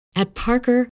At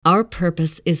Parker, our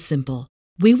purpose is simple.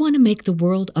 We want to make the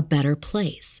world a better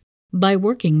place by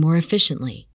working more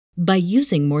efficiently, by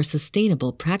using more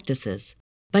sustainable practices,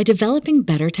 by developing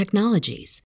better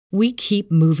technologies. We keep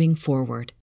moving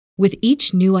forward. With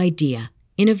each new idea,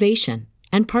 innovation,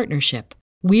 and partnership,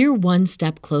 we're one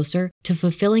step closer to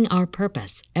fulfilling our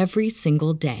purpose every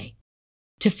single day.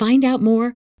 To find out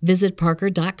more, visit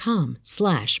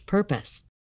parker.com/purpose.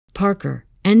 Parker,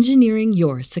 engineering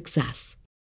your success.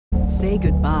 Say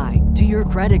goodbye to your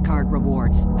credit card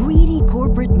rewards. Greedy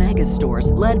corporate mega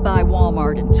stores, led by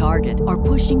Walmart and Target, are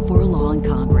pushing for a law in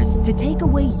Congress to take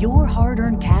away your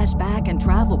hard-earned cash back and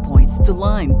travel points to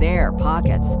line their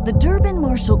pockets. The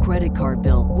Durbin-Marshall credit card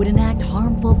bill would enact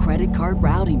harmful credit card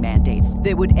routing mandates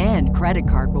that would end credit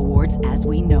card rewards as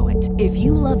we know it. If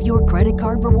you love your credit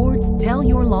card rewards, tell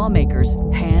your lawmakers,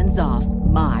 hands off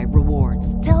my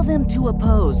rewards. Tell them to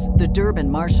oppose the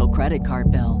Durbin-Marshall credit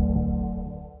card bill.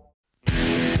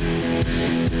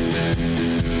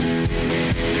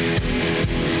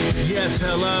 Yes,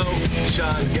 hello,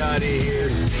 Sean Gotti here,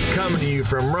 coming to you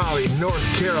from Raleigh, North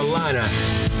Carolina.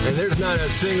 And there's not a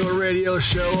single radio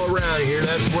show around here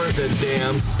that's worth a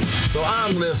damn. So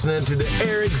I'm listening to the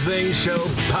Eric Zane Show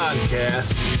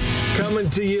podcast, coming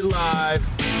to you live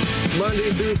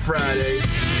Monday through Friday.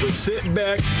 So sit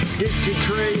back, get your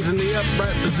trays in the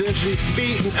upright position,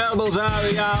 feet and elbows out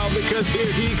of the aisle, because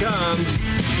here he comes,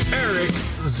 Eric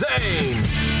Zane.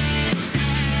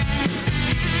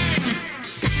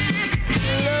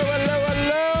 Hello, hello,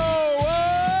 hello.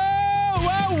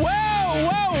 Whoa, whoa,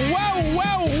 whoa, whoa, whoa,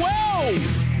 whoa, whoa.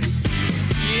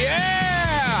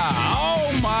 Yeah.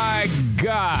 Oh, my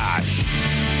gosh.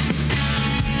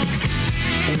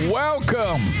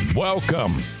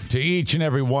 Welcome to each and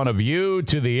every one of you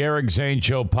to the Eric Zane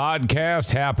Show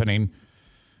podcast, happening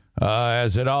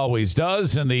as it always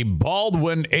does in the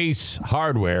Baldwin Ace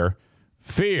Hardware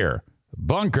Fear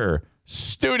Bunker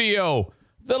Studio,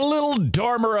 the little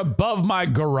dormer above my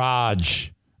garage,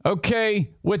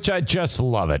 okay, which I just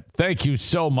love it. Thank you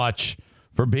so much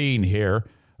for being here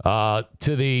to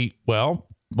the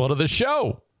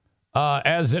show,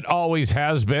 as it always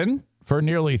has been for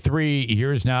nearly 3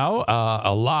 years now,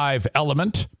 a live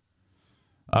element.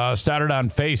 Started on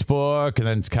Facebook, and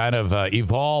then it's kind of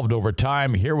evolved over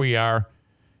time. Here we are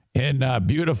in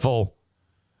beautiful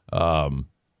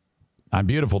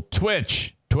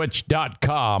Twitch,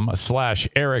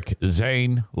 twitch.com/Eric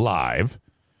Zane Live,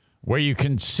 where you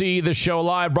can see the show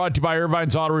live, brought to you by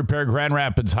Irvine's Auto Repair, Grand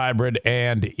Rapids Hybrid,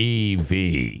 and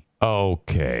EV.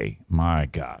 Okay, my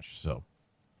gosh. So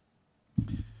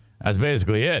that's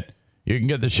basically it. You can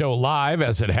get the show live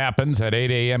as it happens at 8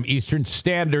 a.m. Eastern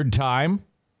Standard Time.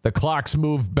 The clock's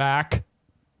moved back.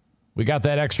 We got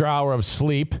that extra hour of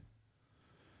sleep,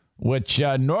 which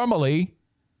normally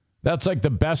that's like the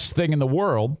best thing in the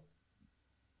world.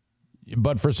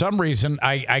 But for some reason,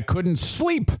 I couldn't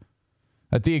sleep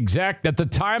at the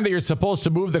time that you're supposed to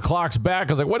move the clocks back.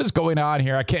 I was like, what is going on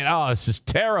here? I can't. Oh, this is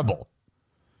terrible.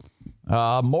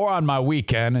 More on my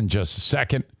weekend in just a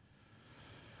second.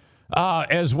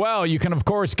 As well, you can, of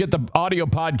course, get the audio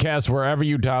podcast wherever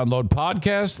you download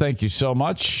podcasts. Thank you so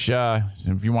much.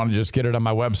 If you want to just get it on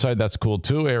my website, that's cool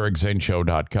too,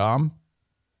 ericzaneshow.com.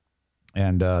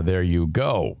 And there you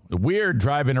go. Weird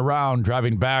driving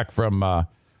back from, kind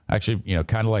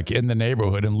of like in the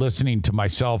neighborhood and listening to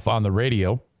myself on the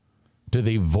radio, to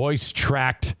the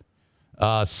voice-tracked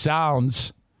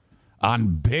sounds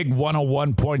on Big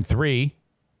 101.3.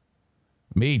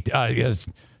 Me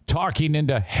talking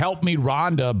into Help Me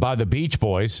Rhonda by the Beach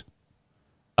Boys.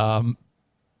 If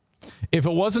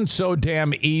it wasn't so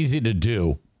damn easy to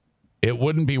do, it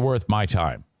wouldn't be worth my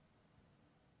time.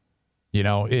 You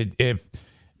know,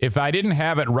 if I didn't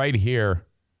have it right here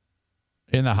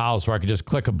in the house where I could just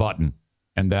click a button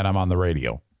and then I'm on the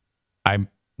radio, I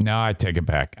take it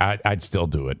back. I'd still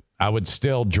do it. I would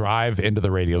still drive into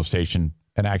the radio station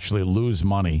and actually lose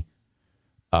money.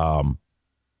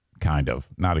 Kind of.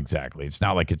 Not exactly. It's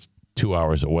not like it's 2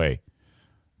 hours away.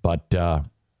 But, but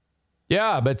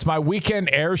it's my weekend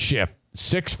air shift,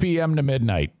 6 p.m. to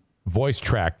midnight, voice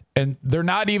tracked. And they're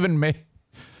not even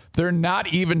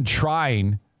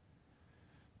trying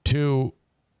to,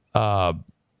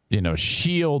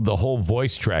 shield the whole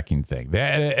voice tracking thing.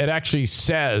 It actually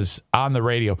says on the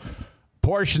radio,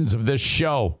 portions of this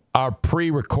show are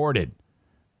pre-recorded.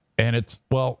 And it's,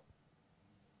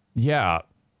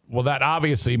 that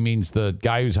obviously means the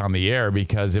guy who's on the air,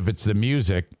 because if it's the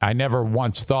music, I never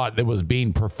once thought it was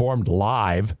being performed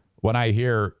live. When I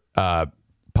hear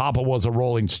Papa Was a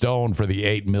Rolling Stone for the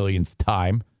 8 millionth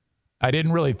time, I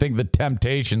didn't really think the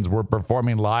Temptations were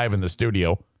performing live in the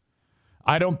studio.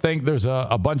 I don't think there's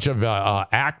a bunch of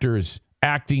actors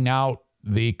acting out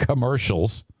the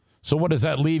commercials. So what does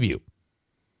that leave you?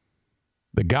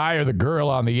 The guy or the girl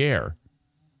on the air.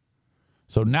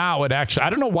 So now it actually, I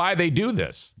don't know why they do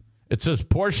this. It says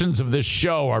portions of this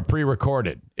show are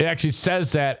pre-recorded. It actually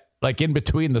says that like in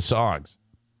between the songs.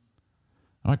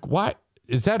 I'm like, what?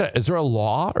 Is there a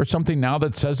law or something now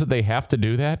that says that they have to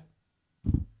do that?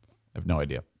 I have no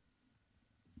idea.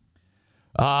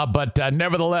 But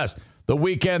nevertheless, the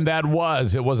weekend it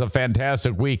was a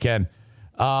fantastic weekend.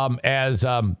 As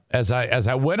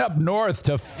I went up north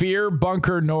to Fear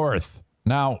Bunker North.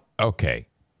 Now, okay.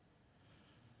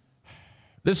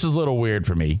 This is a little weird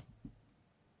for me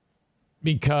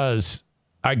because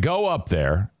I go up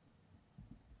there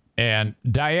and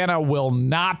Diana will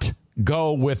not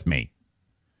go with me.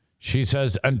 She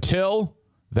says, until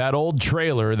that old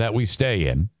trailer that we stay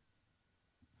in,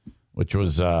 which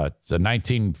was a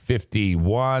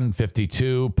 1951,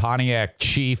 52 Pontiac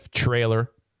Chief trailer.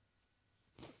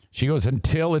 She goes,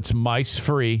 until it's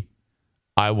mice-free,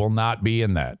 I will not be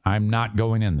in that. I'm not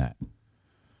going in that.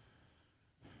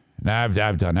 Now,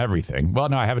 I've done everything. Well,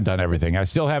 no, I haven't done everything. I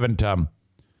still haven't done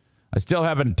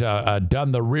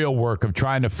the real work of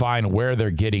trying to find where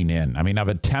they're getting in. I mean, I've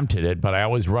attempted it, but I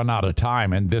always run out of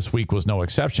time, and this week was no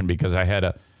exception because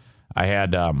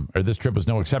this trip was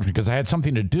no exception because I had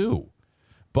something to do.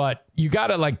 But you got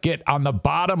to like get on the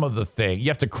bottom of the thing. You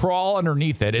have to crawl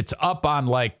underneath it. It's up on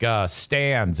like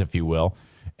stands, if you will,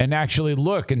 and actually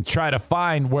look and try to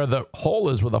find where the hole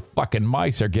is where the fucking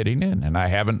mice are getting in. And I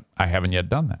haven't yet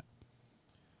done that.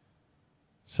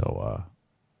 So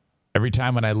every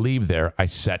time when I leave there, I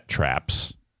set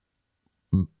traps,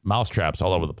 mouse traps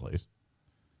all over the place.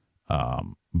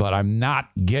 But I'm not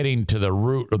getting to the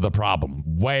root of the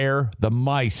problem, where the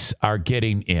mice are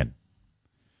getting in.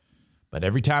 But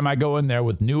every time I go in there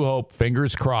with new hope,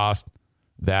 fingers crossed,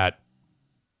 that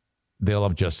they'll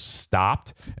have just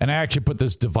stopped. And I actually put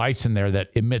this device in there that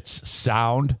emits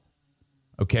sound.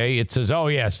 Okay, it says, oh,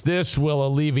 yes, this will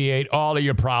alleviate all of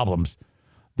your problems.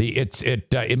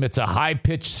 It emits a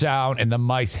high-pitched sound, and the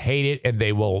mice hate it, and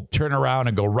they will turn around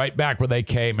and go right back where they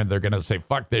came, and they're going to say,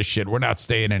 fuck this shit, we're not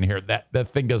staying in here. That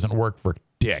thing doesn't work for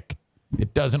dick.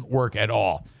 It doesn't work at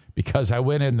all, because I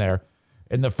went in there,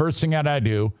 and the first thing that I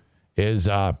do is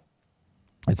I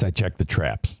check the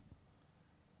traps.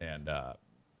 And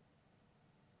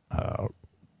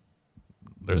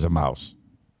there's a mouse.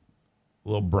 A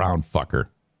little brown fucker.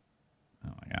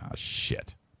 I'm like,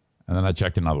 shit. And then I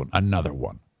checked another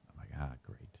one. I'm like,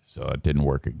 great. So it didn't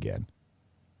work again.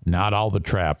 Not all the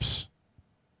traps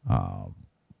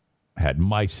had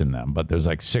mice in them, but there's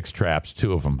like 6 traps.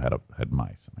 2 of them had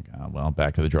mice. I'm like, well,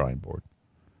 back to the drawing board.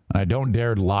 And I don't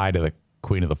dare lie to the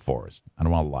queen of the forest. I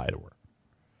don't want to lie to her.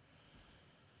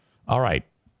 All right.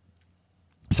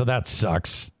 So that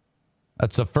sucks.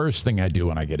 That's the first thing I do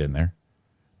when I get in there.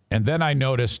 And then I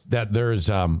noticed that there's,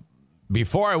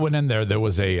 before I went in there, there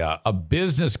was a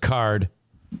business card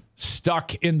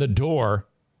stuck in the door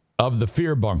of the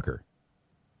fear bunker.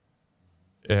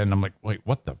 And I'm like, wait,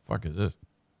 what the fuck is this?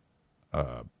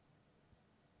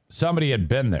 Somebody had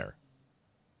been there.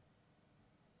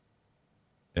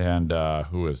 And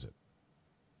who is it?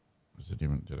 Was it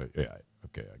even, yeah,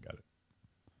 okay, I got it.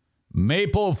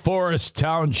 Maple Forest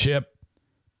Township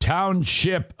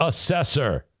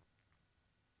Assessor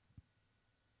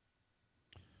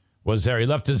was there. He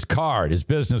left his card, his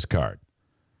business card.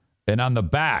 And on the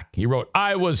back, he wrote,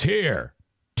 I was here,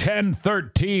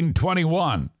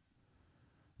 10/13/21. I'm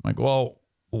like, well,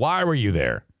 why were you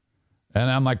there? And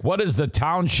I'm like, what does the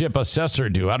township assessor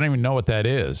do? I don't even know what that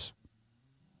is.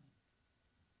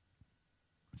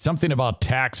 Something about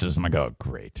taxes. I'm like, oh,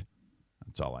 great.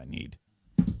 That's all I need.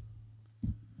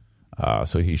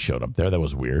 So he showed up there. That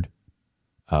was weird.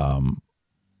 When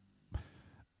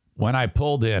I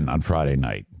pulled in on Friday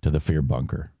night to the fear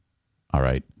bunker, all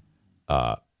right,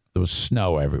 there was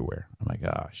snow everywhere. I'm like,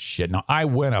 oh, shit. Now, I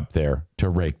went up there to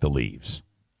rake the leaves,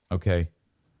 okay?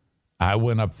 I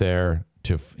went up there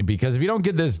because if you don't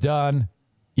get this done,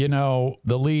 the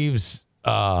leaves,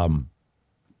 there's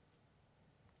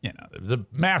a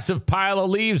massive pile of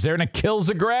leaves there and it kills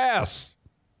the grass.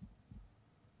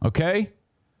 Okay?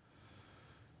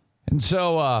 And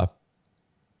so,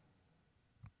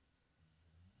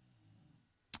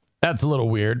 that's a little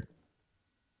weird.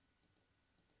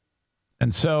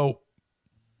 And so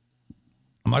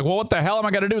I'm like, well, what the hell am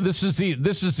I going to do? This is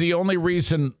the only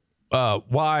reason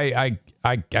why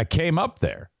I came up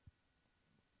there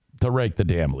to rake the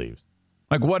damn leaves.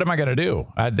 Like, what am I going to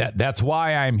do? That's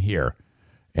why I'm here.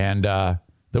 And there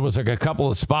was like a couple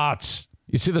of spots,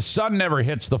 You see, the sun never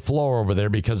hits the floor over there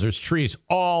because there's trees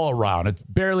all around. It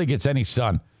barely gets any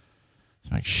sun.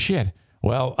 It's like, shit.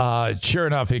 Well, sure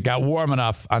enough, it got warm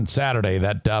enough on Saturday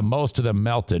that most of them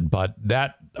melted. But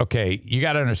you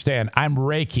got to understand, I'm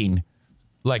raking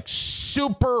like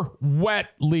super wet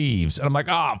leaves. And I'm like,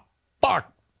 oh,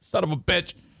 fuck, son of a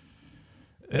bitch.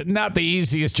 Not the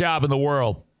easiest job in the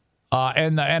world.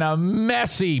 And a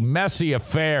messy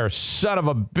affair. Son of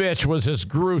a bitch, was this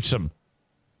gruesome.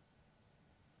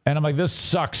 And I'm like, this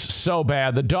sucks so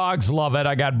bad. The dogs love it.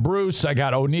 I got Bruce, I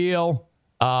got O'Neill,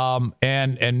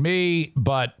 and me.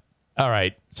 But all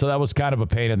right, so that was kind of a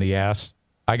pain in the ass.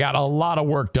 I got a lot of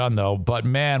work done though. But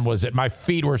man, was it? My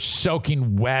feet were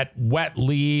soaking wet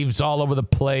leaves all over the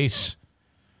place.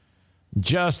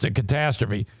 Just a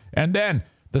catastrophe. And then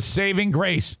the saving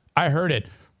grace, I heard it.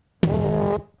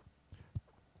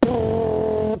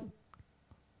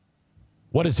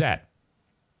 What is that?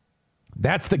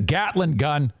 That's the Gatling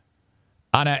gun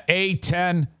on an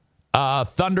A-10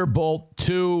 Thunderbolt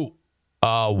 2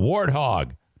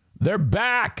 Warthog. They're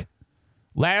back.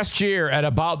 Last year at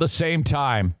about the same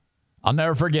time, I'll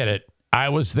never forget it. I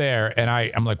was there, and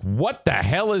I'm like, what the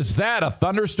hell is that, a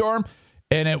thunderstorm?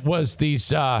 And it was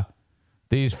these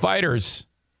fighters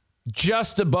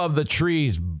just above the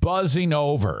trees buzzing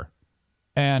over.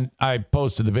 And I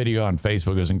posted the video on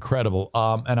Facebook. It was incredible.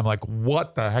 And I'm like,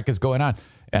 what the heck is going on?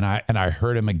 And I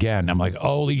heard him again. I'm like,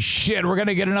 holy shit, we're going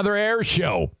to get another air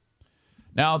show.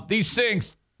 Now, these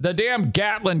things, the damn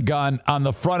Gatling gun on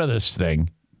the front of this thing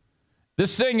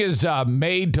is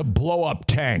made to blow up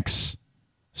tanks.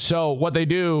 So what they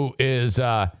do is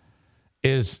my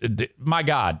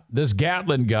God, this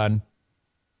Gatling gun,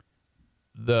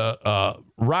 the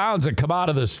rounds that come out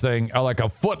of this thing are like a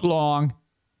foot long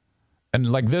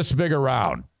and like this big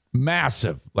around.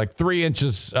 Massive, like 3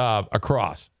 inches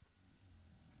across.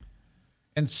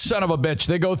 And son of a bitch,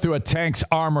 they go through a tank's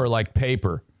armor like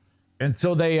paper. And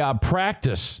so they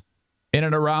practice in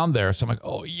and around there. So I'm like,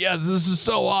 oh, yes, this is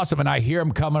so awesome. And I hear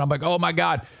them coming. I'm like, oh, my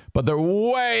God. But they're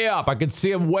way up. I could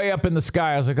see them way up in the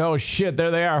sky. I was like, oh, shit,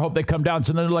 there they are. I hope they come down.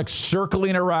 So they're like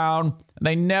circling around. And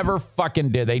they never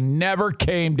fucking did. They never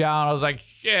came down. I was like,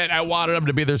 shit, I wanted them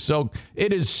to be there. So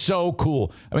it is so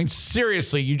cool. I mean,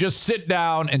 seriously, you just sit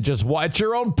down and just watch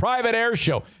your own private air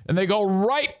show. And they go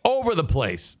right over the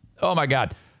place. Oh, my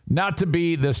God. Not to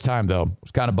be this time, though. I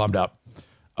was kind of bummed out.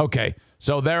 Okay,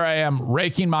 so there I am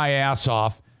raking my ass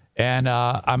off, and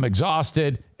I'm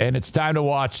exhausted, and it's time to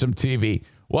watch some TV.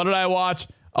 What did I watch?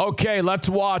 Okay, let's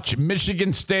watch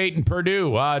Michigan State and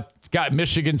Purdue. It's got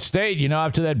Michigan State,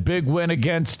 after that big win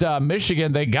against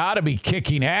Michigan, they got to be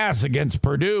kicking ass against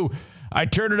Purdue. I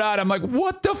turned it on. I'm like,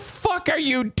 what the fuck are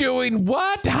you doing?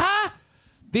 What? Huh?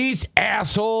 These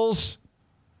assholes.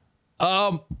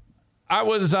 I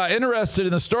was interested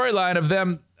in the storyline of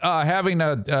them having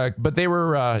but they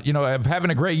were,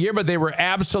 having a great year, but they were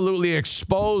absolutely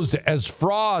exposed as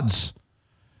frauds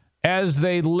as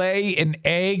they lay an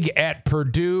egg at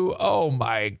Purdue. Oh,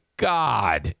 my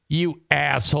God, you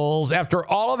assholes. After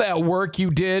all of that work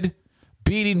you did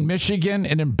beating Michigan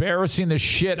and embarrassing the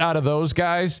shit out of those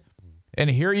guys, and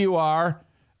here you are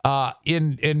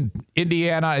in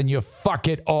Indiana, and you fuck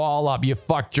it all up. You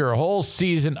fucked your whole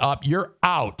season up. You're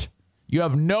out. You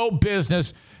have no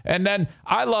business. And then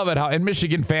I love it how, and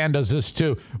Michigan fan does this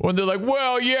too, when they're like,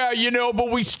 well, yeah,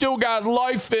 but we still got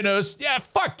life in us. Yeah,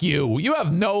 fuck you. You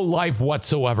have no life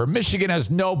whatsoever. Michigan has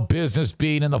no business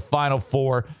being in the Final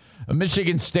Four.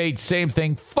 Michigan State, same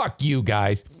thing. Fuck you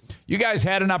guys. You guys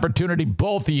had an opportunity,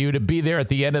 both of you, to be there at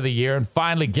the end of the year and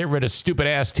finally get rid of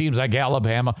stupid-ass teams like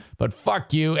Alabama. But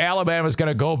fuck you. Alabama's going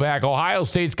to go back. Ohio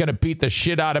State's going to beat the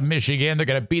shit out of Michigan. They're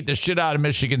going to beat the shit out of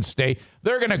Michigan State.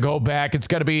 They're going to go back. It's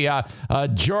going to be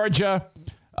Georgia,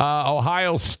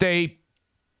 Ohio State.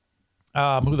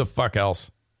 Who the fuck else?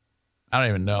 I don't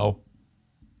even know.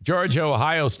 Georgia,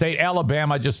 Ohio State,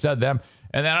 Alabama, I just said them.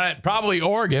 And then probably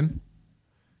Oregon.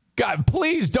 God,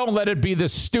 please don't let it be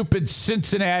this stupid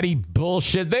Cincinnati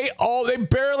bullshit. They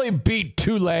barely beat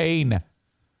Tulane.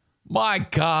 My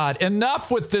God, enough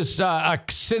with this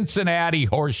Cincinnati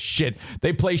horse shit.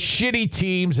 They play shitty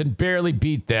teams and barely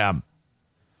beat them.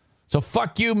 So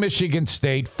fuck you, Michigan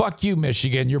State. Fuck you,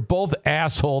 Michigan. You're both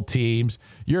asshole teams.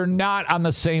 You're not on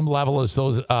the same level as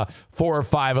those 4 or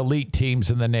 5 elite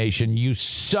teams in the nation. You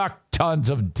suck tons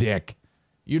of dick.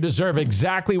 You deserve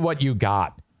exactly what you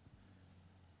got.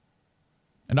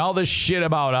 And all this shit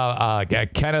about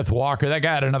Kenneth Walker, that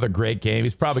guy had another great game.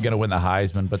 He's probably going to win the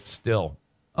Heisman, but still.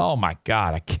 Oh, my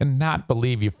God. I cannot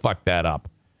believe you fucked that up.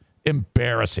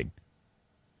 Embarrassing.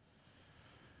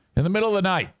 In the middle of the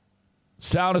night,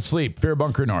 sound asleep, Fear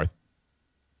Bunker North.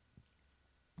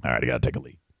 All right, I got to take a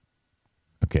leak.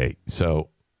 Okay, so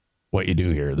what you do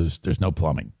here, there's no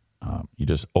plumbing. You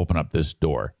just open up this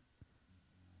door,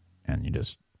 and you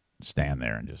just stand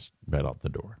there and just let out the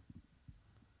door.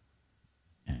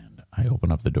 And I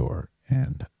open up the door,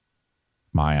 and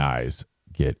my eyes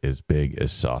get as big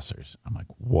as saucers. I'm like,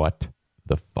 what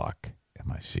the fuck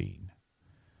am I seeing?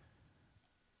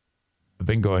 I've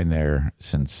been going there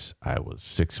since I was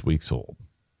 6 weeks old.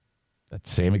 That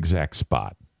same exact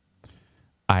spot.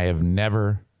 I have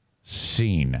never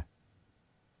seen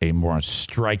a more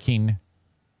striking,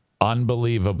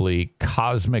 unbelievably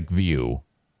cosmic view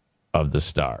of the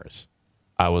stars.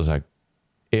 I was like,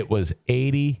 it was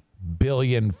 80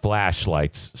 billion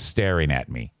flashlights staring at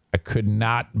me. I could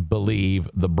not believe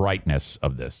the brightness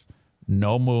of this.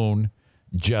 No moon,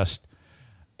 just.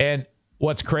 And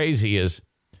what's crazy is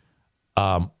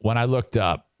when I looked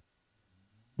up,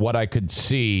 what I could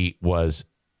see was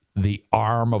the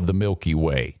arm of the Milky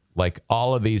Way, like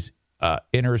all of these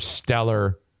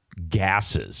interstellar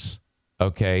gases,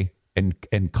 okay,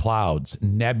 and clouds,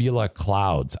 nebula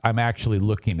clouds. I'm actually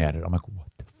looking at it. I'm like, what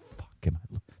the fuck am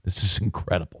I? This is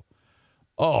incredible.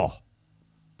 Oh,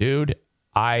 dude,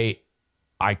 I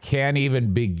can't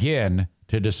even begin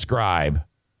to describe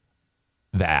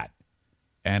that.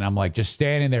 And I'm like just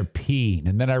standing there peeing.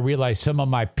 And then I realize some of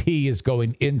my pee is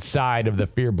going inside of the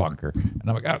fear bunker. And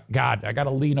I'm like, oh, God, I got to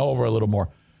lean over a little more.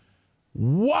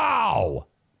 Wow.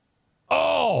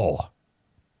 Oh.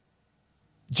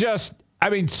 Just,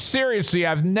 I mean, seriously,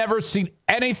 I've never seen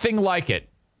anything like it.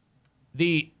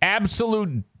 The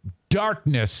absolute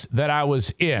darkness that I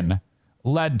was in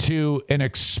led to an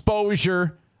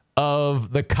exposure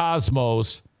of the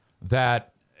cosmos that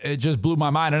it just blew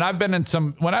my mind. And I've been in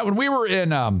some, when we were in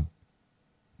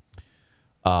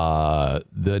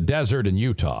the desert in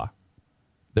Utah,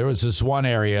 there was this one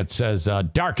area, it says,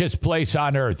 darkest place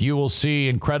on earth. You will see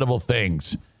incredible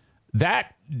things.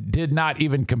 That did not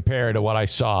even compare to what I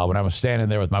saw when I was standing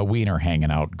there with my wiener hanging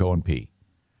out, going pee.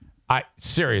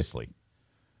 Seriously.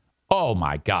 Oh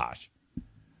my gosh.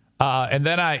 And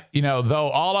then though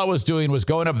all I was doing was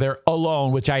going up there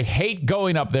alone, which I hate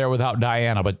going up there without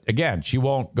Diana. But again, she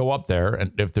won't go up there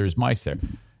and if there's mice there.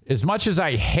 As much as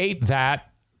I hate that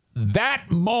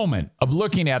moment of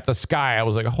looking at the sky, I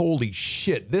was like, holy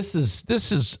shit, this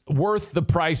is worth the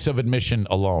price of admission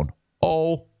alone.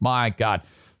 Oh my God.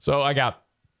 So I got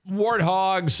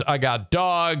warthogs, I got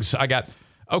dogs,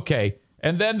 okay.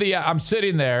 And then I'm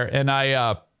sitting there and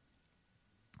I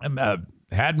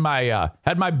had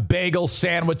my bagel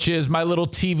sandwiches, my little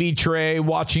TV tray,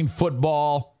 watching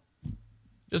football.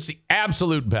 Just the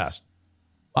absolute best.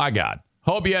 My God.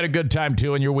 Hope you had a good time,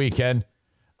 too, in your weekend.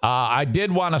 I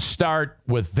did want to start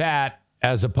with that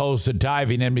as opposed to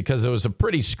diving in because there was a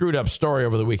pretty screwed up story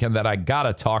over the weekend that I got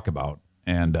to talk about.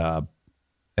 And I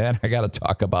got to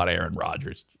talk about Aaron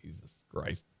Rodgers. Jesus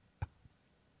Christ.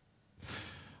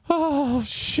 Oh,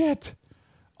 shit.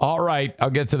 All right. I'll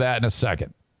get to that in a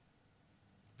second.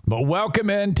 But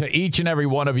welcome in to each and every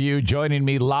one of you joining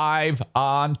me live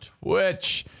on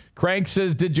Twitch. Crank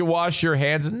says, did you wash your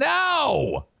hands?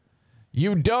 No,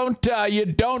 you don't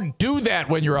do that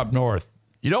when you're up north.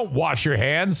 You don't wash your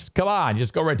hands. Come on,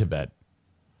 just go right to bed.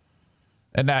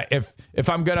 And if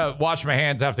I'm going to wash my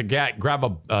hands, I have to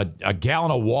grab a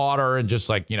gallon of water and just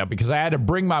because I had to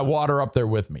bring my water up there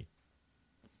with me.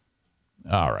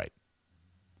 All right.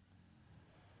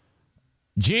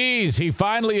 Geez, he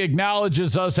finally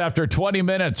acknowledges us after 20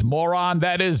 minutes. Moron,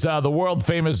 that is the world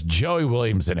famous Joey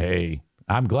Williamson. Hey,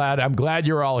 I'm glad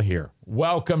you're all here.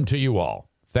 Welcome to you all.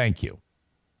 Thank you.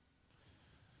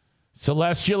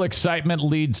 Celestial excitement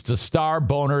leads to star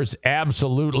boners.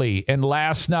 Absolutely. And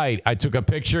last night I took a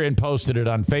picture and posted it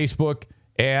on Facebook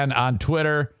and on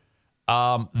Twitter.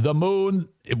 The moon,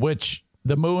 is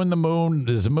the moon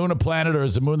a planet or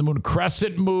is the moon?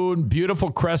 Crescent moon,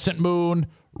 beautiful crescent moon.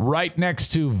 Right next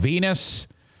to Venus.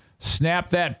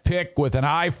 Snapped that pic with an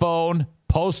iPhone.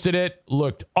 Posted it.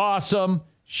 Looked awesome.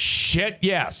 Shit,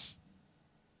 yes.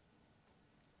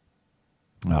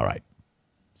 All right.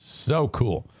 So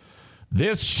cool.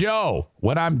 This show,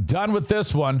 when I'm done with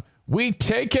this one, we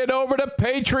take it over to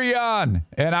Patreon.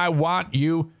 And I want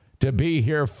you to be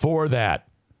here for that.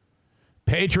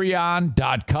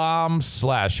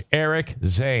 Patreon.com/Eric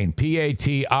Zane.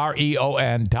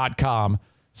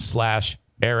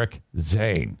 Patreon.com/Eric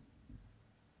Zane.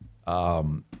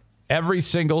 Every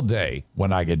single day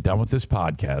when I get done with this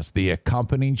podcast, the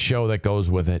accompanying show that goes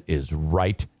with it is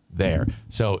right there.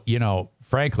 So,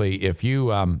 frankly, if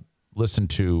you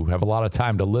have a lot of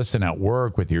time to listen at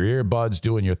work with your earbuds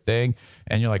doing your thing.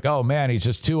 And you're like, oh, man, he's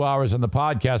just 2 hours on the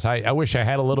podcast. I wish I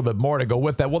had a little bit more to go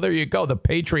with that. Well, there you go. The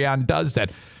Patreon does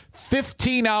that.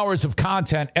 15 hours of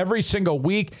content every single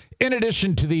week, in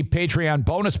addition to the Patreon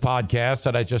bonus podcast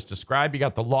that I just described. You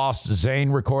got the Lost Zane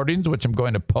recordings, which I'm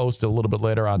going to post a little bit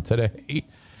later on today.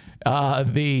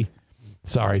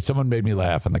 Sorry, someone made me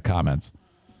laugh in the comments.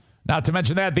 Not to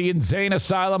mention that, the Insane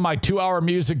Asylum, my 2-hour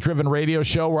music-driven radio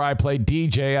show where I play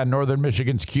DJ on Northern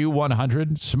Michigan's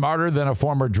Q100, Smarter Than a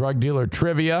Former Drug Dealer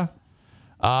Trivia.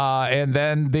 And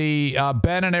then the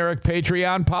Ben and Eric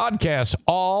Patreon podcast,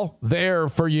 all there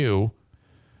for you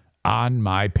on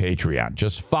my Patreon.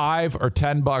 Just $5 or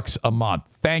 $10 a month.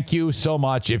 Thank you so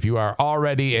much if you are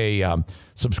already a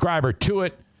subscriber to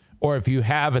it, or if you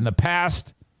have in the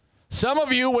past. Some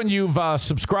of you, when you've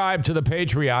subscribed to the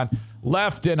Patreon,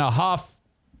 left in a huff.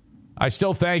 I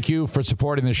still thank you for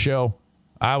supporting the show.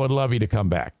 I would love you to come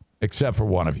back, except for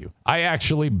one of you. I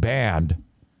actually banned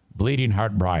Bleeding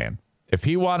Heart Brian. If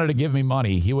he wanted to give me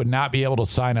money, he would not be able to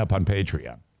sign up on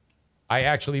Patreon. I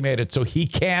actually made it so he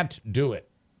can't do it.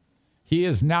 He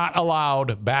is not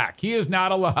allowed back. He is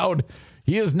not allowed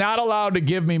to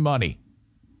give me money.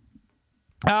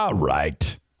 All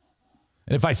right.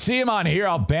 And if I see him on here,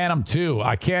 I'll ban him too.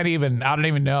 I don't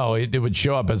even know. It would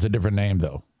show up as a different name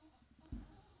though.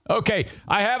 Okay.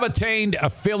 I have attained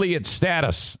affiliate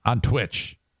status on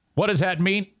Twitch. What does that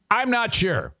mean? I'm not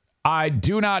sure. I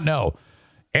do not know.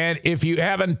 And if you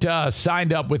haven't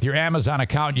signed up with your Amazon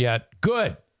account yet,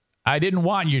 good. I didn't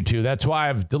want you to. That's why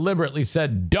I've deliberately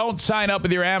said don't sign up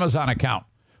with your Amazon account.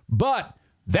 But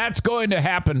that's going to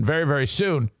happen very, very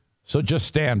soon. So just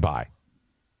stand by.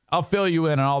 I'll fill you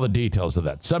in on all the details of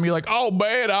that. Some of you are like, oh,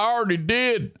 man, I already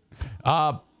did.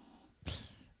 I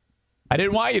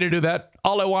didn't want you to do that.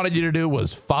 All I wanted you to do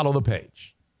was follow the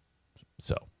page.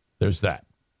 So there's that.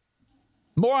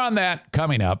 More on that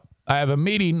coming up. I have a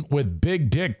meeting with Big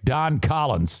Dick Don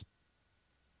Collins.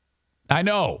 I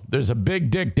know there's a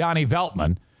Big Dick Donnie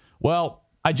Veltman. Well,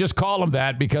 I just call him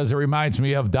that because it reminds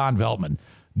me of Don Veltman.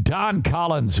 Don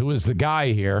Collins, who is the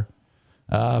guy here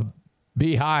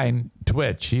behind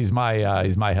Twitch. He's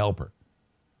my helper.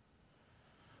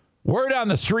 Word on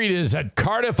the street is that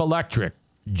Cardiff Electric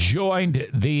joined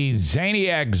the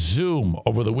Zaniac Zoom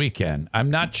over the weekend.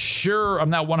 I'm not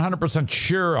 100%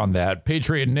 sure on that.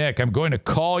 Patriot Nick, I'm going to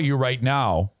call you right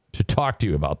now to talk to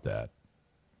you about that.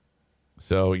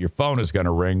 So your phone is going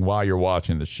to ring while you're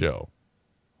watching the show.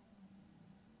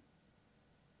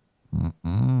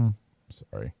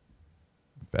 Sorry.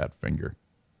 Fat finger.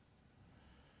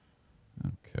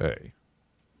 Okay.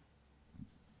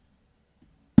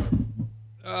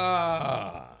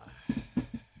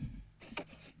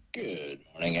 Good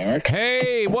morning, Eric.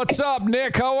 Hey, what's up,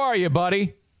 Nick? How are you,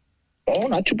 buddy? Oh,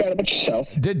 not too bad about yourself.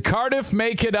 Did Cardiff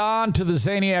make it on to the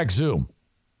Zaniac Zoom?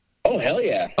 Oh, hell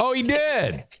yeah. Oh, he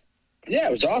did? Yeah,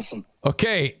 it was awesome.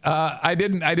 Okay, I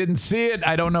didn't see it.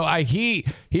 I don't know. He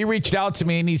reached out to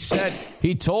me and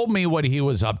he told me what he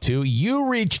was up to. You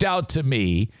reached out to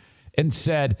me and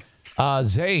said,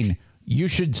 Zane, you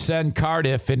should send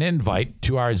Cardiff an invite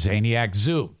to our Zaniac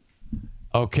Zoom.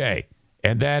 Okay.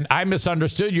 And then I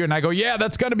misunderstood you and I go, yeah,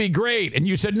 that's going to be great. And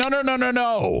you said,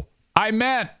 no. I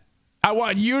meant I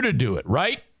want you to do it,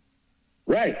 right?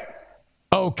 Right.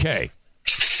 Okay.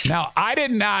 Now, I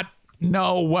did not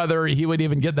know whether he would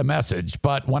even get the message,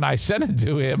 but when I sent it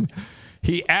to him,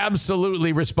 he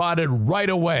absolutely responded right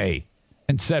away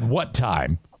and said, what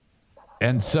time?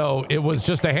 And so it was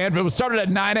just a handful. It was started at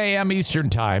 9 a.m. Eastern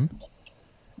time.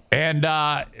 And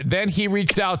then he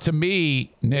reached out to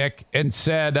me, Nick, and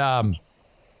said,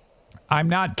 I'm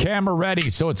not camera ready,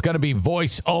 so it's going to be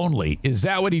voice only. Is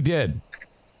that what he did?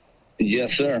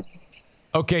 Yes, sir.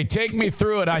 Okay, take me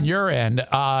through it on your end,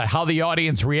 how the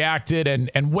audience reacted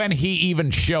and when he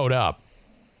even showed up.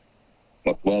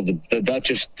 Well, the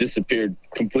Duchess disappeared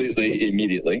completely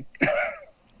immediately.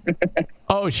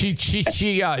 Oh, she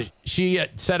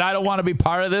said, I don't want to be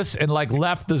part of this and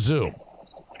left the Zoom.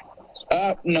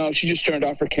 No, she just turned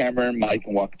off her camera and mic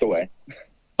and walked away.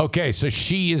 Okay, so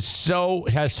she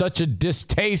has such a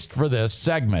distaste for this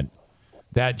segment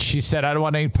that she said, I don't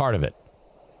want any part of it.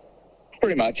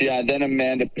 Pretty much, yeah. Then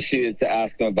Amanda proceeded to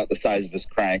ask him about the size of his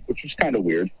crank, which was kind of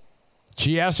weird.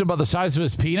 She asked him about the size of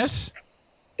his penis?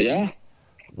 Yeah.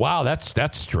 Wow, that's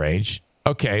strange.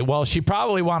 Okay, well, she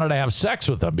probably wanted to have sex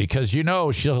with him because,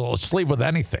 she'll sleep with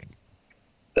anything.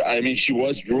 I mean, she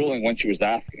was drooling when she was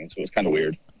asking, so it was kind of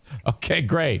weird. Okay,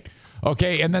 great.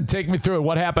 Okay, and then take me through it.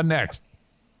 What happened next?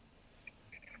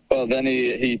 Well, then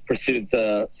he proceeded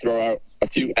to throw out a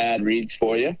few ad reads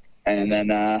for you, and then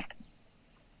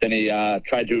Then he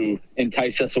tried to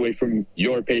entice us away from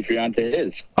your Patreon to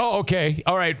his. Oh, okay.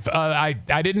 All right. I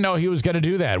didn't know he was going to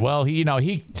do that. Well,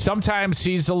 he sometimes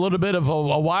he's a little bit of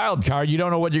a wild card. You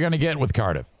don't know what you're going to get with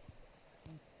Cardiff.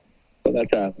 Well,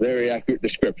 that's a very accurate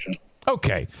description.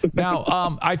 Okay.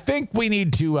 Now, I think we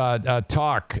need to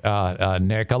talk,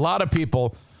 Nick. A lot of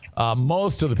people,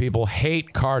 most of the people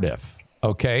hate Cardiff.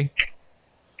 Okay.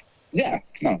 Yeah.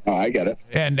 No, I get it.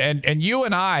 And you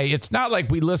and I, it's not like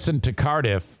we listen to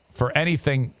Cardiff for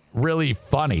anything really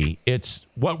funny. It's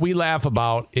what we laugh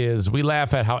about is we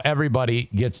laugh at how everybody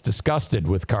gets disgusted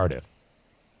with Cardiff.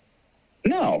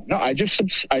 No, I just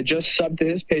subbed to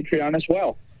his Patreon as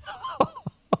well.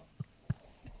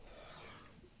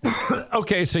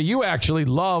 Okay, so you actually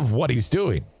love what he's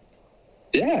doing.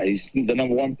 Yeah, he's the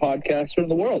number one podcaster in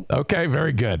the world. Okay,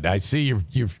 very good. I see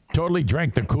you've totally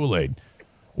drank the Kool-Aid.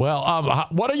 Well,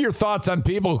 what are your thoughts on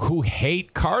people who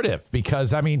hate Cardiff?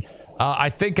 Because, I mean,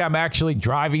 I think I'm actually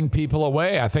driving people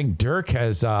away. I think Dirk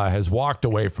has walked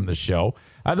away from the show.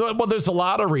 Well, there's a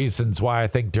lot of reasons why I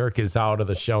think Dirk is out of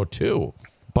the show, too.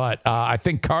 But I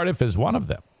think Cardiff is one of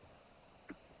them.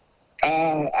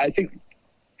 I think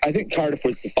Cardiff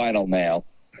was the final nail.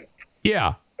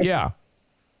 Yeah.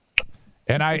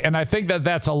 And I think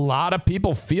that's a lot of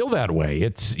people feel that way.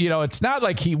 It's it's not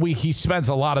like he spends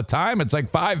a lot of time. It's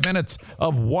like 5 minutes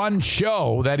of one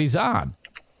show that he's on.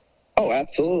 Oh,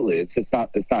 absolutely. It's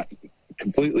not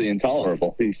completely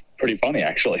intolerable. He's pretty funny,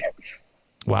 actually.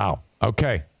 Wow.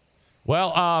 Okay.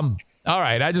 Well, all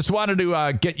right. I just wanted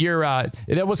to get your.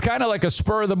 It was kind of like a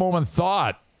spur of the moment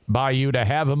thought by you to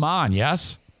have him on.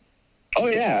 Yes. Oh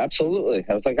yeah, absolutely.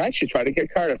 I was like, I should try to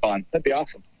get Cardiff on. That'd be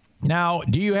awesome. Now,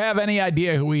 do you have any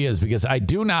idea who he is? Because I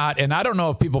do not, and I don't know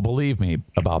if people believe me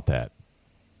about that.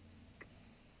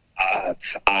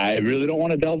 I really don't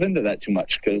want to delve into that too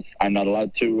much because I'm not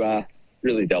allowed to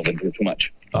really delve into it too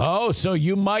much. Oh, so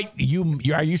you might,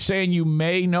 are you saying you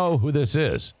may know who this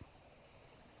is?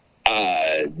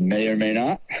 May or may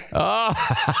not.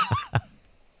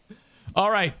 All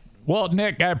right. Well,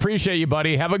 Nick, I appreciate you,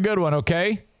 buddy. Have a good one,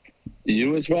 okay?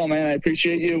 You as well, man. I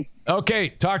appreciate you. Okay,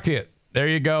 talk to you. There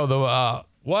you go. The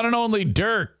one and only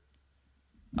Dirk.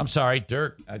 I'm sorry,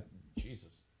 Dirk. Jesus.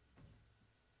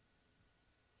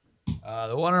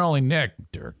 The one and only Nick.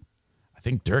 Dirk. I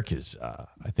think Dirk is,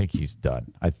 I think he's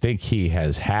done. I think he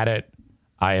has had it.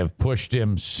 I have pushed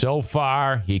him so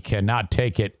far. He cannot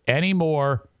take it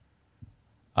anymore.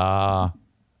 And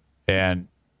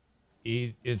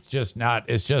it's just not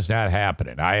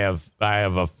happening. I have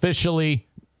officially,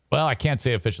 well, I can't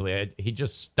say officially. He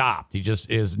just stopped. He just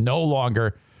is no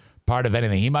longer part of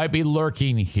anything. He might be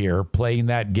lurking here, playing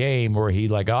that game where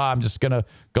he I'm just going to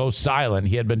go silent.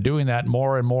 He had been doing that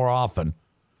more and more often,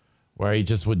 where he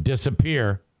just would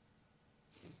disappear.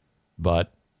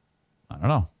 But I don't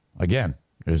know. Again,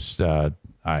 there's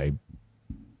I'm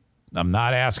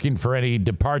not asking for any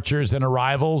departures and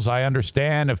arrivals. I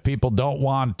understand if people don't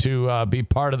want to be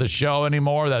part of the show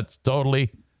anymore, that's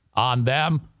totally on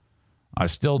them. I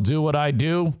still do what I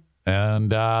do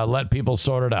and let people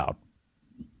sort it out.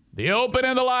 The open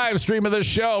and the live stream of this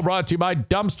show brought to you by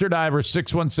Dumpster Divers,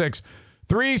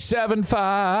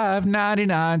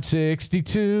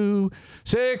 616-375-9962.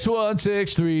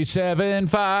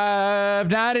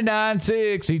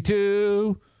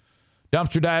 616-375-9962.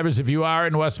 Dumpster Divers, if you are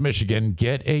in West Michigan,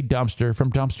 get a dumpster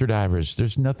from Dumpster Divers.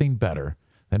 There's nothing better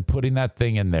than putting that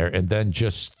thing in there and then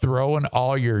just throwing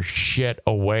all your shit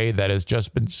away that has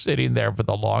just been sitting there for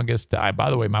the longest time. By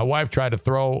the way, my wife tried to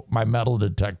throw my metal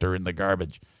detector in the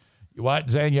garbage. What,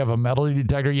 Zane, you have a metal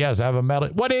detector? Yes, I have a metal.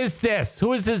 What is this?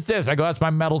 Who is this? I go, that's my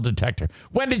metal detector.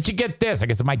 When did you get this? I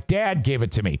guess my dad gave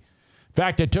it to me. In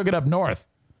fact, I took it up north.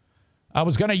 I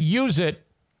was going to use it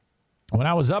when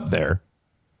I was up there.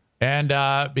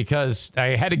 And because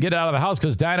I had to get out of the house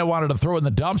because Dinah wanted to throw it in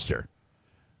the dumpster.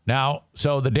 Now,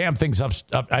 so the damn thing's up.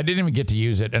 I didn't even get to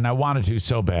use it, and I wanted to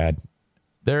so bad.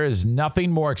 There is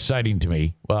nothing more exciting to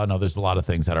me. Well, no, there's a lot of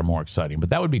things that are more exciting,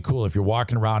 but that would be cool if you're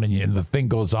walking around and the thing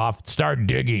goes off. Start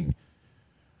digging.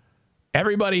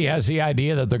 Everybody has the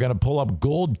idea that they're going to pull up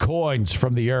gold coins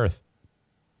from the earth.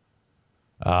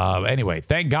 Anyway,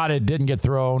 thank God it didn't get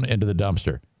thrown into the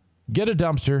dumpster. Get a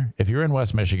dumpster if you're in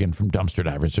West Michigan from Dumpster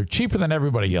Divers. They're cheaper than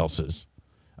everybody else's.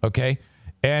 Okay?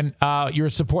 And you're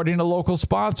supporting a local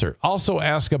sponsor. Also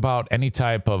ask about any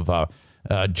type of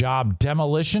job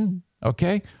demolition,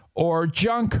 okay, or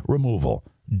junk removal.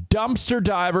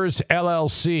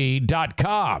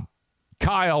 DumpsterDiversLLC.com.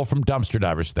 Kyle from Dumpster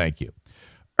Divers, thank you.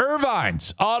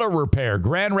 Irvine's Auto Repair,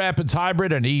 Grand Rapids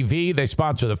Hybrid and EV. They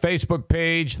sponsor the Facebook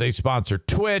page. They sponsor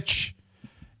Twitch.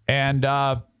 And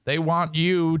They want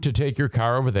you to take your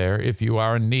car over there if you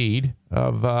are in need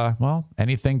of,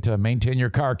 anything to maintain your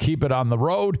car, keep it on the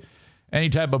road, any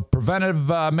type of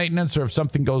preventive maintenance, or if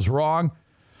something goes wrong.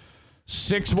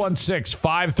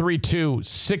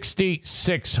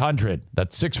 616-532-6600.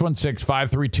 That's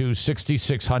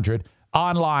 616-532-6600.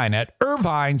 Online at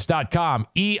Irvines.com.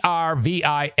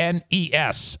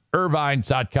 Ervines.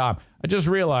 Irvines.com. I just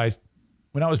realized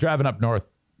when I was driving up north,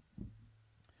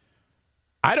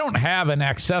 I don't have an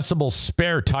accessible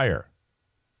spare tire.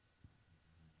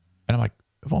 And I'm like,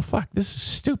 well, fuck, this is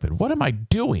stupid. What am I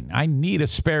doing? I need a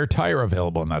spare tire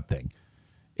available in that thing.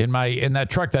 In that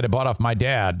truck that I bought off my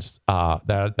dad's,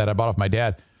 that I bought off my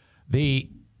dad, the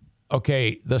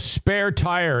spare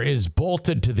tire is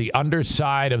bolted to the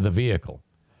underside of the vehicle.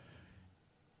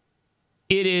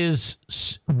 It is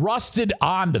rusted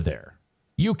onto there.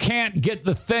 You can't get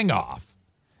the thing off.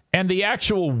 And the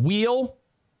actual wheel,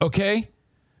 with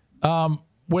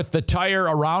the tire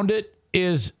around it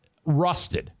is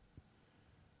rusted.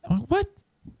 What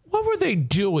were they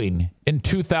doing in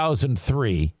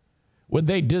 2003 when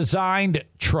they designed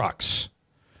trucks?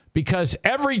 Because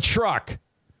every truck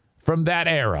from that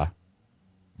era,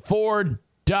 Ford,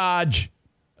 Dodge,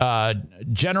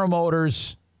 General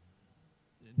Motors,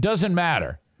 doesn't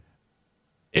matter.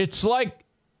 It's like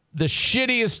the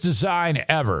shittiest design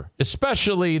ever,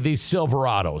 especially these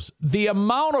Silverados. The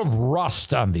amount of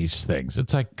rust on these things,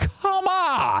 it's like, come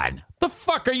on, the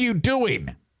fuck are you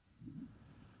doing?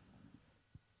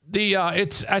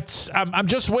 I'm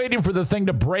just waiting for the thing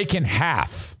to break in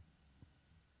half.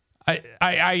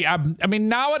 I mean,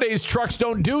 nowadays trucks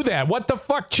don't do that. What the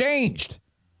fuck changed?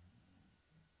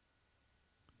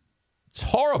 It's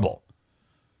horrible.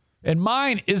 And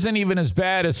mine isn't even as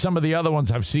bad as some of the other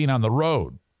ones I've seen on the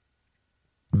road.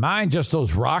 Mine, just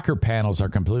those rocker panels are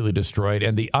completely destroyed.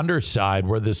 And the underside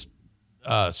where this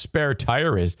spare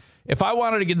tire is, if I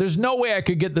wanted to there's no way I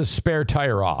could get this spare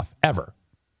tire off, ever.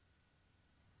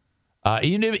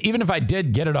 Even if I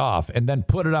did get it off and then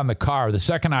put it on the car, the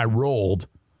second I rolled,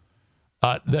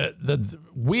 the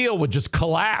wheel would just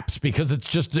collapse because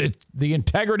the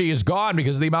integrity is gone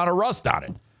because of the amount of rust on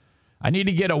it. I need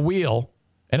to get a wheel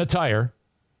and a tire,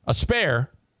 a spare,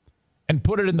 and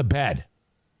put it in the bed.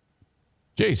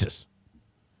 Jesus.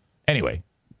 Anyway,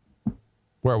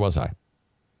 where was I?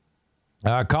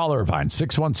 Call Irvine,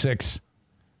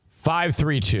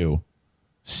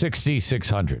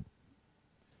 616-532-6600.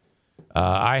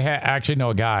 I actually know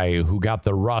a guy who got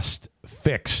the rust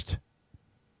fixed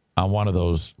on one of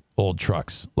those old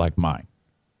trucks like mine.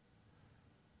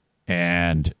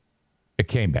 And it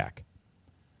came back.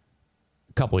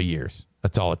 A couple of years.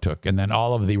 That's all it took. And then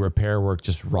all of the repair work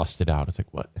just rusted out. It's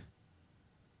like, what?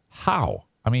 How?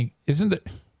 I mean, isn't it?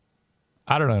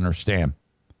 I don't understand.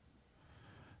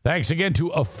 Thanks again to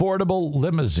Affordable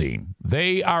Limousine.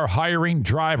 They are hiring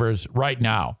drivers right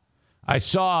now. I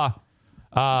saw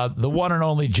the one and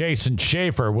only Jason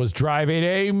Schaefer was driving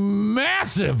a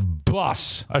massive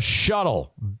bus, a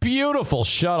shuttle, beautiful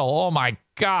shuttle. Oh, my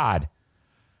God.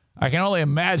 I can only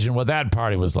imagine what that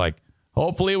party was like.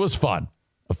 Hopefully it was fun.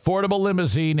 Affordable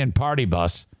Limousine and Party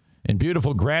Bus in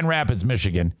beautiful Grand Rapids,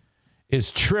 Michigan,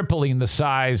 is tripling the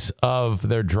size of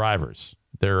their drivers,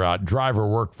 their driver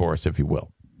workforce, if you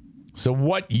will. So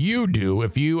what you do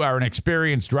if you are an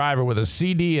experienced driver with a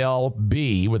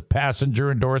CDLB with passenger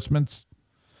endorsements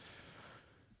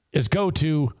is go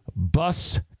to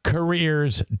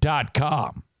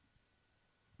buscareers.com.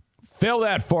 Fill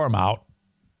that form out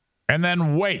and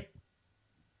then wait.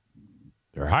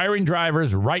 They're hiring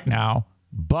drivers right now.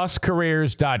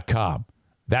 Buscareers.com.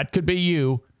 That could be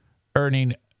you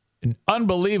earning an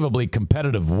unbelievably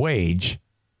competitive wage,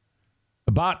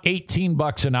 about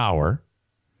 $18 an hour,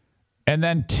 and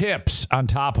then tips on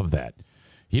top of that.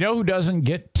 You know who doesn't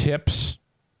get tips?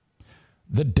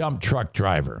 The dump truck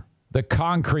driver, the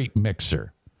concrete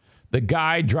mixer, the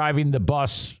guy driving the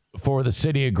bus for the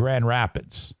city of Grand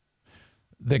Rapids,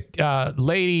 the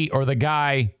lady or the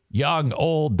guy, young,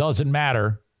 old, doesn't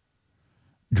matter,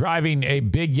 driving a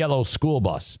big yellow school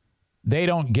bus. They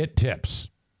don't get tips.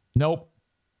 Nope.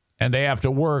 And they have to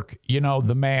work,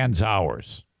 the man's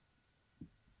hours.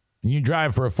 And you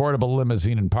drive for Affordable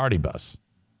Limousine and Party Bus.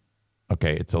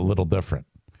 Okay, it's a little different.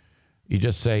 You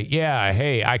just say, yeah,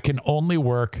 hey, I can only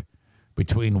work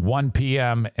between 1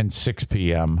 p.m. and 6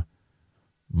 p.m.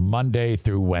 Monday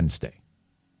through Wednesday.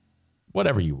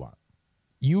 Whatever you want.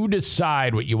 You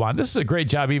decide what you want. This is a great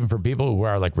job even for people who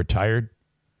are like retired.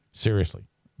 Seriously.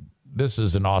 This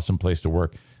is an awesome place to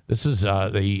work. This is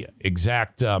the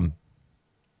exact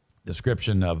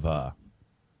description of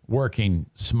working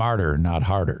smarter, not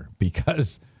harder.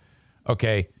 Because,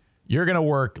 okay, you're going to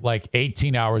work like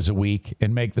 18 hours a week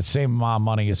and make the same amount of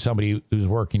money as somebody who's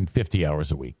working 50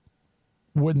 hours a week.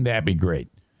 Wouldn't that be great?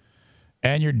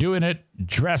 And you're doing it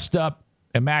dressed up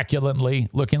immaculately,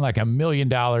 looking like $1 million,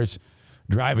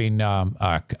 driving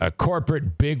a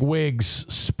corporate bigwigs,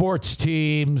 sports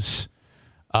teams,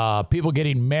 people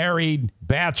getting married,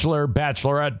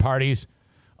 bachelorette parties,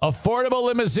 affordable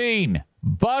limousine,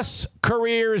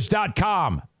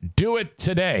 buscareers.com. Do it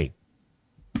today.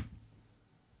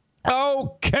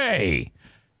 Okay.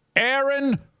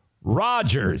 Aaron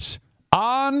Rodgers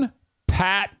on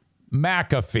Pat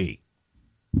McAfee.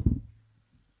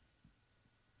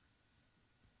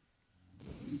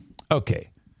 Okay.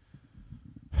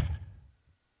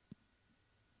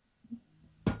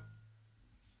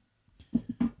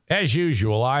 As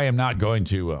usual, I am not going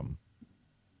to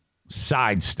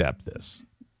sidestep this.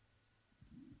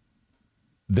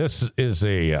 This is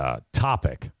a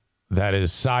topic that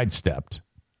is sidestepped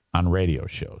on radio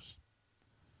shows.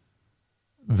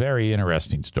 Very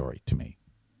interesting story to me.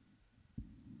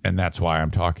 And that's why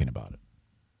I'm talking about it.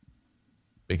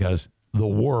 Because the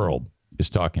world is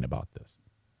talking about this.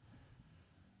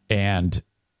 And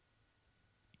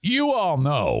you all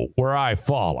know where I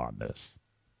fall on this.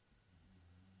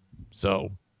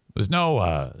 So there's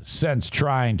no sense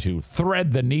trying to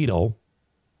thread the needle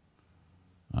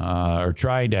or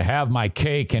trying to have my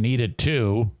cake and eat it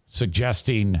too,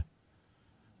 suggesting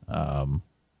an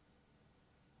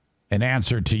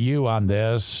answer to you on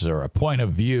this or a point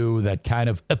of view that kind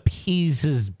of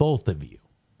appeases both of you,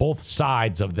 both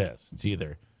sides of this. It's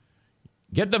either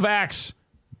get the vax,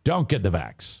 don't get the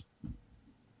vax.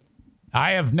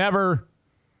 I have never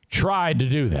tried to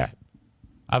do that.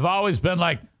 I've always been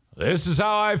like, this is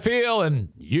how I feel, and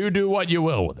you do what you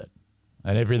will with it.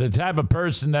 And if you're the type of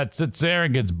person that sits there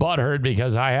and gets butthurt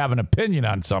because I have an opinion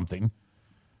on something,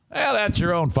 well, that's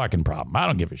your own fucking problem. I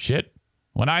don't give a shit.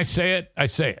 When I say it, I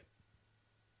say it.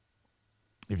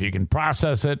 If you can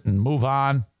process it and move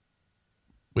on,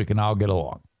 we can all get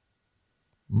along.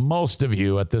 Most of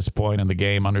you at this point in the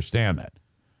game understand that.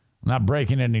 I'm not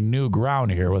breaking any new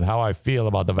ground here with how I feel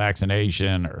about the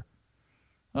vaccination or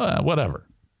whatever.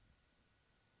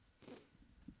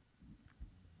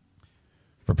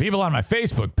 For people on my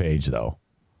Facebook page, though,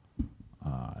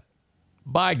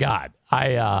 by God,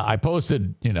 I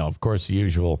posted, of course, the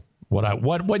usual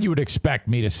what you would expect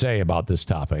me to say about this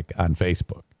topic on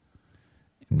Facebook.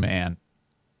 And man,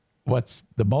 what's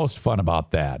the most fun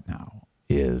about that now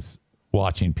is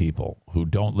watching people who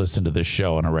don't listen to this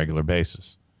show on a regular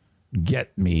basis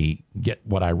get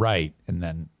what I write and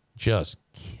then just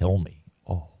kill me.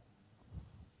 Oh,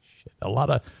 shit! A lot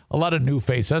of new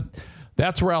faces.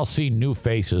 That's where I'll see new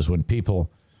faces when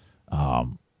people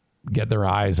get their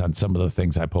eyes on some of the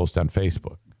things I post on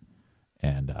Facebook,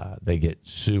 and they get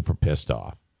super pissed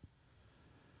off.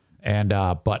 And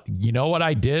but you know what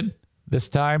I did this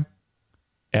time?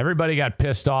 Everybody got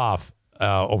pissed off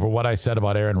over what I said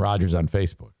about Aaron Rodgers on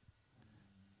Facebook.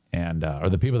 And or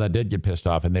the people that did get pissed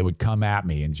off, and they would come at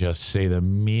me and just say the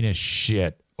meanest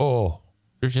shit. Oh,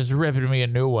 they're just ripping me a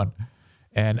new one.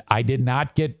 And I did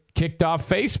not get kicked off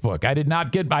Facebook. I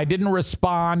didn't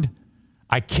respond.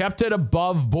 I kept it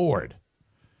above board.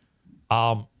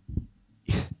 So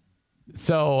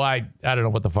I don't know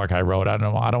what the fuck I wrote. I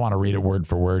don't want to read it word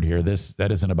for word here.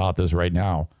 That isn't about this right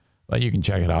now, but you can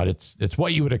check it out. It's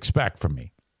what you would expect from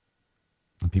me.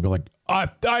 And people are like,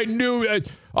 I knew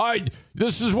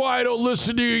this is why I don't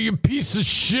listen to you, you piece of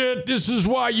shit. This is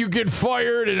why you get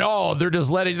fired. And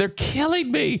they're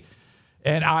killing me.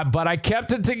 But I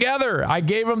kept it together. I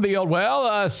gave them the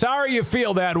old, sorry you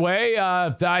feel that way.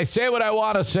 I say what I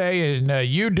want to say, and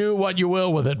you do what you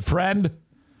will with it, friend.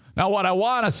 Now, what I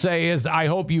want to say is I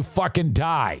hope you fucking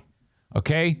die,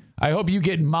 okay? I hope you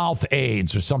get mouth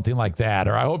AIDS or something like that,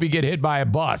 or I hope you get hit by a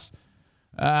bus.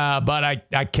 But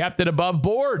I kept it above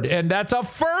board, and that's a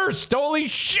first. Holy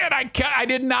shit, I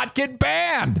did not get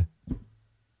banned.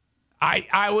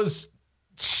 I was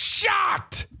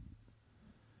shocked.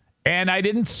 And I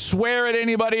didn't swear at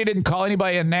anybody. I didn't call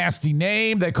anybody a nasty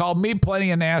name. They called me plenty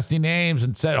of nasty names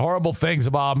and said horrible things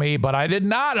about me, but I did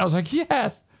not. I was like,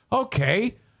 yes,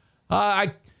 okay.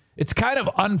 It's kind of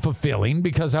unfulfilling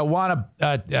because I want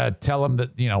to tell them that,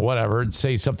 whatever, and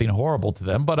say something horrible to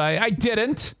them, but I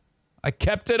didn't. I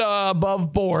kept it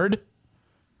above board.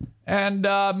 And,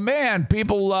 man,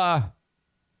 people, a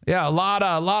lot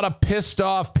of pissed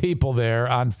off people there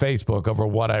on Facebook over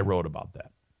what I wrote about that.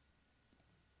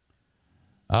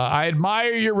 I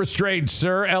admire your restraint,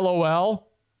 sir. LOL.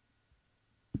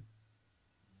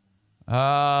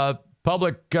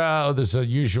 there's a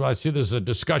usual. I see there's a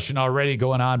discussion already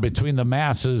going on between the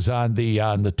masses on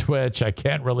the Twitch. I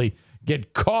can't really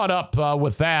get caught up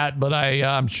with that, but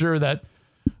I'm sure that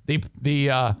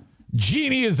the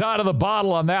genie is out of the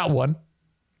bottle on that one.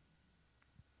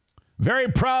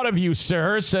 Very proud of you,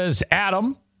 sir, says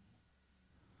Adam.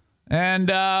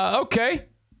 And, okay.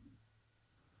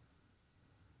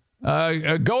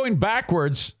 Going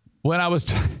backwards, when I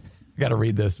was... I got to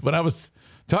read this. When I was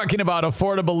talking about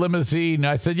affordable limousine,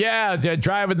 I said, yeah,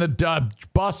 driving the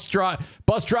bus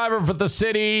driver for the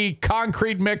city,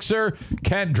 concrete mixer.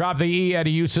 Can't drop the E out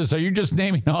of uses. Are you just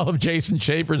naming all of Jason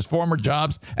Schaefer's former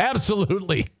jobs?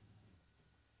 Absolutely.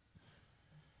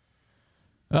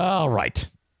 All right.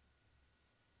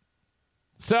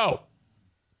 So,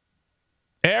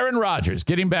 Aaron Rodgers,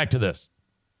 getting back to this.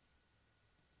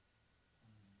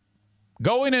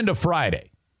 Going into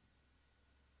Friday,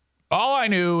 all I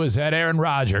knew is that Aaron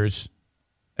Rodgers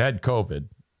had COVID.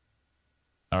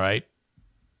 All right.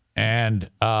 And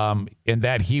in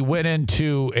that he went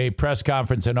into a press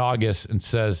conference in August and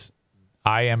says,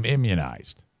 I am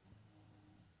immunized.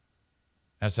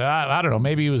 I said, I don't know,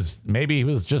 maybe he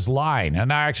was just lying.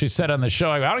 And I actually said on the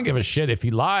show, I don't give a shit if he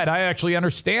lied. I actually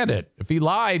understand it. If he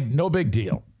lied, no big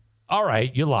deal. All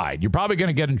right, you lied. You're probably going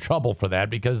to get in trouble for that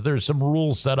because there's some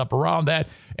rules set up around that,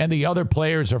 and the other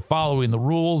players are following the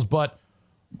rules, but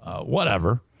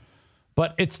whatever.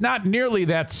 But it's not nearly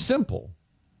that simple.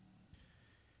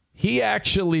 He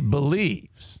actually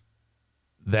believes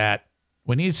that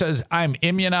when he says, I'm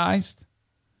immunized,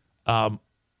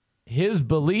 his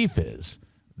belief is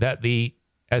that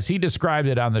as he described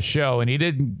it on the show, and he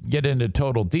didn't get into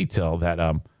total detail,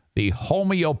 that the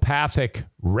homeopathic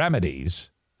remedies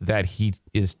that he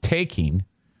is taking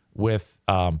with,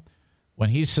 when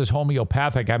he says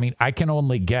homeopathic, I mean, I can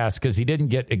only guess because he didn't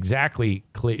get exactly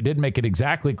clear, he didn't make it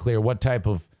exactly clear what type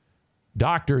of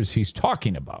doctors he's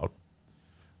talking about.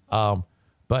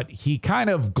 But he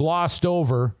kind of glossed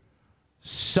over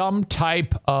some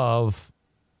type of,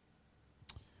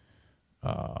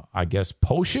 I guess,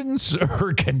 potions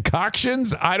or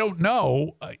concoctions. I don't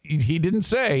know. He didn't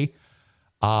say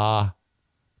to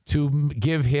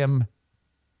give him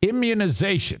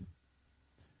immunization.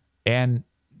 And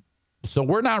so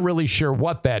we're not really sure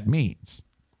what that means.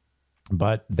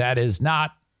 But that is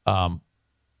not, of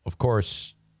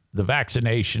course, the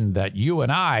vaccination that you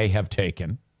and I have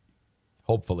taken,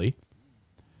 hopefully.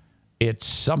 It's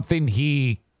something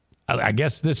I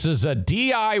guess this is a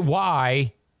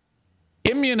DIY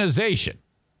immunization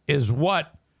is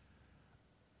what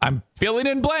I'm filling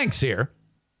in blanks here.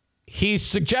 He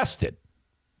suggested.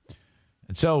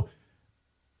 And so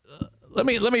let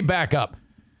me back up.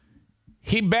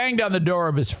 He banged on the door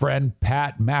of his friend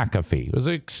Pat McAfee. It was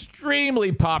an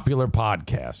extremely popular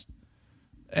podcast.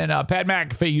 And Pat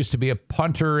McAfee used to be a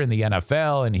punter in the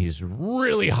NFL, and he's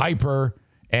really hyper.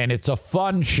 And it's a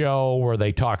fun show where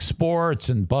they talk sports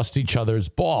and bust each other's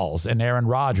balls. And Aaron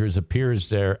Rodgers appears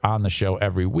there on the show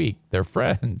every week. They're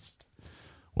friends.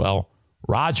 Well,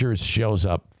 Rodgers shows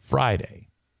up Friday.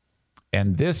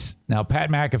 And now Pat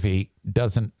McAfee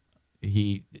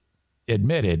he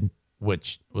admitted,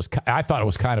 which was, I thought it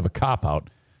was kind of a cop-out.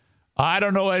 I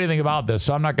don't know anything about this,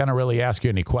 so I'm not going to really ask you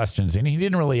any questions. And he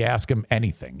didn't really ask him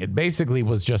anything. It basically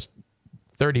was just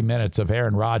 30 minutes of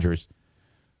Aaron Rodgers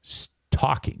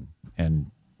talking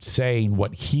and saying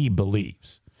what he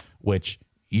believes, which,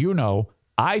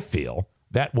 I feel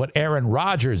that what Aaron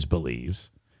Rodgers believes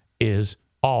is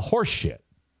all horseshit.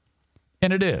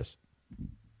 And it is.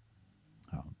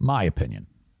 My opinion.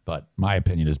 But my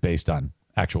opinion is based on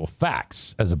actual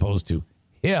facts as opposed to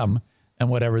him and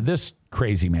whatever this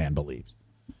crazy man believes.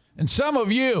 And some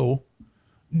of you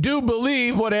do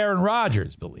believe what Aaron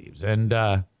Rodgers believes. And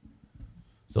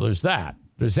so there's that.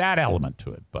 There's that element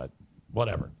to it, but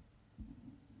whatever.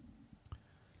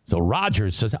 So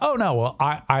Rodgers says, oh, no, well,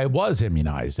 I was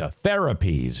immunized.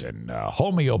 Therapies and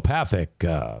homeopathic.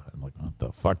 I'm like, what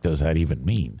the fuck does that even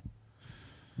mean?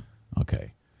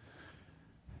 Okay.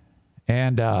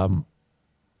 And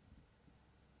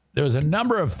there was a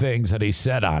number of things that he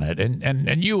said on it,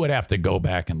 and you would have to go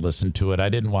back and listen to it. I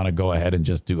didn't want to go ahead and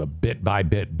just do a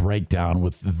bit-by-bit breakdown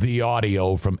with the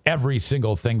audio from every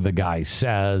single thing the guy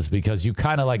says, because you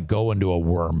kind of like go into a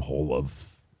wormhole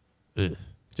of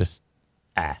it's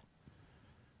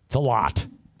a lot.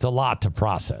 It's a lot to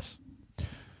process.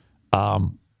 But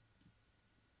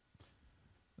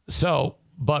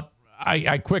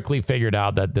I quickly figured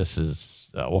out that this is,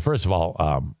 first of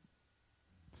all,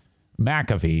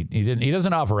 McAfee, he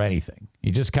doesn't offer anything.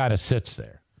 He just kind of sits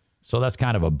there. So that's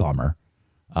kind of a bummer.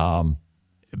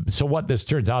 so what this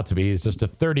turns out to be is just a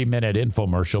 30-minute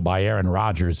infomercial by Aaron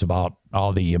Rodgers about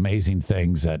all the amazing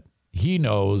things that he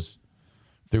knows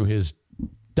through his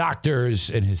doctors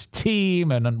and his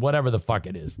team and whatever the fuck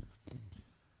it is.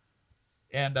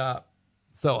 And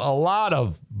so a lot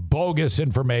of bogus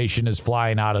information is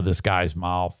flying out of this guy's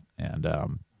mouth, and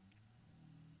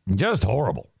just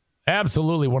horrible.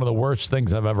 Absolutely one of the worst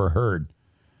things I've ever heard.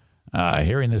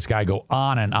 Hearing this guy go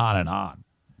on and on and on.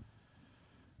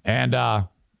 And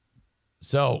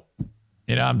so,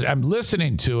 you know, I'm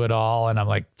listening to it all, and I'm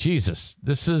like, Jesus,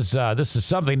 this is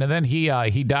something. And then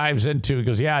he dives into, he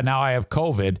goes, yeah, now I have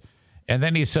COVID. And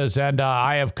then he says, and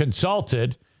I have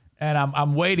consulted, and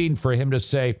I'm waiting for him to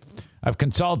say, I've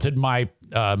consulted my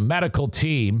medical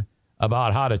team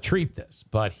about how to treat this.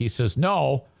 But he says,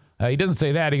 no, he doesn't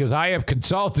say that. He goes, I have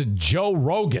consulted Joe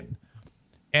Rogan.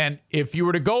 And if you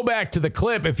were to go back to the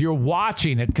clip, if you're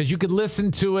watching it, because you could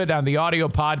listen to it on the audio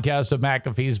podcast of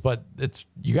McAfee's, but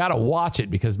you got to watch it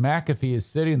because McAfee is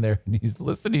sitting there and he's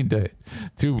listening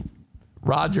to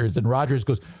Rodgers, and Rodgers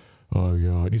goes, oh,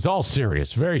 yeah. And he's all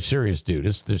serious, very serious dude.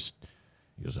 It's just,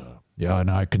 he goes, yeah, and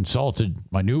I consulted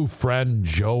my new friend,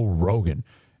 Joe Rogan.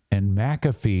 And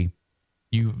McAfee,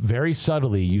 you very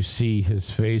subtly, you see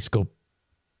his face go,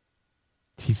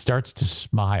 he starts to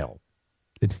smile.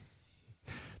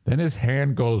 Then his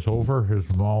hand goes over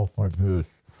his mouth like this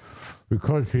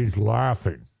because he's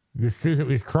laughing. You see him,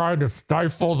 he's trying to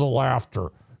stifle the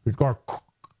laughter. He's going,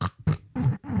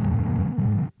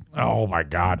 oh my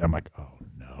God. I'm like, oh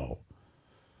no.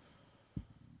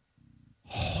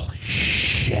 Holy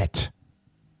shit.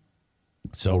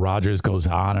 So Rodgers goes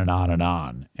on and on and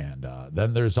on. And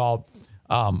then there's all,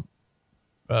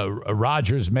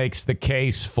 Rodgers makes the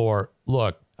case for,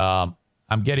 look,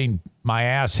 I'm getting my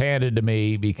ass handed to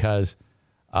me because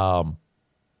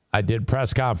I did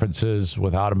press conferences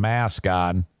without a mask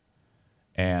on,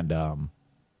 and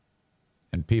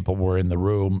people were in the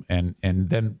room, and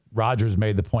then Rodgers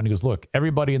made the point. He goes, look,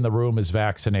 everybody in the room is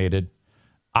vaccinated.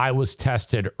 I was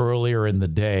tested earlier in the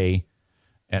day.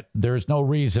 And there's no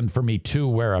reason for me to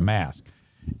wear a mask.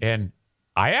 And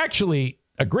I actually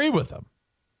agree with him.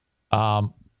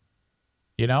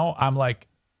 You know, I'm like,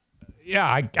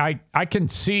 yeah, I can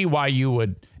see why you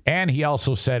would. And he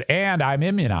also said, and I'm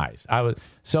immunized.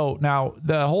 So now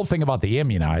the whole thing about the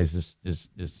immunized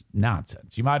is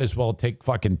nonsense. You might as well take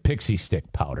fucking pixie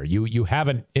stick powder. You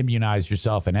haven't immunized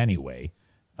yourself in any way.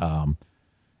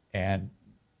 And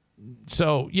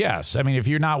so, yes, I mean, if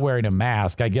you're not wearing a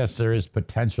mask, I guess there is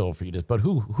potential for you to, but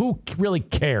who really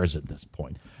cares at this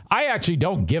point? I actually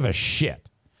don't give a shit.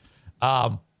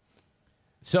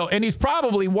 So, and he's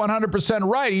probably 100%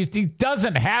 right. He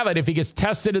doesn't have it if he gets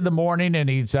tested in the morning and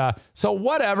he's, so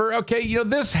whatever. Okay. You know,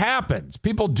 this happens.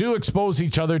 People do expose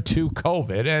each other to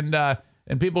COVID,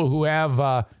 and people who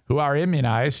are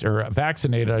immunized or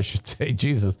vaccinated, I should say,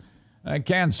 Jesus, I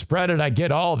can't spread it. I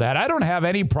get all that. I don't have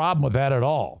any problem with that at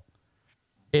all.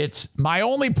 It's my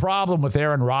only problem with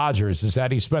Aaron Rodgers is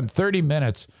that he spent 30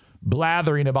 minutes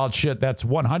blathering about shit that's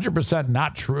 100%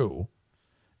 not true.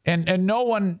 And no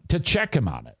one to check him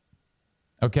on it.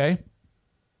 Okay?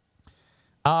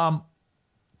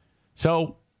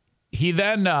 So he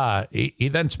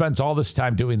then spends all this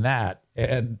time doing that.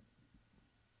 And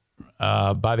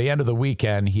by the end of the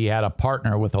weekend, he had a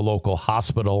partner with a local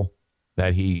hospital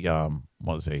that he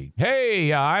was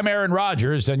hey, I'm Aaron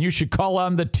Rodgers, and you should call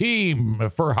on the team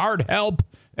for hard help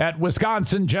at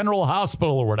Wisconsin General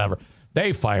Hospital or whatever.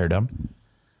 They fired him.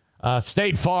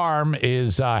 State Farm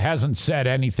hasn't said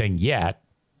anything yet.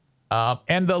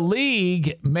 And the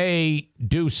league may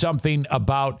do something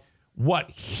about what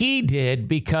he did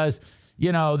because,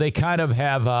 you know, they kind of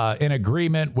have an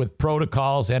agreement with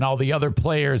protocols and all the other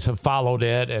players have followed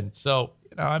it. And so,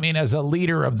 you know, I mean, as a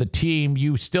leader of the team,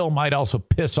 you still might also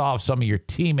piss off some of your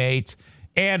teammates.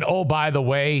 And, oh, by the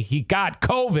way, he got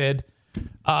COVID,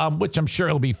 which I'm sure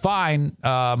he'll be fine.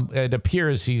 It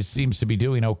appears he seems to be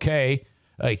doing okay.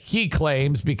 He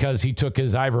claims because he took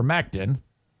his ivermectin.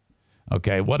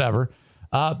 Okay, whatever.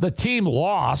 The team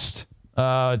lost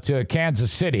to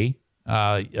Kansas City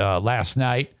last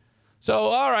night. So,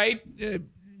 all right,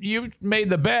 you made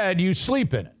the bed, you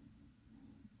sleep in it.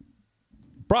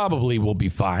 Probably will be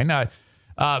fine.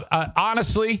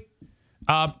 Honestly,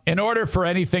 in order for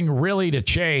anything really to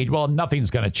change, well, nothing's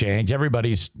going to change.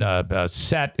 Everybody's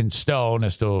set in stone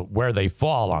as to where they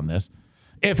fall on this.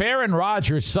 If Aaron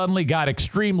Rodgers suddenly got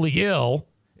extremely ill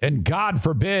and, God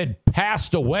forbid,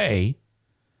 passed away,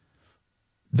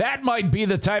 that might be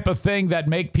the type of thing that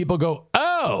make people go,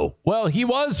 oh, well, he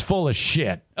was full of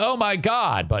shit. Oh, my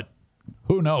God. But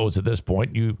who knows at this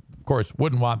point? You, of course,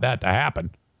 wouldn't want that to happen.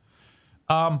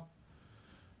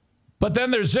 But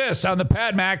then there's this on the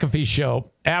Pat McAfee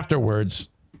show afterwards.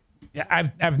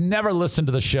 I've never listened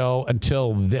to the show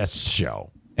until this show.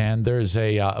 And there's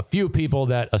a few people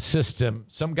that assist him.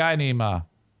 Some guy named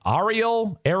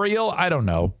Ariel, I don't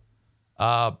know,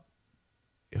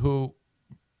 who,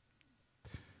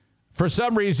 for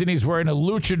some reason, he's wearing a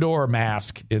luchador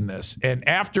mask in this. And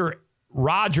after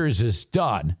Rodgers is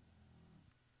done,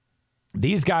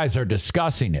 these guys are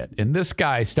discussing it. And this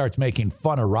guy starts making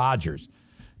fun of Rodgers.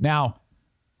 Now,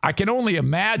 I can only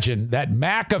imagine that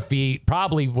McAfee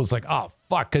probably was like, oh,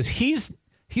 fuck, because he's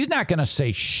not going to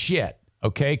say shit,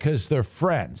 okay, because they're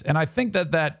friends. And I think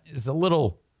that is a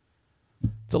little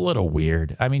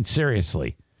weird. I mean,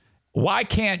 seriously, why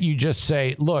can't you just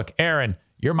say, look, Aaron,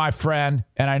 you're my friend,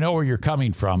 and I know where you're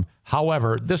coming from.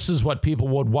 However, this is what people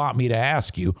would want me to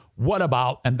ask you. What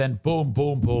about, and then boom,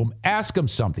 boom, boom, ask him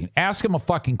something. Ask him a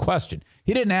fucking question.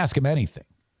 He didn't ask him anything.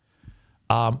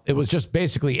 It was just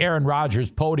basically Aaron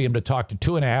Rodgers' podium to talk to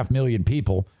 2.5 million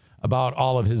people about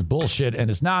all of his bullshit and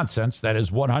his nonsense that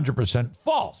is 100%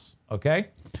 false, okay?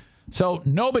 So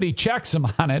nobody checks him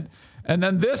on it. And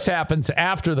then this happens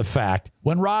after the fact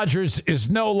when Rodgers is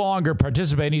no longer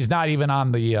participating. He's not even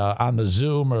on the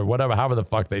Zoom or whatever, however the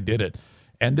fuck they did it.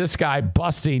 And this guy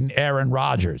busting Aaron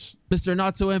Rodgers. Mr.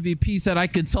 Not So MVP said I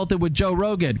consulted with Joe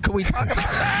Rogan. Can we talk about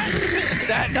that?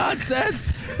 That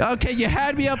nonsense? Okay, you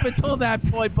had me up until that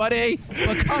point, buddy.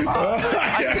 But come on.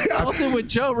 I consulted with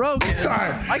Joe Rogan.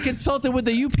 I consulted with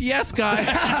the UPS guy.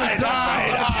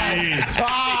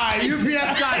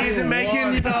 UPS guy isn't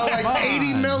making, like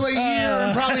 $80 million a year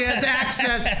and probably has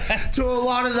access to a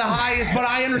lot of the highest, but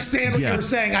I understand what you were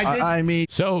saying.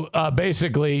 So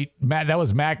basically, Matt, that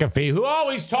was McAfee, who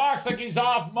always talks like he's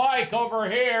off mic over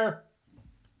here.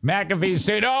 McAfee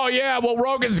said, oh, yeah, well,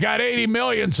 Rogan's got 80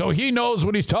 million, so he knows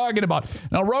what he's talking about.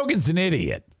 Now, Rogan's an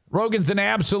idiot. Rogan's an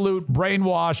absolute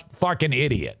brainwashed fucking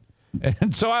idiot.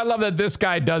 And so I love that this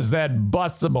guy does that,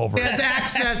 busts him over. He has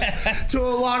access to a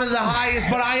lot of the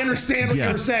highest, but I understand what you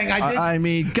were saying.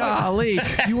 Golly,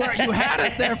 you had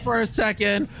us there for a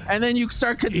second, and then you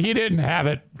start. He didn't have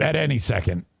it at any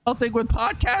second. Thing with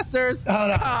podcasters.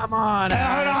 Come on.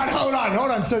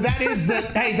 Hold on. So that is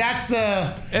that's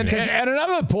the. And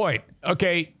another point.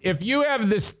 Okay, if you have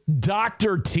this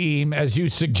doctor team, as you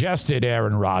suggested,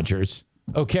 Aaron Rodgers,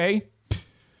 okay,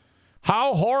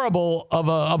 how horrible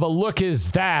of a look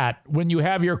is that when you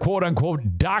have your quote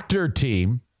unquote doctor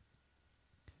team,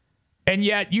 and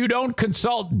yet you don't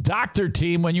consult doctor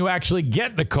team when you actually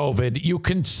get the COVID. You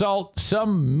consult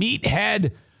some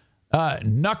meathead,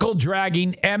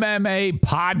 knuckle-dragging MMA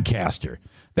podcaster.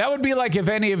 That would be like if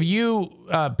any of you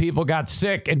people got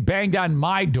sick and banged on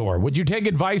my door. Would you take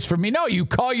advice from me? No, you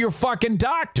call your fucking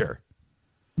doctor.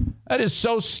 That is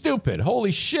so stupid.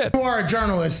 Holy shit. You are a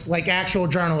journalist, like actual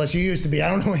journalist. You used to be. I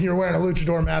don't know when you're wearing a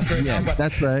luchador mask right now. But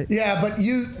that's right. Yeah, but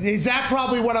is that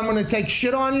probably what I'm going to take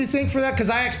shit on, you think, for that? Because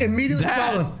I immediately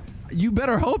follow. You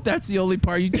better hope that's the only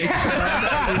part you take.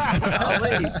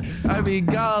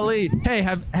 Golly. Hey,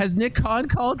 has Nick Khan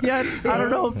called yet? I don't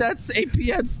know if that's 8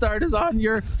 p.m. start is on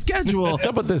your schedule. What's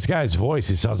up with this guy's voice?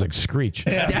 He sounds like Screech.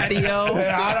 Daddy-o.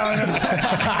 I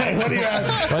don't know. What do you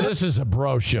have? Well, this is a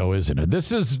bro show, isn't it?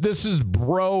 This is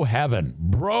bro heaven.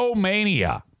 Bro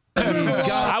mania.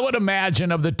 I would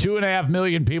imagine of the 2.5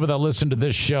 million people that listen to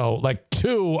this show, like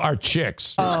 2 are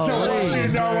chicks. What you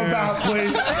know about,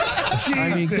 please.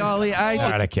 Jesus. Golly, all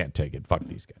right, I can't take it. Fuck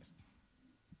these guys.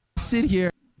 Sit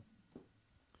here.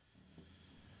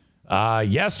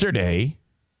 Yesterday,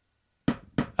 the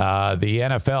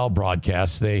NFL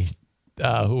broadcast,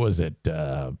 who was it?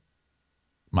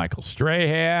 Michael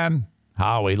Strahan,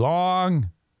 Howie Long,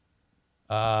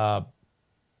 Terry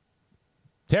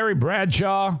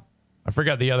Bradshaw. I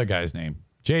forgot the other guy's name.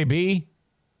 JB?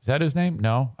 Is that his name?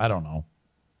 No, I don't know.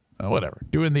 Whatever.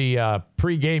 Doing the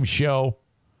pregame show,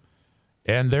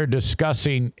 and they're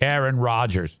discussing Aaron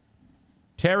Rodgers.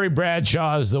 Terry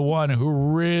Bradshaw is the one who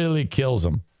really kills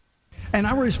him. And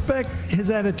I respect his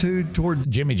attitude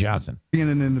toward Jimmy Johnson being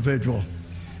an individual.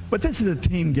 But this is a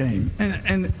team game.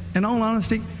 And in all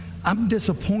honesty, I'm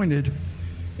disappointed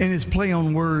in his play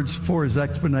on words for his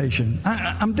explanation.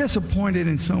 I'm disappointed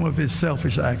in some of his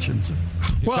selfish actions.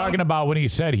 You're talking about when he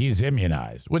said he's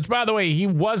immunized, which, by the way, he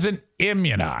wasn't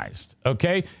immunized,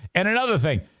 okay? And another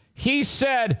thing, he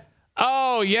said,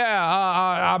 oh,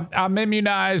 yeah, I'm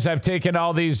immunized. I've taken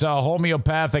all these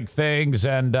homeopathic things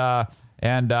and all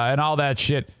that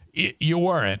shit. You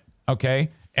weren't,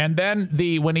 okay? And then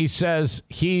when he says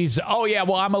oh, yeah,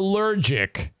 well, I'm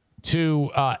allergic to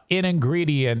an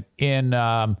ingredient in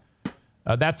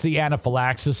That's the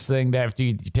anaphylaxis thing. That after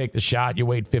you take the shot, you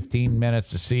wait 15 minutes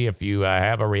to see if you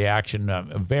have a reaction.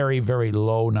 A very, very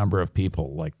low number of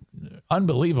people, like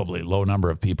unbelievably low number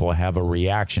of people have a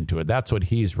reaction to it. That's what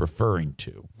he's referring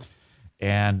to.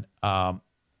 And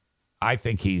I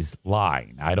think he's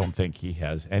lying. I don't think he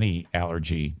has any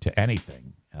allergy to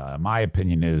anything. My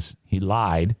opinion is he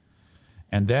lied.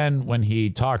 And then when he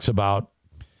talks about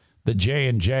the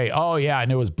J&J, oh, yeah,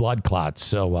 and it was blood clots.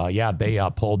 So, yeah, they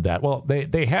pulled that. Well,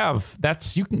 they have,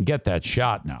 you can get that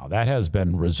shot now. That has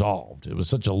been resolved. It was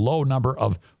such a low number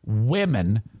of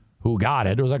women who got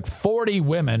it. It was like 40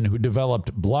 women who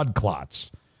developed blood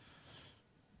clots.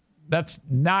 That's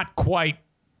not quite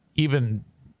even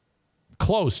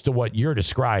close to what you're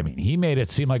describing. He made it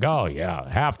seem like, oh, yeah,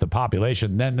 half the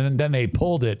population. Then they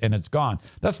pulled it and it's gone.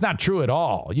 That's not true at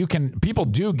all. People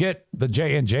do get the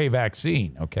J&J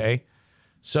vaccine, okay?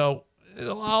 So a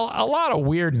lot of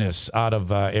weirdness out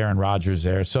of Aaron Rodgers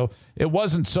there. So it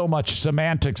wasn't so much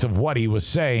semantics of what he was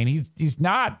saying. He's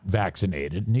not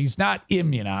vaccinated and he's not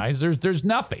immunized. There's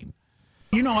nothing.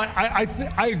 You know,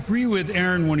 I agree with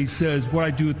Aaron when he says what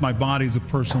I do with my body is a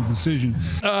personal decision.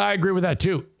 I agree with that,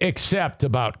 too, except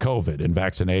about COVID and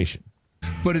vaccination.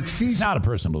 But it's not a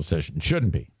personal decision.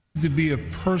 Shouldn't be. To be a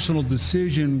personal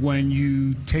decision when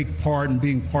you take part in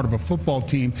being part of a football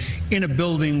team in a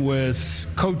building with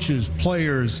coaches,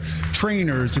 players,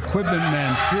 trainers, equipment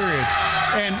men, period.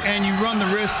 And you run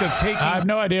the risk of taking... I have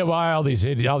no idea why all these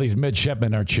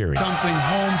midshipmen are cheering. ...something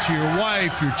home to your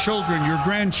wife, your children, your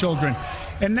grandchildren.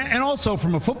 And also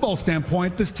from a football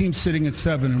standpoint, this team's sitting at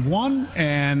 7-1,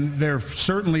 and there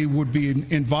certainly would be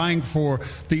in vying for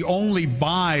the only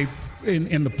bye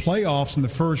in the playoffs in the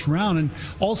first round. And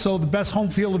also the best home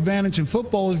field advantage in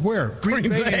football is where? Green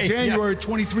Bay in January,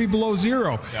 23 below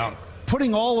zero. Yeah.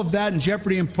 Putting all of that in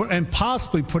jeopardy and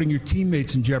possibly putting your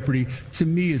teammates in jeopardy, to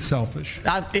me, is selfish.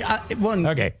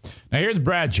 Okay, now here's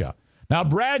Bradshaw. Now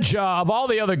Bradshaw, of all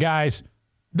the other guys,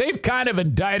 they've kind of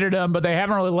indicted him, but they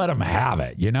haven't really let him have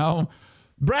it, you know?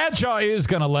 Bradshaw is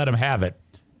going to let him have it.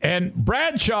 And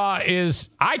Bradshaw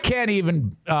I can't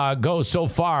even go so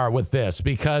far with this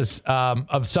because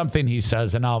of something he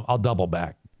says, and I'll double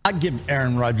back. I'd give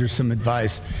Aaron Rodgers some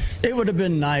advice. It would have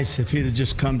been nice if he'd have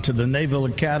just come to the Naval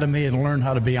Academy and learned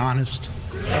how to be honest.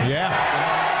 Yeah.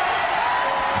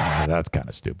 That's kind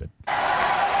of stupid. Learn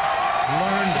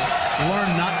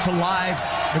not to lie,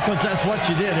 because that's what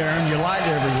you did, Aaron. You lied to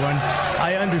everyone.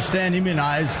 I understand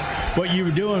immunized. What you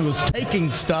were doing was taking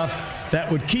stuff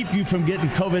that would keep you from getting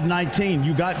COVID-19.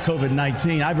 You got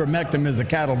COVID-19. Ivermectin is a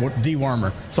cattle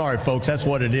dewormer. Sorry, folks, that's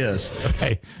what it is.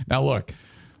 Okay, now look,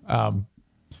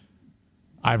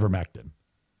 ivermectin.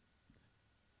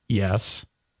 Yes,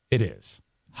 it is.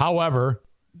 However,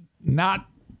 not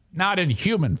in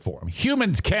human form.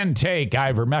 Humans can take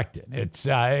ivermectin. It's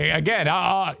again,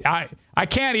 I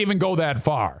can't even go that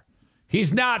far.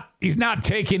 He's not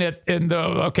taking it in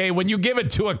when you give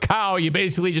it to a cow, you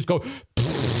basically just go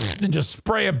and just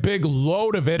spray a big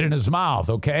load of it in his mouth,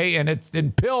 okay? And it's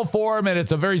in pill form, and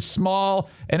it's a very small,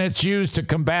 and it's used to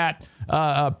combat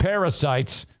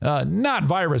parasites, not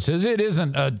viruses. It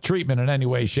isn't a treatment in any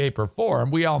way, shape, or form.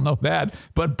 We all know that.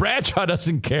 But Bradshaw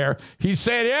doesn't care. He's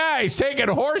saying, yeah, he's taking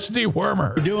horse dewormer.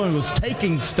 What you're doing was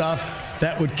taking stuff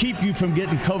that would keep you from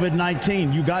getting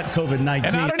COVID-19. You got COVID-19.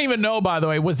 And I don't even know, by the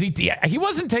way, he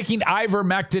wasn't taking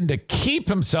ivermectin to keep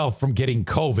himself from getting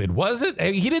COVID, was it?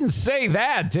 He didn't say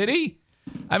that, did he?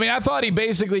 I mean, I thought he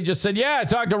basically just said, yeah, I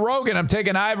talked to Rogan. I'm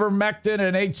taking ivermectin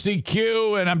and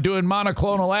HCQ, and I'm doing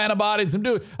monoclonal antibodies.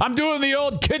 I'm doing the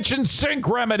old kitchen sink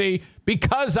remedy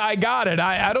because I got it.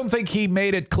 I don't think he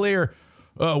made it clear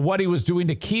what he was doing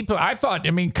to keep it. I thought,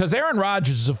 because Aaron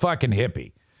Rodgers is a fucking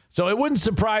hippie. So it wouldn't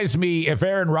surprise me if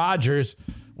Aaron Rodgers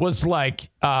was like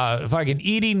fucking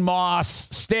eating moss,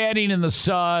 standing in the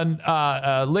sun,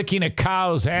 licking a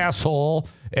cow's asshole,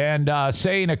 and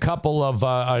saying a couple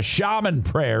of shaman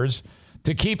prayers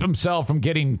to keep himself from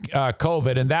getting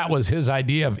COVID. And that was his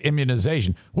idea of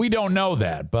immunization. We don't know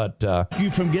that, but...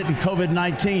 you from getting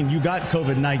COVID-19. You got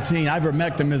COVID-19.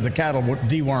 Ivermectin is a cattle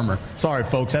dewormer. Sorry,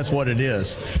 folks, that's what it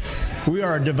is. We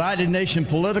are a divided nation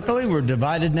politically. We're a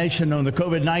divided nation on the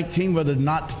COVID-19, whether or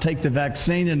not to take the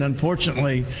vaccine. And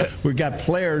unfortunately, we've got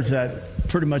players that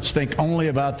pretty much think only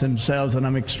about themselves, and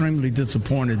I'm extremely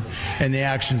disappointed in the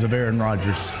actions of Aaron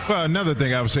Rodgers. Well, another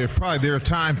thing I would say, probably there are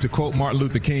times to quote Martin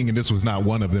Luther King, and this was not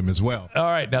one of them as well. All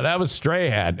right, now that was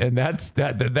Strahan, and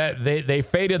they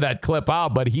faded that clip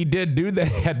out, but he did do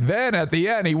that. Then at the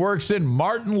end, he works in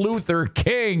Martin Luther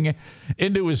King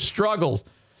into his struggles.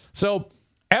 So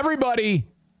everybody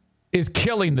is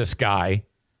killing this guy,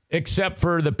 except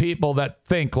for the people that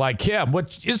think like him,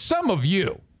 which is some of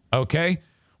you, okay?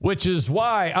 Which is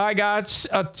why I got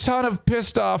a ton of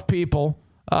pissed off people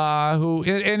who,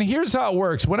 and here's how it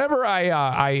works. Whenever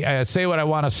I say what I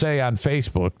want to say on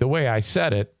Facebook, the way I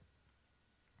said it,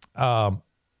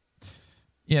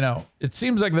 it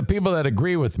seems like the people that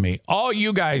agree with me, all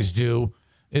you guys do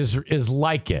is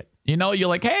like it. You're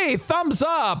like, hey, thumbs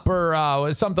up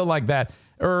or something like that.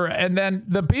 And then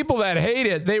the people that hate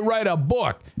it, they write a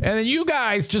book. And then you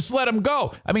guys just let them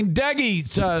go. I mean,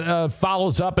 Deggy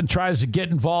follows up and tries to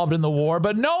get involved in the war,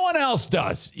 but no one else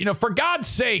does. For God's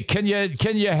sake, can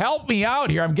you help me out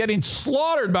here? I'm getting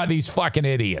slaughtered by these fucking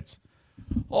idiots.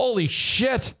 Holy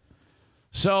shit.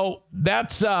 So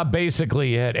that's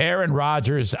basically it. Aaron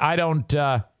Rodgers, I don't...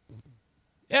 at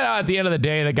the end of the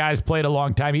day, the guy's played a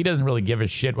long time. He doesn't really give a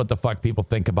shit what the fuck people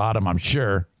think about him, I'm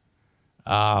sure.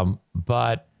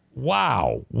 But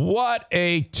wow, what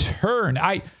a turn.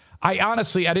 I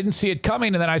honestly, I didn't see it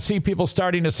coming. And then I see people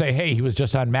starting to say, hey, he was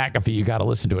just on McAfee. You got to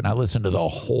listen to it. And I listened to the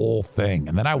whole thing.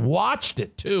 And then I watched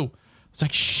it too. It's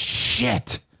like,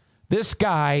 shit, this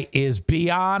guy is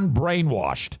beyond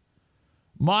brainwashed.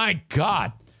 My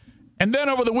God. And then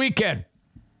over the weekend,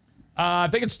 I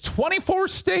think it's 24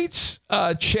 states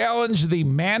challenged the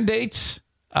mandates.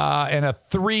 And a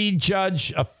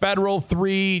federal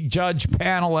 3-judge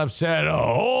panel have said,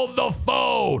 hold the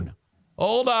phone.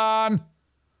 Hold on.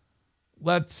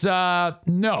 Let's,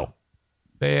 no.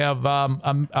 They have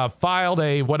filed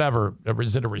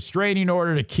is it a restraining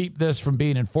order to keep this from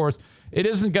being enforced? It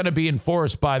isn't going to be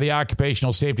enforced by the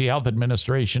Occupational Safety Health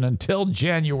Administration until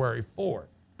January 4th.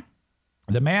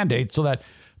 The mandate so that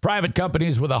private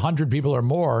companies with 100 people or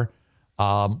more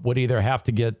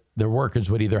their workers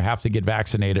would either have to get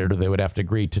vaccinated or they would have to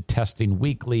agree to testing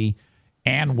weekly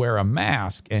and wear a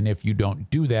mask. And if you don't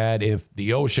do that, if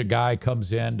the OSHA guy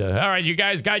comes in all right, you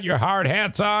guys got your hard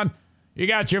hats on, you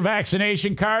got your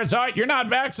vaccination cards, all right, you're not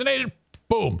vaccinated,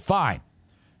 boom, fine.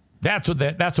 That's what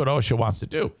OSHA wants to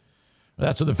do.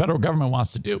 That's what the federal government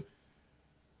wants to do.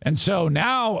 And so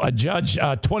now a judge,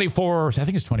 24, I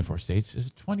think it's 24 states. Is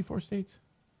it 24 states?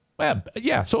 Well,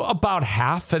 yeah, so about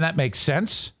half, and that makes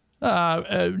sense.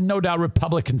 No doubt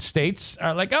Republican states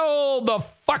are like, oh, the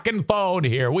fucking phone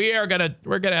here. We're gonna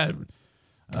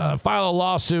file a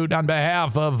lawsuit on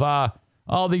behalf of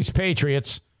all these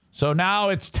patriots. So now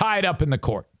it's tied up in the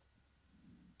court.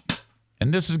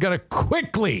 And this is going to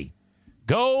quickly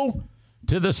go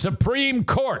to the Supreme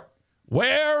Court,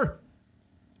 where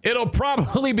it'll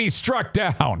probably be struck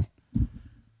down.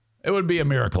 It would be a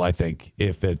miracle, I think,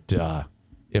 if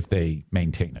they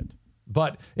maintain it.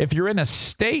 But if you're in a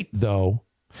state, though,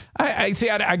 I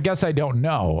guess I don't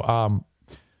know.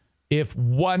 If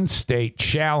one state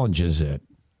challenges it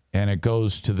and it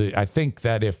goes to I think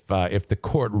that if the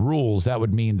court rules, that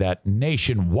would mean that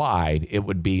nationwide it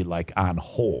would be like on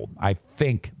hold. I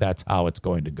think that's how it's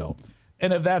going to go.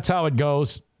 And if that's how it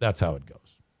goes, that's how it goes.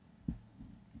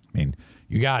 I mean,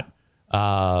 you got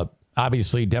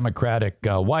obviously Democratic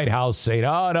White House saying,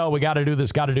 oh, no, we got to do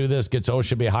this, gets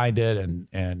OSHA behind it.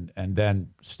 And then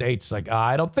states like,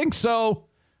 I don't think so.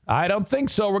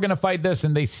 We're going to fight this.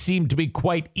 And they seem to be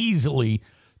quite easily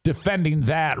defending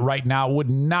that right now. Would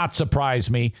not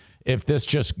surprise me if this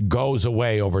just goes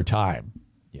away over time,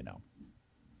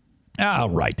 All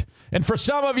right. And for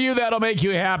some of you, that'll make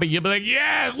you happy. You'll be like,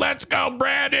 yes, let's go,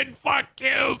 Brandon. Fuck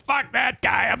you. Fuck that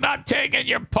guy. I'm not taking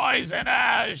your poison.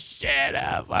 Shit.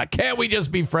 Can't we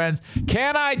just be friends?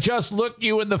 Can I just look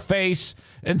you in the face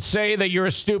and say that you're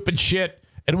a stupid shit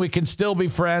and we can still be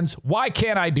friends? Why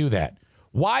can't I do that?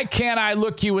 Why can't I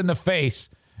look you in the face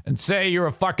and say you're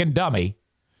a fucking dummy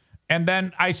and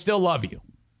then I still love you?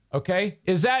 Okay?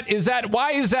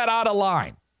 Why is that out of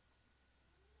line?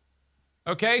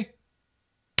 Okay?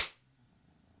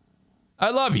 I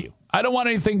love you. I don't want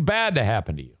anything bad to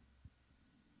happen to you.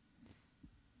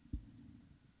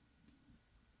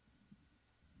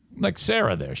 Like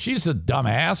Sarah there. She's a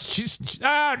dumbass.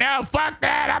 Oh, no, fuck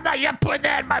that. I'm not yet putting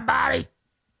that in my body.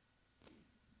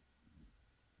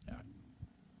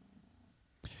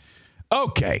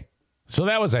 Okay. So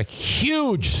that was a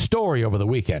huge story over the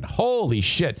weekend. Holy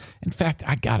shit. In fact,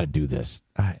 I got to do this.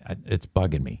 It's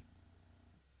bugging me.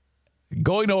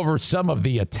 Going over some of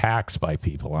the attacks by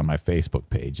people on my Facebook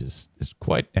page is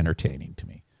quite entertaining to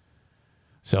me.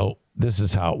 So this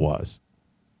is how it was.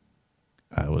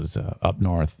 I was up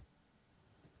north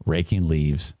raking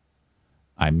leaves.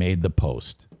 I made the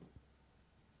post.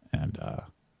 And a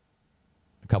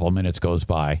couple of minutes goes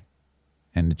by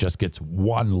and it just gets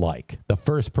one like. The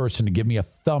first person to give me a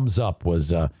thumbs up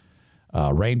was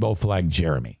Rainbow Flag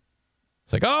Jeremy.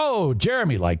 It's like, oh,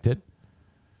 Jeremy liked it.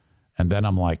 And then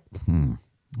I'm like,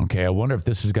 okay, I wonder if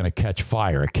this is going to catch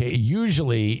fire. Okay,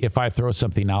 usually, if I throw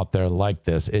something out there like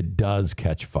this, it does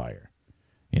catch fire.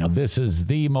 This is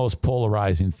the most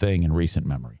polarizing thing in recent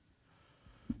memory.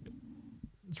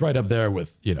 It's right up there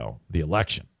with, the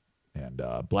election and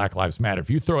Black Lives Matter. If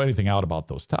you throw anything out about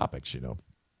those topics, you're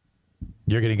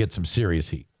going to get some serious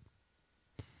heat.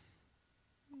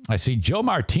 I see Joe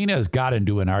Martinez got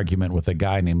into an argument with a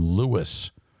guy named Lewis,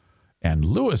 and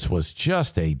Lewis was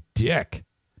just a dick.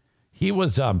 He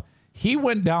went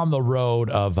down the road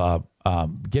of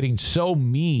getting so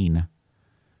mean.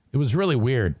 It was really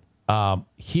weird.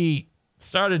 He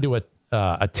started to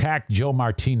attack Joe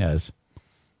Martinez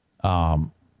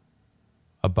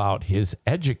about his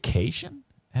education.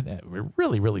 And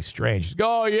really, really strange. He's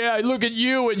go, oh, yeah, look at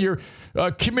you and your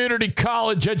community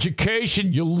college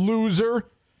education, you loser.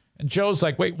 And Joe's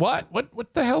like, wait, what?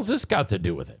 What the hell's this got to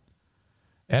do with it?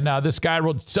 And this guy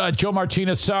wrote, Joe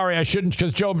Martinez, sorry, I shouldn't,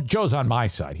 because Joe's on my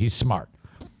side. He's smart.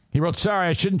 He wrote, sorry,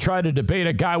 I shouldn't try to debate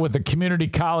a guy with a community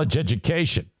college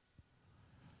education.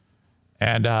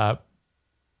 And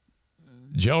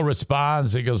Joe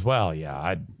responds, he goes, well,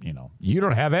 yeah, you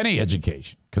don't have any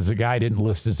education, because the guy didn't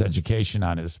list his education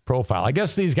on his profile. I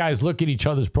guess these guys look at each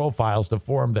other's profiles to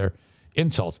form their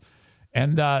insults.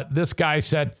 And this guy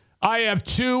said, I have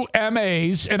 2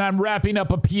 MAs and I'm wrapping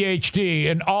up a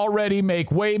PhD and already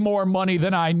make way more money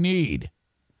than I need.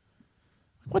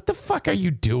 What the fuck are you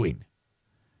doing?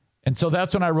 And so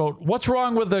that's when I wrote, what's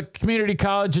wrong with the community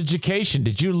college education?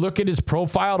 Did you look at his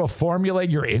profile to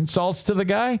formulate your insults to the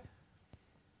guy?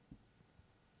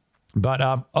 But,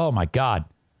 oh my God.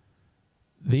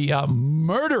 The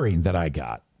murdering that I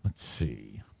got. Let's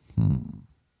see.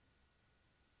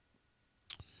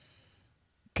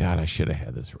 God, I should have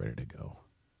had this ready to go.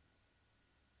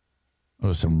 There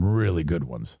was some really good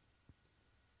ones.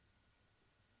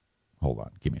 Hold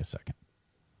on. Give me a second.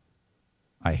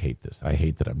 I hate this. I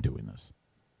hate that I'm doing this.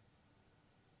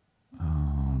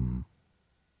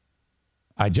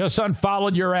 I just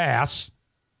unfollowed your ass.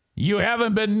 You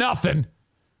haven't been nothing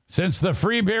since the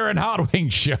free beer and hot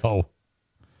wings show.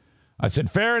 I said,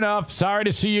 fair enough. Sorry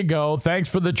to see you go. Thanks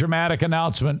for the dramatic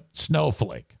announcement,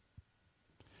 Snowflake.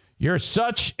 You're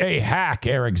such a hack,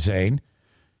 Eric Zane.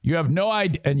 You have no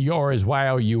idea, and you're is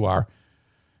Y-O-U-R.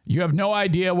 You have no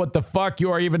idea what the fuck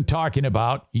you are even talking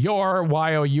about. You're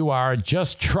Y-O-U-R.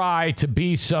 Just try to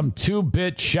be some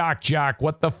 2-bit shock jock.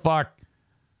 What the fuck?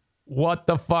 What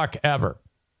the fuck ever?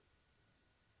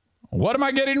 What am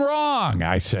I getting wrong?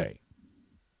 I say.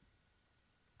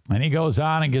 And he goes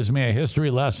on and gives me a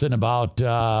history lesson about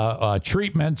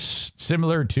treatments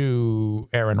similar to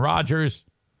Aaron Rodgers.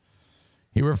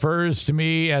 He refers to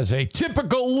me as a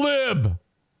typical lib.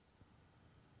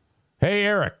 Hey,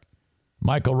 Eric,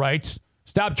 Michael writes,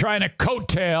 stop trying to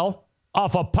coattail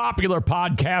off a popular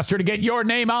podcaster to get your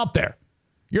name out there.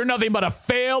 You're nothing but a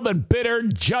failed and bitter,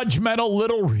 judgmental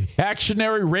little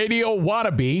reactionary radio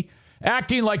wannabe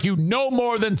acting like you know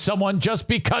more than someone just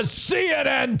because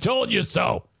CNN told you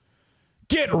so.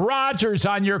 Get Rodgers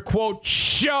on your, quote,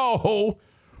 show,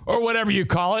 or whatever you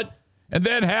call it, and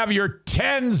then have your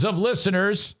tens of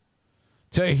listeners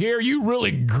to hear you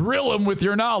really grill him with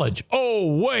your knowledge.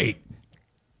 Oh, wait.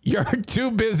 You're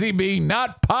too busy being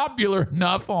not popular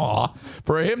enough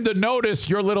for him to notice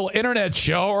your little internet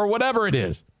show or whatever it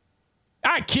is.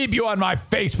 I keep you on my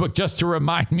Facebook just to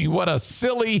remind me what a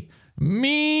silly,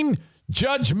 mean,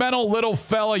 judgmental little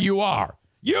fella you are.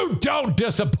 You don't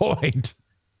disappoint.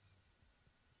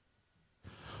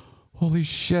 Holy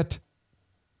shit.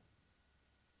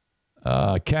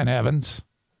 Ken Evans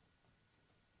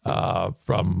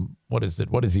from, what is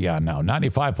it? What is he on now?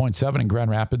 95.7 in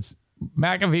Grand Rapids.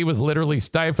 McAfee was literally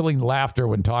stifling laughter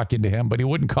when talking to him, but he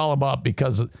wouldn't call him out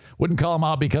because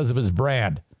of his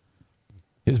brand.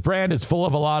 His brand is full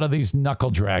of a lot of these knuckle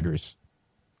draggers.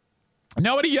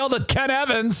 Nobody yelled at Ken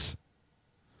Evans.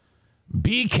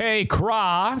 BK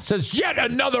Craw says, yet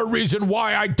another reason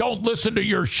why I don't listen to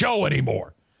your show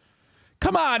anymore.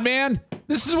 Come on, man.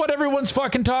 This is what everyone's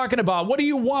fucking talking about. What do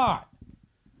you want?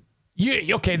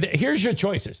 Here's your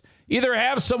choices. Either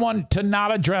have someone to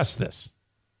not address this.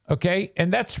 Okay?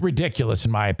 And that's ridiculous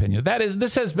in my opinion.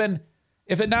 This has been,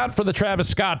 if it not for the Travis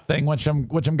Scott thing, which I'm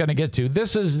going to get to,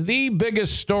 this is the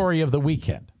biggest story of the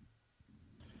weekend.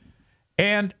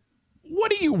 And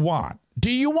what do you want? Do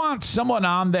you want someone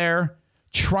on there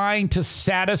trying to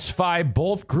satisfy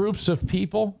both groups of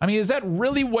people? I mean, is that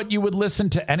really what you would listen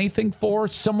to anything for?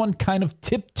 Someone kind of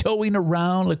tiptoeing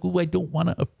around like, oh, I don't want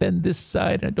to offend this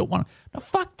side. I don't want to. No,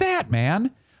 fuck that,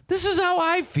 man. This is how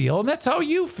I feel, and that's how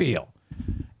you feel.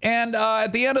 And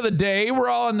at the end of the day, we're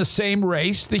all in the same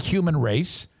race, the human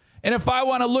race. And if I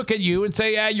want to look at you and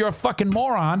say, yeah, you're a fucking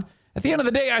moron, at the end of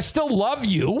the day, I still love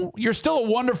you. You're still a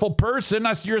wonderful person.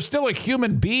 You're still a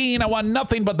human being. I want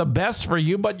nothing but the best for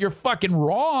you, but you're fucking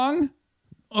wrong.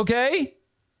 Okay?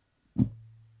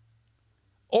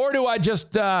 Or do I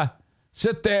just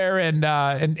sit there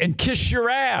and kiss your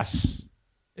ass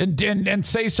and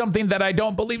say something that I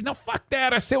don't believe? No, fuck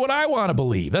that. I say what I want to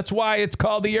believe. That's why it's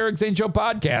called the Eric Zane Show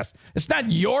podcast. It's not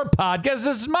your podcast.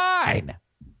 This is mine.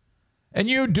 And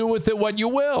you do with it what you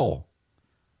will.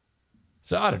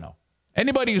 So I don't know.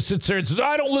 Anybody who sits there and says,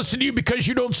 I don't listen to you because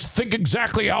you don't think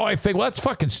exactly how I think. Well, that's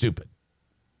fucking stupid.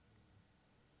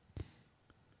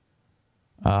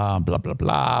 Blah, blah,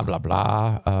 blah, blah,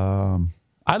 blah.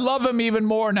 I love him even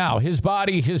more now. His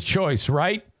body, his choice,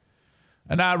 right?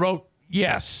 And I wrote,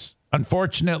 yes,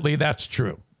 unfortunately, that's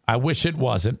true. I wish it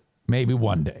wasn't. Maybe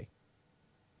one day.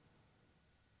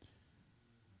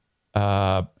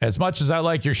 As much as I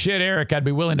like your shit, Eric, I'd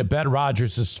be willing to bet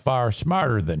Rodgers is far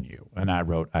smarter than you. And I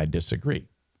wrote, I disagree.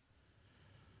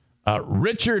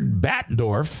 Richard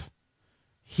Batdorf,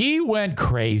 he went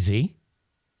crazy.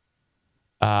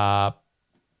 He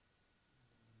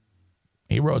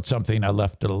wrote something, I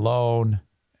left it alone,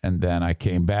 and then I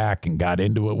came back and got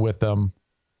into it with him.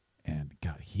 And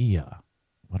God,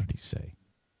 what did he say?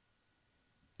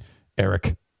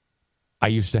 Eric, I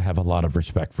used to have a lot of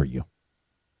respect for you.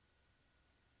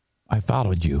 I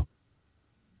followed you.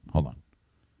 Hold on.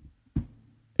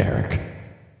 Eric,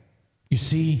 you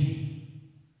see,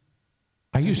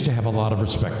 I used to have a lot of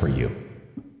respect for you.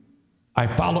 I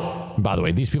followed. And by the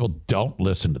way, these people don't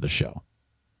listen to the show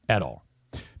at all.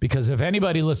 Because if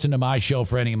anybody listened to my show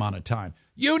for any amount of time,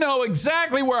 you know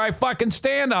exactly where I fucking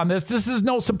stand on this. This is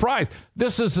no surprise.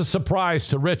 This is a surprise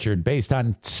to Richard based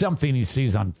on something he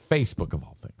sees on Facebook of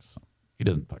all things. So he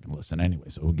doesn't fucking listen anyway,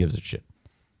 so who gives a shit?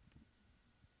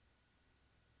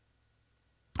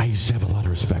 I used to have a lot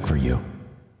of respect for you.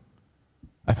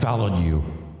 I followed you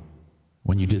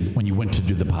when you went to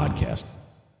do the podcast.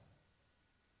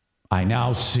 I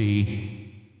now see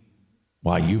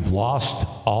why you've lost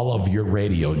all of your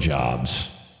radio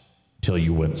jobs till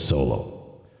you went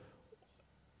solo.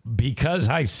 Because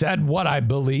I said what I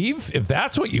believe, if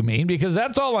that's what you mean, because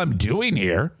that's all I'm doing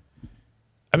here.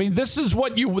 I mean, this is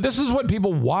what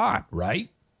people want, right?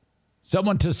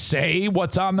 Someone to say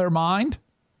what's on their mind.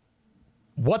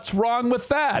 What's wrong with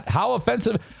that? How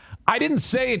offensive? I didn't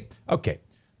say it. Okay,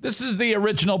 this is the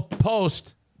original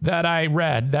post that I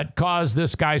read that caused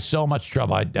this guy so much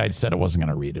trouble. I said I wasn't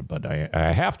going to read it, but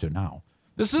I have to now.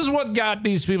 This is what got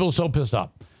these people so pissed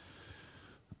off.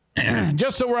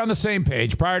 Just so we're on the same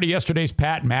page, prior to yesterday's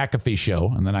Pat McAfee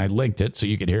show, and then I linked it so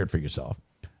you could hear it for yourself,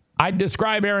 I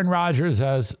describe Aaron Rodgers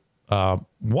as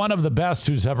one of the best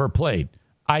who's ever played.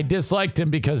 I disliked him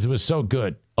because he was so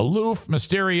good. Aloof,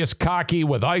 mysterious, cocky,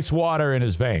 with ice water in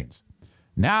his veins.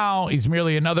 Now he's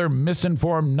merely another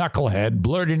misinformed knucklehead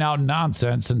blurting out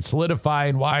nonsense and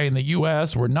solidifying why in the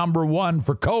U.S. we're number one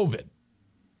for COVID.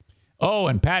 Oh,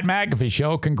 and Pat McAfee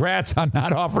show, congrats on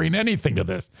not offering anything to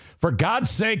this. For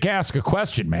God's sake, ask a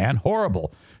question, man.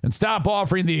 Horrible. And stop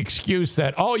offering the excuse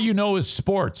that all you know is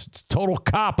sports. It's total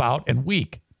cop-out and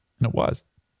weak. And it was.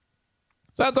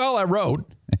 So that's all I wrote.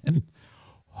 And,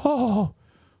 oh,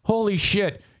 holy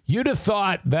shit. You'd have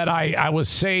thought that I was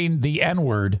saying the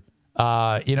N-word,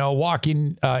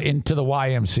 walking into the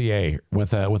YMCA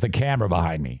with a camera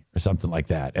behind me or something like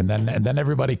that. And then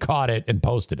everybody caught it and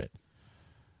posted it.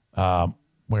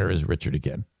 Where is Richard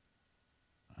again?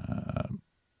 God,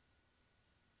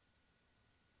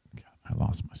 I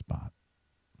lost my spot.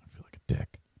 I feel like a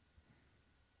dick.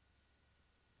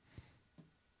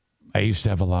 I used to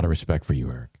have a lot of respect for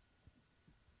you, Eric.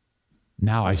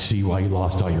 Now I see why you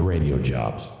lost all your radio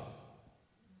jobs.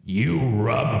 You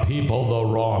rub people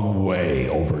the wrong way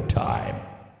over time.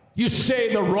 You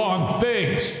say the wrong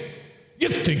things. You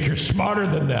think you're smarter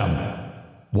than them.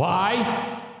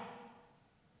 Why?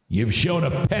 You've shown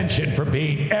a penchant for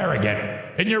being arrogant,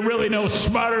 and you're really no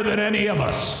smarter than any of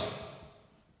us.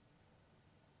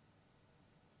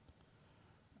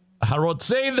 I wrote,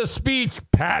 save the speech,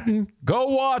 Patton. Go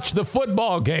watch the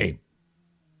football game.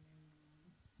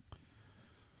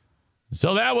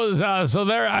 So that was,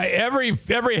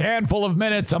 every handful of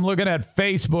minutes, I'm looking at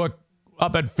Facebook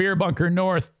up at Fear Bunker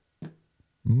North.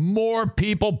 More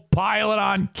people piling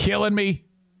on, killing me.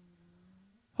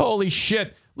 Holy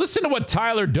shit. Listen to what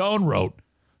Tyler Doan wrote.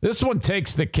 This one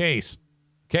takes the case.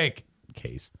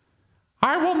 Case.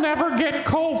 I will never get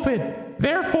COVID.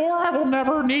 Therefore, I will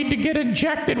never need to get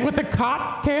injected with a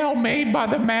cocktail made by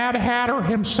the Mad Hatter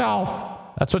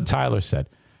himself. That's what Tyler said.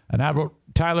 And I wrote,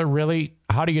 Tyler, really?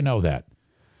 How do you know that?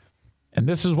 And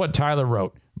this is what Tyler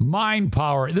wrote. Mind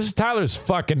power. This is Tyler's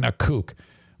fucking a kook.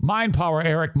 Mind power,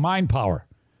 Eric. Mind power.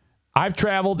 I've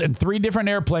traveled in 3 different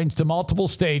airplanes to multiple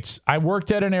states. I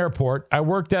worked at an airport. I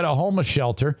worked at a homeless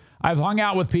shelter. I've hung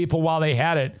out with people while they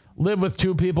had it. Lived with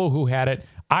 2 people who had it.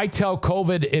 I tell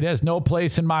COVID it has no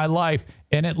place in my life,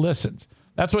 and it listens.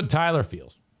 That's what Tyler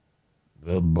feels.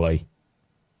 Oh, boy.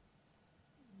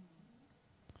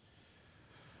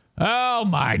 Oh,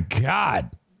 my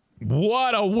God.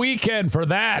 What a weekend for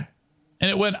that. And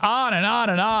it went on and on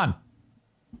and on.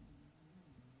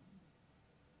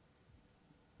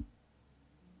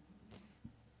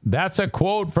 That's a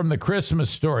quote from the Christmas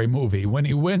Story movie. When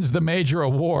he wins the major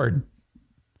award,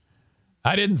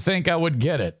 I didn't think I would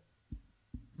get it.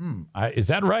 Is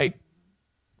that right?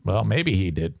 Well, maybe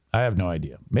he did. I have no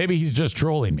idea. Maybe he's just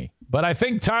trolling me. But I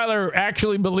think Tyler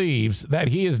actually believes that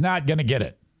he is not going to get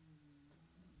it.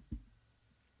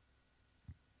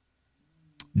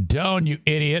 Don't, you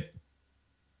idiot.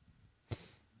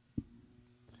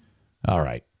 All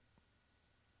right.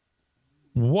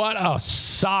 What a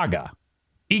saga.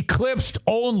 Eclipsed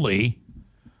only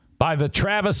by the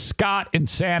Travis Scott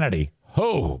insanity.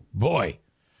 Oh, boy.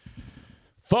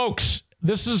 Folks,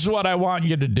 this is what I want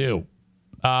you to do.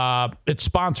 It's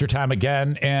sponsor time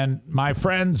again, and my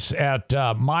friends at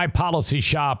My Policy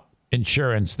Shop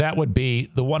Insurance, that would be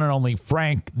the one and only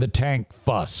Frank the Tank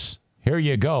Fuss. Here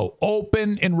you go.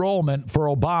 Open enrollment for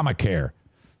Obamacare.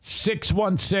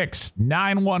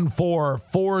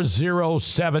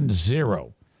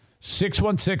 616-914-4070.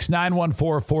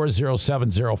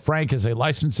 616-914-4070. Frank is a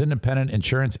licensed independent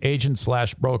insurance agent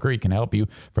 / broker. He can help you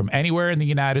from anywhere in the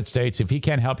United States. If he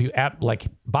can't help you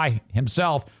by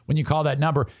himself, when you call that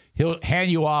number, he'll hand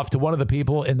you off to one of the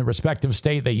people in the respective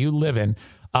state that you live in.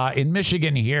 In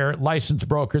Michigan here, licensed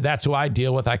broker, that's who I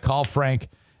deal with. I call Frank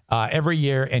every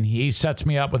year, and he sets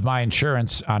me up with my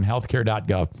insurance on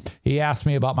healthcare.gov. He asked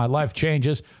me about my life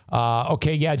changes.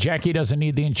 Okay, yeah, Jackie doesn't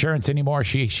need the insurance anymore.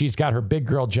 She's got her big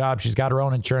girl job. She's got her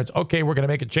own insurance. Okay, we're going to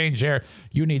make a change there.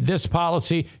 You need this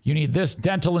policy. You need this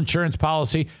dental insurance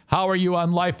policy. How are you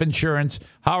on life insurance?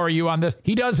 How are you on this?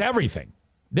 He does everything.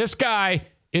 This guy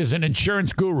is an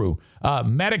insurance guru.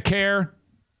 Medicare,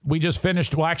 we just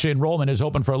finished. Well, actually, enrollment is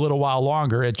open for a little while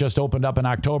longer. It just opened up in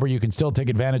October. You can still take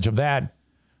advantage of that.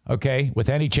 Okay,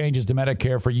 with any changes to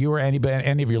Medicare for you or any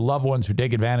of your loved ones who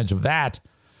take advantage of that,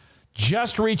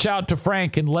 just reach out to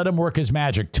Frank and let him work his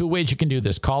magic. 2 ways you can do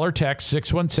this. Call or text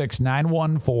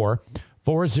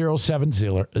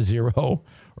 616-914-4070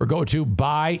 or go to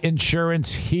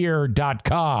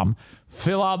buyinsurancehere.com.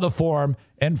 Fill out the form,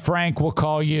 and Frank will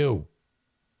call you.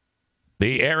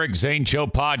 The Eric Zane Show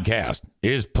podcast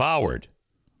is powered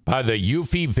by the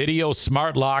Eufy Video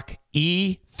Smart Lock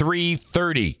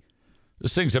E330.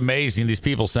 This thing's amazing. These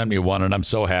people sent me one, and I'm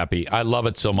so happy. I love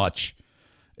it so much.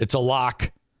 It's a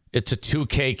lock. It's a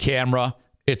 2K camera.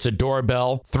 It's a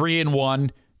doorbell.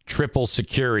 3-in-1, triple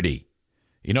security.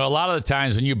 You know, a lot of the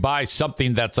times when you buy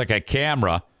something that's like a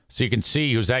camera, so you can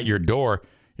see who's at your door,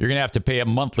 you're going to have to pay a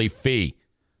monthly fee.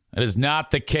 That is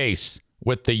not the case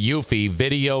with the Eufy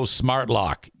Video Smart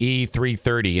Lock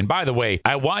E330. And by the way,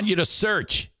 I want you to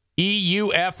search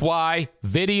EUFY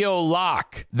Video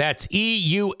Lock. That's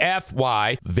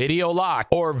EUFY Video Lock.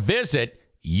 Or visit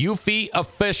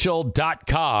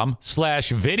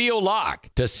eufyofficial.com/video lock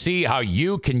to see how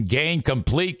you can gain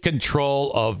complete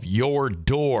control of your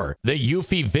door. The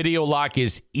Eufy Video Lock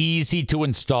is easy to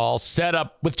install, set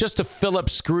up with just a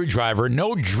Phillips screwdriver,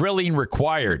 no drilling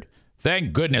required.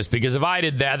 Thank goodness, because if I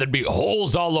did that, there'd be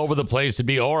holes all over the place. It'd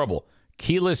be horrible.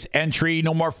 Keyless entry,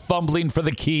 no more fumbling for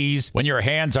the keys when your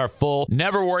hands are full.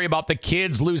 Never worry about the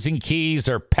kids losing keys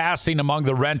or passing among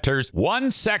the renters. 1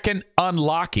 second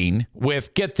unlocking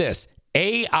with, get this,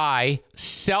 AI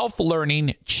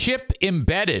self-learning chip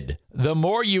embedded. The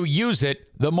more you use it,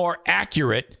 the more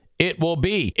accurate it will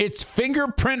be. It's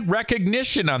fingerprint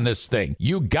recognition on this thing.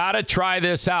 You gotta try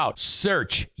this out.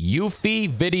 Search Eufy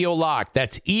Video Lock.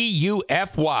 That's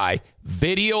EUFY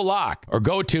Video Lock. Or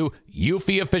go to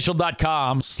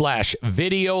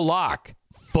eufyofficial.com/video lock.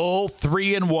 Full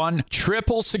 3-in-1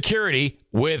 triple security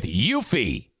with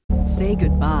Eufy. Say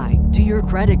goodbye to your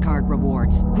credit card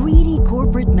rewards. Greedy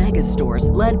corporate mega stores,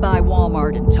 led by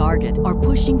Walmart and Target, are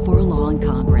pushing for a law in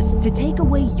Congress to take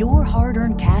away your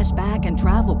hard-earned cash back and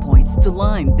travel points to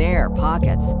line their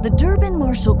pockets. The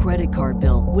Durbin-Marshall credit card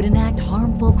bill would enact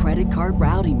harmful credit card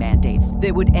routing mandates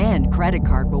that would end credit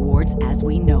card rewards as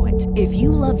we know it. If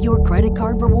you love your credit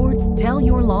card rewards, tell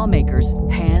your lawmakers,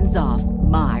 hands off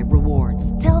my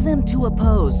rewards. Tell them to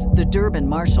oppose the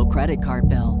Durbin-Marshall credit card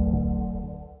bill.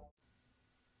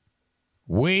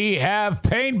 We have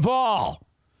paintball.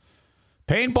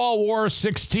 Paintball War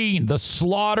 16, the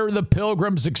Slaughter the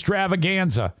Pilgrims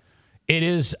extravaganza. It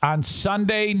is on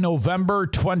Sunday, November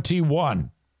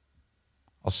 21.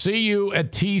 I'll see you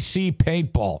at TC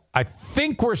Paintball. I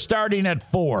think we're starting at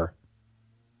 4.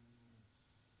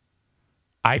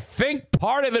 I think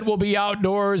part of it will be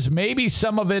outdoors, maybe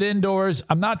some of it indoors.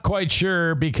 I'm not quite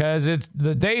sure because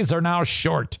the days are now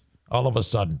short all of a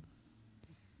sudden.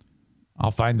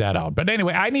 I'll find that out. But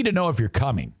anyway, I need to know if you're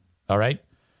coming, all right?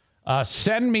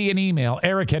 Send me an email,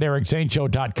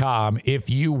 eric@ericzaneshow.com, if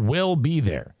you will be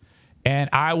there. And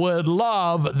I would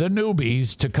love the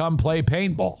newbies to come play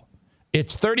paintball.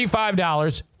 It's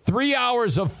 $35, 3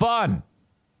 hours of fun,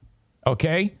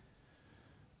 okay?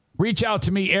 Reach out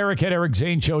to me,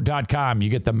 eric@ericzaneshow.com. You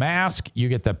get the mask, you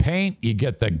get the paint, you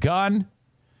get the gun.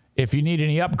 If you need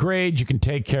any upgrades, you can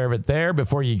take care of it there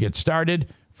before you get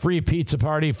started. Free pizza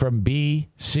party from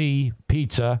BC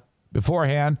Pizza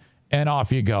beforehand, and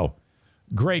off you go.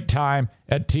 Great time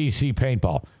at TC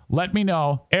Paintball. Let me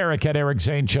know,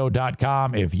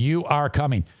 eric@ericzaneshow.com, if you are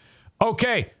coming.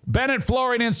 Okay, Bennett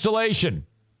Flooring Installation.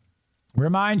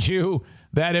 Remind you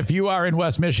that if you are in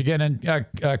West Michigan, and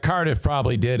Cardiff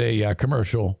probably did a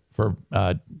commercial for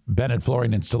Bennett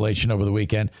Flooring Installation over the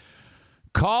weekend,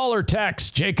 call or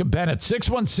text Jacob Bennett,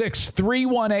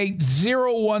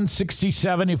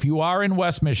 616-318-0167. If you are in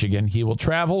West Michigan, he will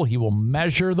travel, he will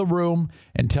measure the room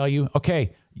and tell you,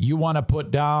 okay, you want to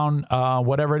put down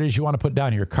whatever it is you want to put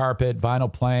down, your carpet, vinyl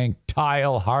plank,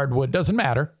 tile, hardwood, doesn't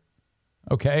matter,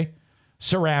 okay?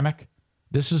 Ceramic,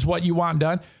 this is what you want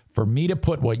done. For me to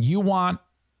put what you want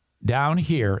down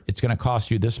here, it's going to cost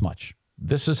you this much.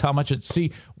 This is how much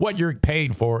see, what you're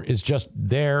paying for is just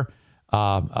their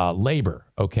labor,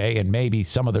 okay? And maybe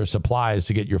some of their supplies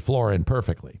to get your floor in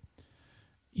perfectly.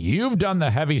 You've done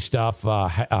the heavy stuff,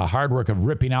 hard work of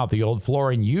ripping out the old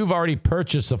flooring. You've already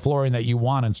purchased the flooring that you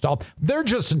want installed. They're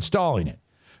just installing it.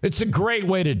 It's a great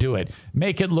way to do it.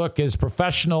 Make it look as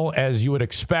professional as you would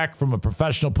expect from a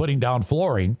professional putting down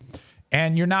flooring.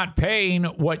 And you're not paying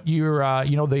what you're,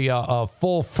 the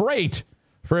full freight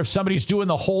for if somebody's doing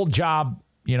the whole job,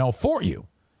 for you.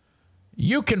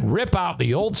 You can rip out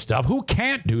the old stuff. Who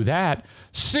can't do that?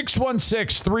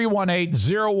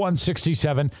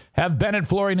 616-318-0167. Have Bennett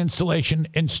Flooring Installation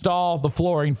install the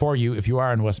flooring for you if you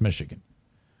are in West Michigan.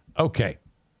 Okay.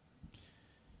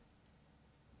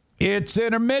 It's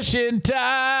intermission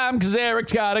time because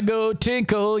Eric's got to go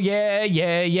tinkle. Yeah.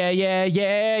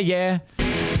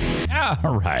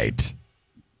 All right.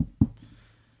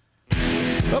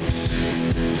 Oops.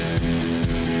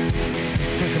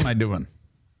 What am I doing?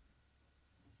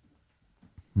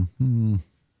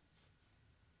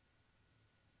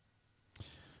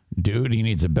 Dude, he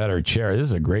needs a better chair. This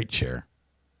is a great chair.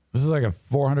 This is like a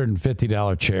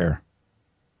 $450 chair.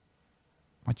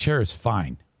 My chair is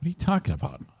fine. What are you talking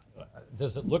about?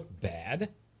 Does it look bad?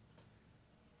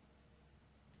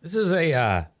 This is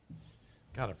a...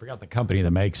 God, I forgot the company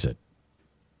that makes it.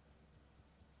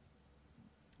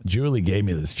 Julie gave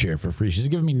me this chair for free. She's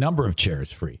giving me a number of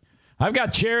chairs free. I've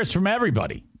got chairs from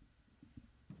everybody.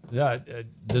 The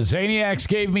Zaniacs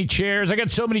gave me chairs. I got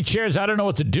so many chairs I don't know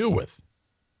what to do with.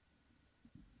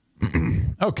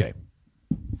 Okay.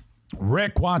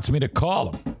 Rick wants me to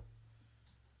call him.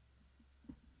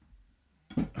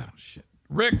 Oh, shit.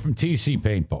 Rick from TC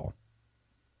Paintball.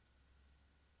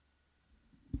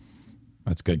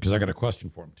 That's good, because I got a question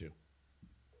for him, too.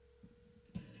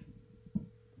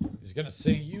 He's going to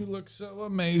say, you look so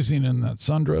amazing in that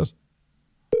sundress.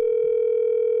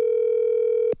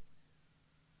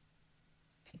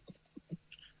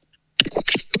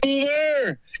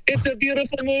 Mover! It's a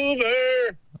beautiful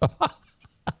mover!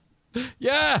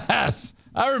 Yes!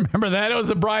 I remember that. It was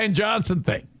a Brian Johnson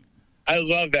thing. I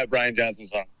love that Brian Johnson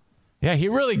song. Yeah, he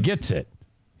really gets it.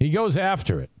 He goes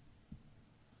after it.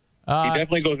 He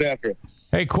definitely goes after it.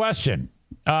 Hey, question.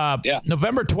 Yeah.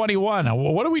 November 21.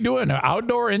 What are we doing?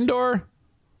 Outdoor, indoor?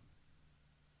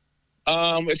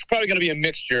 It's probably going to be a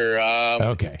mixture.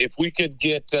 Okay. If we could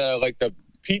get the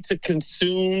pizza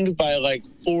consumed by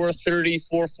 4:30,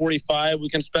 4:45, we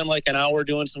can spend an hour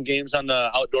doing some games on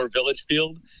the outdoor village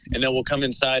field, and then we'll come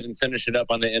inside and finish it up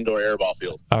on the indoor airball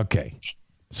field. Okay.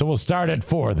 So we'll start at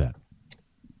 4 then.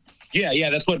 Yeah,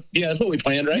 that's what we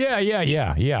planned, right?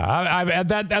 Yeah.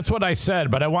 That's what I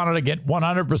said, but I wanted to get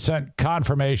 100%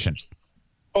 confirmation.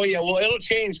 Oh, yeah. Well, it'll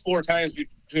change 4 times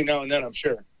between now and then, I'm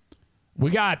sure. We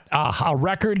got a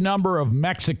record number of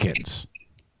Mexicans.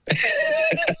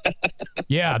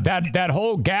 Yeah, that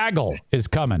whole gaggle is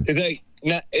coming.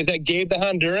 Is that Gabe the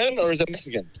Honduran or is it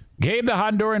Mexican? Gabe the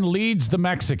Honduran leads the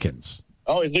Mexicans.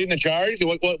 Oh, he's leading the charge?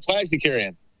 What flag's he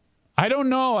carrying? I don't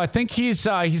know. I think he's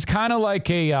kind of like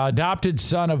a adopted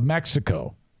son of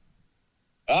Mexico.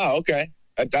 Oh, okay.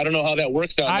 I don't know how that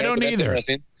works out. I don't either.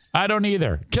 I don't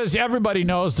either. Because everybody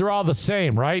knows they're all the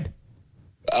same, right?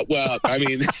 Well, I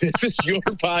mean, this is your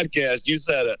podcast. You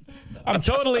said it. I'm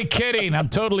totally kidding.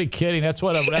 That's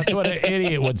what an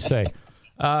idiot would say.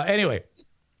 Anyway,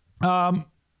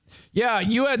 yeah,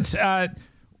 you had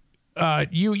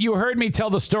you heard me tell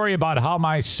the story about how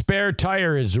my spare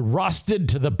tire is rusted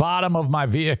to the bottom of my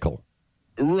vehicle.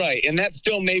 Right, and that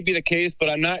still may be the case, but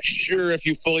I'm not sure if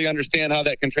you fully understand how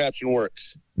that contraption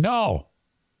works. No,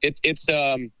 it's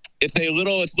a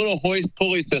little hoist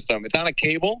pulley system. It's on a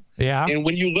cable. Yeah. And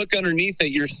when you look underneath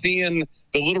it, you're seeing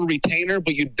the little retainer,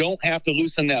 but you don't have to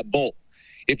loosen that bolt.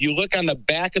 If you look on the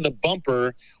back of the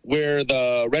bumper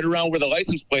right around where the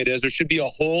license plate is, there should be a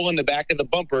hole in the back of the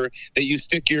bumper that you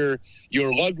stick your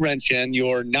lug wrench in,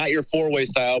 not your 4-way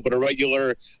style, but a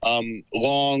regular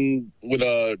long with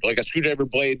a screwdriver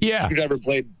blade,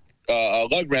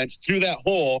 lug wrench through that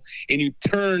hole, and you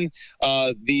turn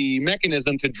the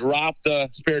mechanism to drop the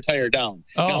spare tire down.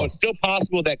 Oh. Now, it's still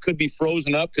possible that could be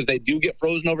frozen up because they do get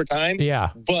frozen over time.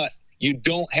 Yeah. But you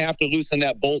don't have to loosen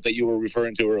that bolt that you were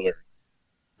referring to earlier.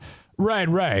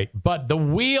 Right. But the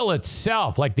wheel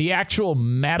itself, like the actual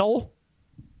metal,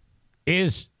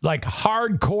 is like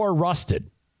hardcore rusted.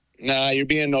 Nah, you're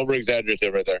being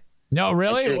over-exaggerative right there. No,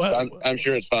 really? I'm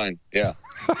sure it's fine. Yeah.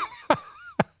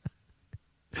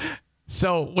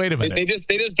 So wait a minute.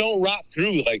 They just don't rot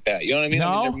through like that. You know what I mean?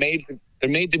 No? I mean, they're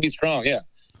made to be strong. Yeah.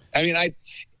 I mean, I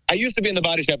used to be in the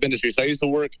body shop industry, so I used to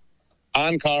work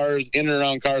on cars, in and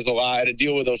around cars a lot. I had to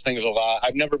deal with those things a lot.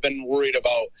 I've never been worried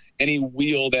about any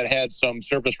wheel that had some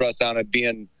surface rust on it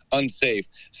being unsafe.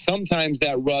 Sometimes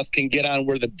that rust can get on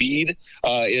where the bead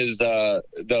is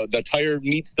the tire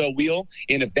meets the wheel,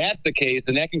 and if that's the case,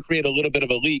 then that can create a little bit of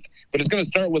a leak. But it's going to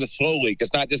start with a slow leak.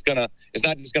 It's not just gonna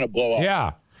blow up.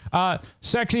 Yeah.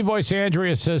 Sexy voice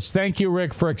Andrea says, "Thank you,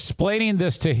 Rick, for explaining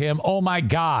this to him. Oh my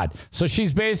God!" So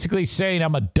she's basically saying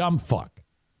I'm a dumb fuck.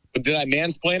 But did I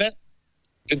mansplain it?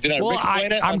 Did I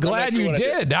explain it? I'm glad you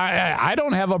did. I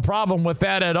don't have a problem with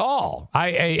that at all.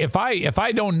 If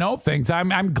I don't know things,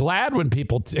 I'm glad when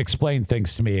people explain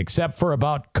things to me, except for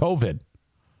about COVID.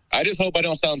 I just hope I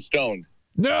don't sound stoned.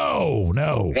 No.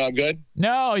 No, I'm good?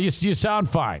 No, you sound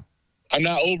fine. I'm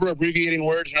not over abbreviating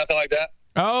words or nothing like that?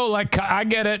 Oh, like I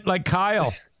get it, like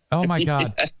Kyle. Oh my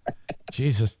God.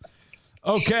 Jesus.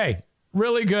 Okay.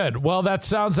 Really good. Well, that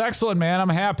sounds excellent, man. I'm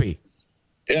happy.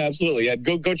 Yeah, absolutely. Yeah,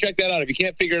 go check that out. If you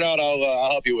can't figure it out,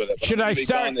 I'll help you with it. But Should I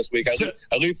start this week?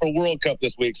 I leave for World Cup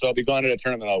this week, so I'll be gone at a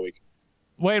tournament all week.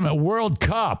 Wait a minute, World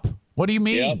Cup? What do you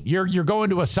mean? Yep. You're going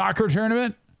to a soccer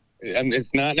tournament?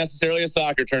 It's not necessarily a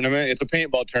soccer tournament. It's a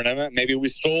paintball tournament. Maybe we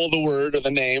stole the word or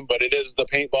the name, but it is the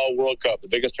Paintball World Cup, the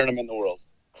biggest tournament in the world.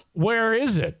 Where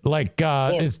is it? Like,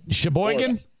 is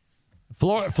Sheboygan?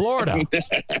 Florida.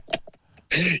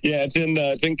 Yeah, it's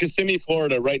in Kissimmee,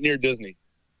 Florida, right near Disney.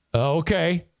 Oh,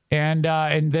 okay. And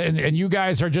you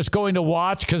guys are just going to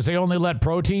watch because they only let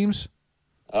pro teams?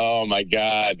 Oh my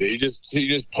God. You're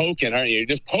just poking, aren't you? You're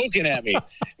just poking at me.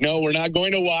 No, we're not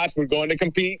going to watch. We're going to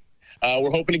compete.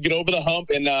 We're hoping to get over the hump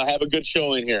and have a good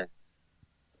showing here.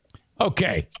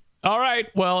 Okay. All right.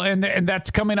 Well, and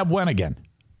that's coming up when again?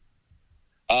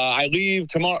 I leave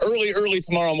tomorrow, early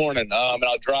tomorrow morning, and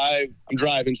I'll drive. I'm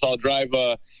driving, so I'll drive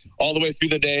all the way through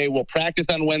the day. We'll practice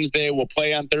on Wednesday. We'll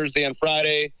play on Thursday and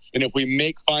Friday, and if we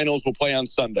make finals, we'll play on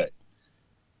Sunday.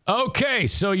 Okay,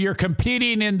 so you're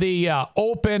competing in the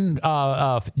Open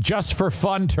Just for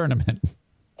Fun tournament.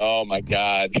 Oh my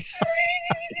God,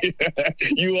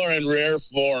 you are in rare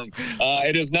form.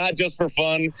 It is not just for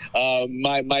fun.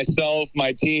 Myself,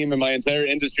 my team, and my entire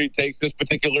industry takes this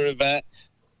particular event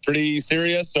pretty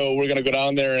serious, so we're going to go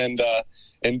down there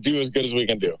and do as good as we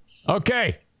can do.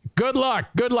 Okay. Good luck.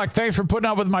 Thanks for putting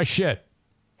up with my shit.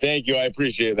 Thank you. I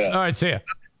appreciate that. All right. See ya.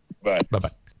 Bye.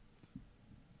 Bye-bye.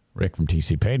 Rick from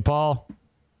TC Paintball.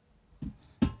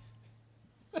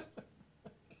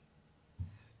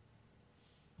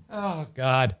 Oh,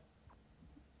 God.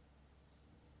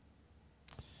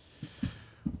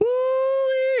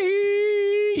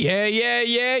 Woo-wee.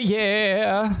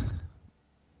 Yeah.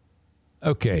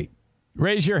 Okay.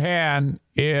 Raise your hand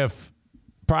if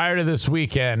prior to this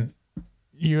weekend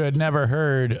you had never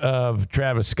heard of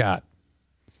Travis Scott.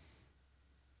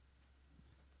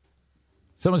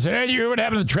 Someone said, "Hey, you hear what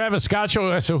happened to the Travis Scott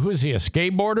show?" I said, "Who is he, a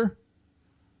skateboarder?"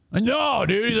 No,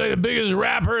 dude, he's like the biggest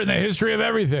rapper in the history of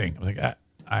everything. I was like,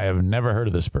 I have never heard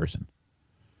of this person.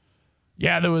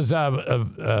 Yeah, there was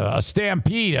a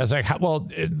stampede. I was like, well,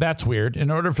 that's weird. In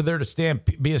order for there to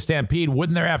be a stampede,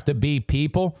 wouldn't there have to be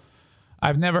people?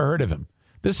 I've never heard of him.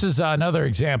 This is another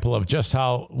example of just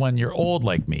how when you're old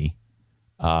like me,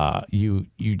 you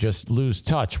just lose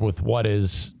touch with what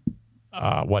is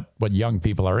what young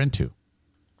people are into.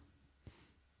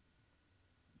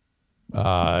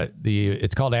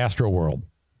 It's called Astroworld.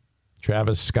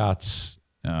 Travis Scott's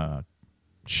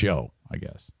show, I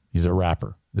guess. He's a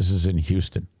rapper. This is in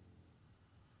Houston.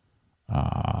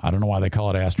 I don't know why they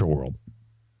call it Astroworld.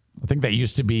 I think that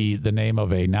used to be the name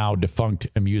of a now defunct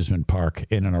amusement park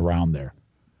in and around there.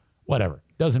 Whatever.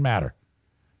 Doesn't matter.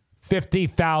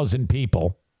 50,000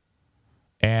 people.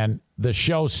 And the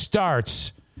show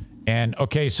starts. And,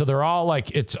 okay, so they're all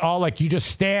like, it's all like you just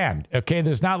stand. Okay,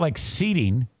 there's not like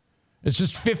seating. It's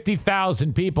just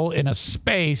 50,000 people in a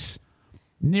space.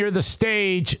 Near the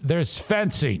stage, there's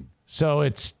fencing. So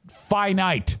it's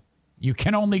finite. You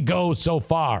can only go so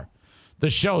far. The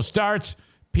show starts.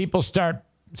 People start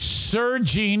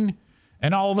surging.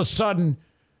 And all of a sudden,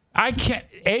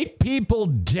 8 people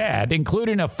dead,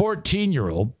 including a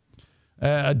 14-year-old.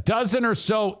 A dozen or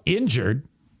so injured.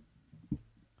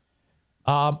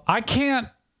 It's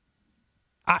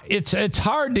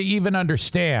hard to even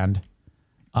understand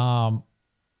the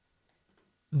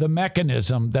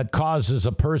mechanism that causes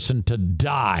a person to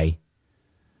die.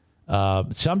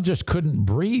 Some just couldn't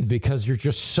breathe because you're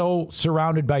just so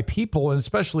surrounded by people, and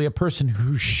especially a person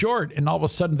who's short, and all of a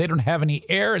sudden they don't have any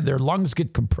air and their lungs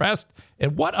get compressed.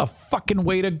 And what a fucking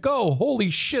way to go. Holy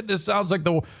shit, this sounds like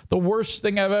the worst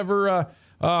thing I've ever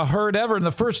heard ever. And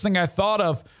the first thing I thought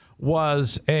of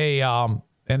was in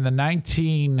the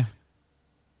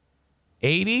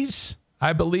 1980s,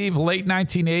 I believe, late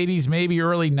 1980s, maybe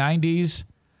early 90s,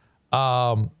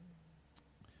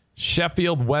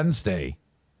 Sheffield Wednesday.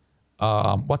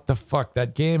 What the fuck?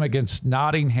 That game against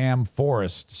Nottingham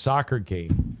Forest, soccer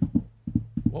game.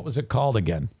 What was it called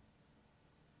again?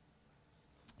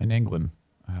 In England.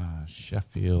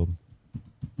 Sheffield.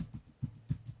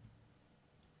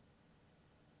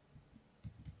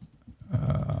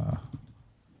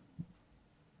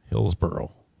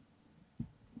 Hillsborough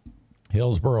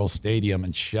Stadium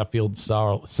in Sheffield,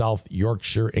 South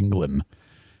Yorkshire, England.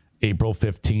 April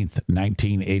 15th,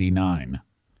 1989.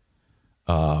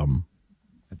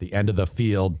 At the end of the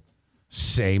field,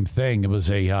 same thing. It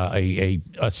was a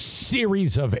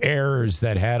series of errors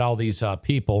that had all these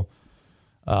people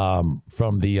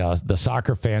from the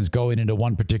soccer fans going into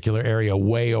one particular area,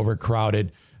 way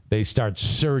overcrowded. They start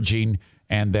surging,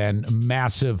 and then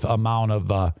massive amount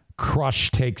of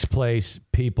crush takes place.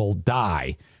 People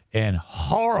die. And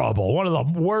horrible. One of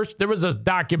the worst. There was a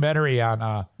documentary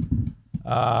on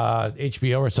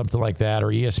HBO or something like that, or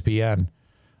ESPN,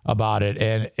 about it,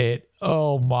 and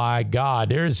oh my God,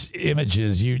 there's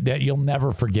images that you'll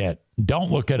never forget.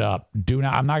 Don't look it up.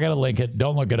 I'm not going to link it.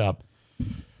 Don't look it up.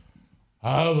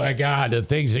 Oh my God, the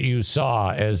things that you saw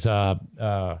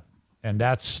and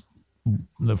that's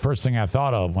the first thing I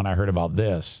thought of when I heard about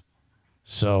this.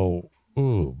 So,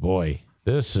 ooh boy,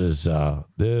 this is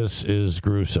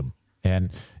gruesome.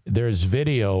 And there's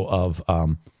video of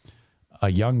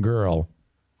a young girl.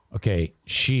 Okay,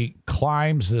 she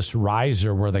climbs this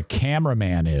riser where the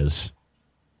cameraman is,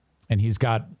 and he's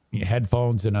got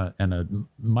headphones and a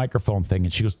microphone thing,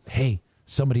 and she goes, "Hey,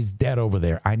 somebody's dead over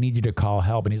there. I need you to call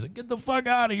help." And he's like, "Get the fuck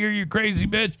out of here, you crazy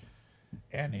bitch!"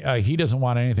 And he doesn't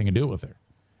want anything to do with her.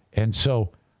 And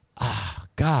so,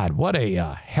 God, what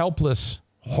a helpless,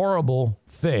 horrible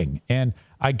thing. And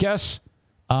I guess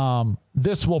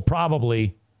this will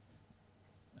probably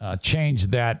change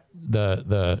that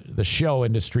the show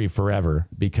industry forever,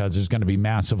 because there's going to be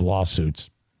massive lawsuits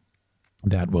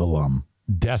that will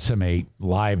decimate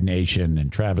Live Nation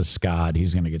and Travis Scott.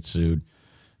 He's going to get sued.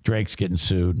 Drake's getting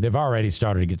sued. They've already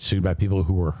started to get sued by people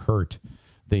who were hurt.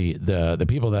 The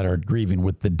people that are grieving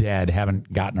with the dead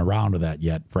haven't gotten around to that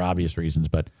yet for obvious reasons,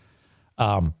 but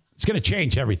it's going to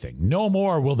change everything. No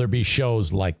more will there be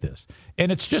shows like this.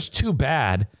 And it's just too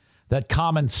bad that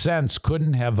common sense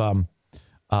couldn't have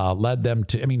led them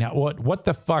to, I mean, what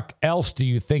the fuck else do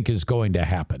you think is going to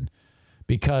happen?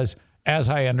 Because as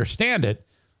I understand it,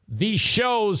 these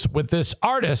shows with this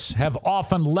artist have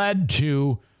often led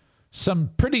to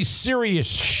some pretty serious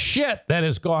shit that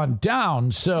has gone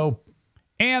down. So,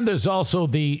 and there's also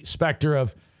the specter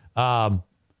of,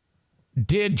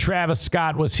 did Travis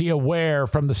Scott, was he aware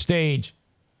from the stage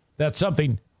that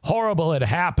something horrible had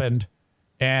happened?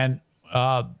 And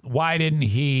why didn't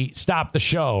he stop the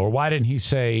show? Or why didn't he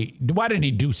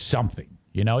do something?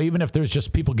 You know, even if there's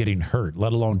just people getting hurt,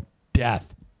 let alone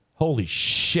death. Holy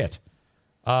shit.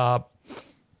 All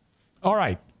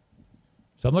right.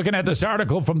 So I'm looking at this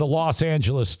article from the Los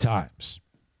Angeles Times.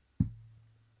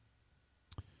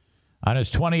 On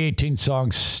his 2018 song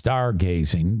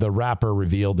Stargazing, the rapper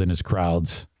revealed in his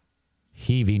crowd's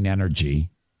heaving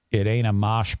energy, it ain't a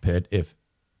mosh pit if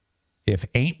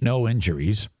ain't no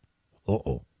injuries.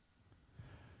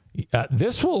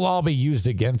 This will all be used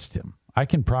against him. I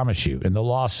can promise you in the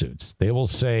lawsuits. They will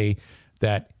say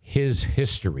that his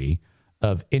history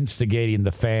of instigating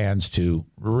the fans to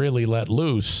really let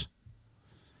loose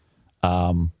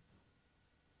had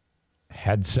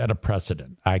set a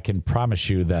precedent. I can promise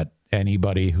you that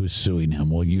anybody who's suing him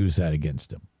will use that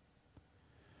against him.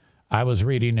 I was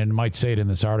reading, and might say it in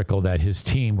this article, that his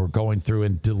team were going through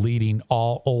and deleting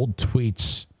all old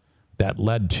tweets that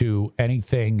led to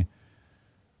anything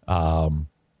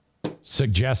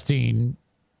suggesting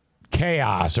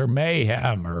chaos or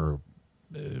mayhem or,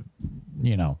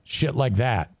 shit like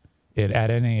that at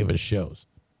any of his shows.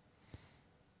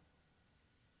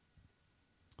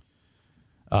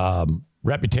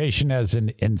 Reputation as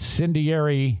an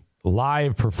incendiary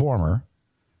live performer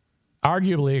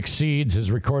arguably exceeds his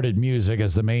recorded music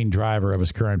as the main driver of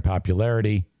his current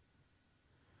popularity.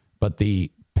 But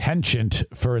the penchant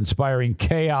for inspiring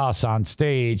chaos on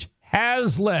stage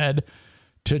has led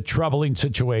to troubling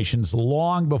situations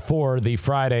long before the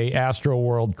Friday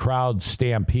Astroworld crowd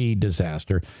stampede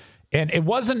disaster. And it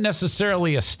wasn't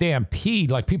necessarily a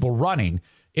stampede like people running.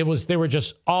 They were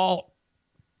just all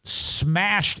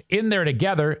smashed in there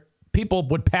together. People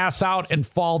would pass out and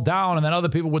fall down, and then other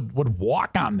people would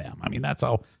walk on them. I mean, that's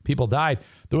how people died.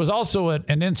 There was also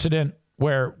an incident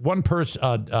where one person,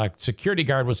 a security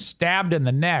guard, was stabbed in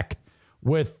the neck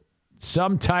with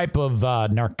some type of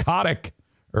narcotic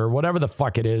or whatever the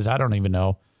fuck it is. I don't even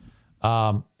know.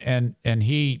 And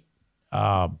he,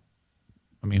 who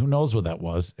knows what that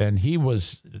was? And he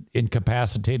was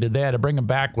incapacitated. They had to bring him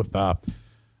back with Narcan,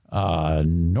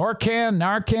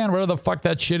 whatever the fuck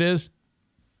that shit is.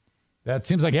 That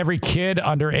seems like every kid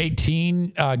under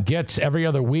 18 gets every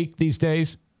other week these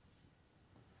days.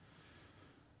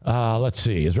 Let's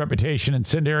see. His reputation,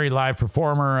 incendiary live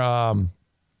performer,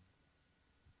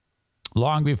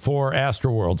 long before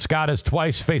Astroworld. Scott has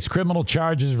twice faced criminal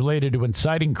charges related to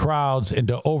inciting crowds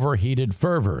into overheated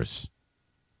fervors.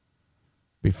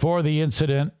 Before the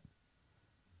incident,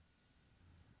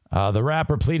 the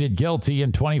rapper pleaded guilty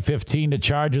in 2015 to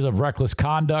charges of reckless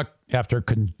conduct after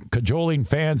cajoling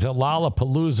fans at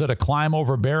Lollapalooza to climb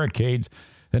over barricades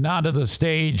and onto the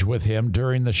stage with him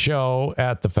during the show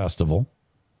at the festival.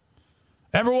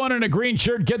 Everyone in a green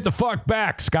shirt, get the fuck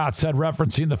back, Scott said,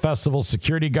 referencing the festival's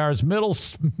security guards' middle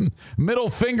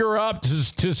finger up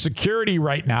to security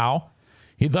right now.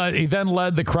 He then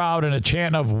led the crowd in a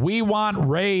chant of, "We want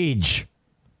rage."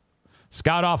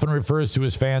 Scott often refers to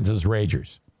his fans as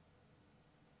ragers.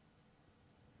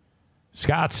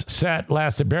 Scott's set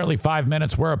lasted barely 5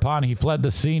 minutes, whereupon he fled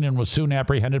the scene and was soon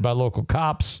apprehended by local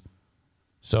cops.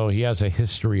 So he has a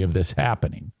history of this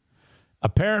happening.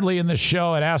 Apparently in the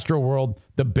show at Astroworld,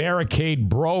 the barricade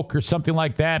broke or something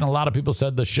like that, and a lot of people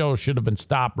said the show should have been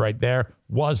stopped right there.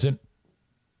 Wasn't.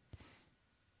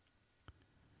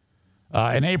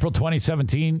 In April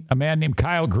 2017, a man named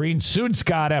Kyle Green sued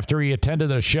Scott after he attended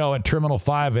a show at Terminal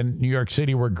 5 in New York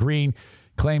City where Green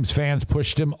claims fans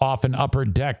pushed him off an upper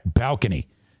deck balcony.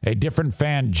 A different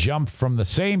fan jumped from the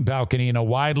same balcony in a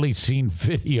widely seen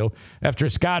video after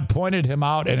Scott pointed him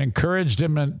out and encouraged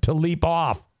him to leap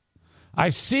off. "I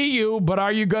see you, but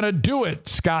are you going to do it?"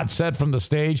 Scott said from the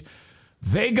stage.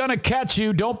 "They going to catch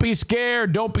you. Don't be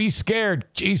scared. Don't be scared."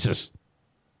 Jesus.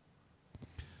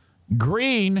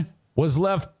 Green was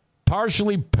left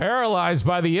partially paralyzed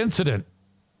by the incident.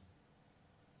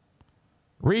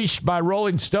 Reached by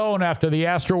Rolling Stone after the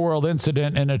Astroworld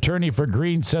incident, an attorney for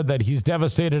Green said that he's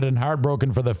devastated and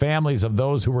heartbroken for the families of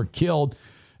those who were killed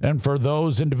and for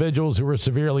those individuals who were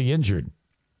severely injured.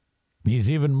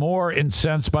 He's even more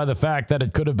incensed by the fact that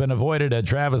it could have been avoided had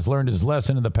Travis learned his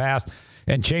lesson in the past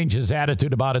and changed his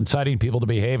attitude about inciting people to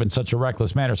behave in such a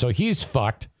reckless manner. So he's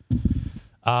fucked.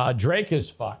 Drake is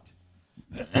fucked.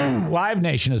 Live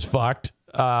Nation is fucked.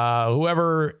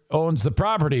 Whoever owns the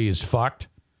property is fucked.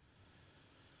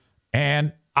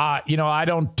 And I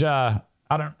don't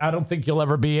think you'll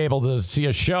ever be able to see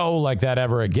a show like that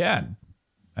ever again.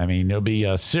 I mean, there'll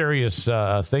be serious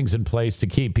things in place to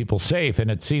keep people safe,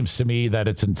 and it seems to me that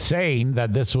it's insane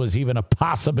that this was even a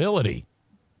possibility.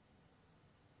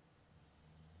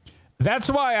 That's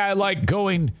why I like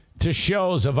going to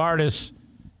shows of artists,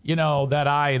 that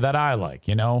I like.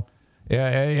 When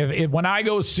I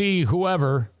go see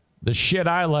whoever. The shit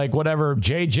I like, whatever,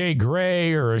 J.J.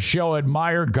 Grey or a show at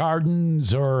Meyer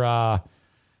Gardens or, Bob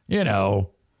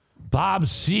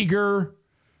Seger,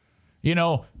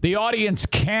 the audience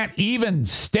can't even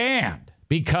stand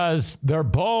because their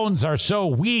bones are so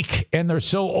weak and they're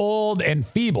so old and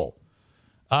feeble.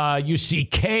 You see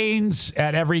canes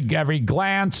at every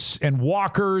glance and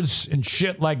walkers and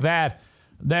shit like that.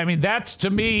 I mean, that's to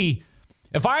me,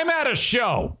 if I'm at a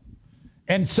show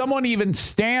and someone even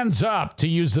stands up to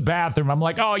use the bathroom, I'm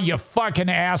like, oh, you fucking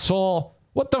asshole.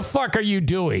 What the fuck are you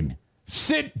doing?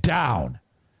 Sit down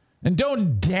and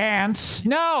don't dance.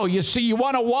 No, you see, you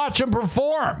want to watch them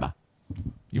perform.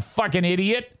 You fucking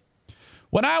idiot.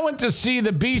 When I went to see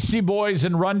the Beastie Boys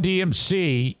and Run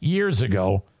DMC years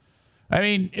ago, I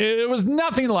mean, it was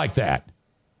nothing like that.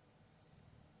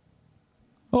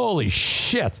 Holy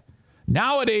shit.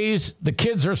 Nowadays, the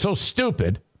kids are so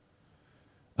stupid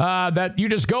that you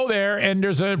just go there and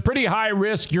there's a pretty high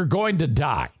risk you're going to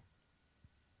die.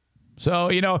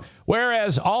 So,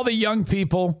 whereas all the young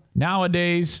people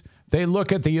nowadays, they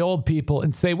look at the old people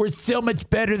and say, we're so much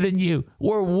better than you.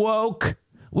 We're woke.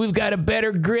 We've got a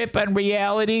better grip on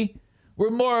reality. We're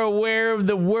more aware of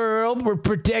the world. We're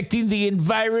protecting the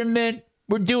environment.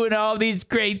 We're doing all these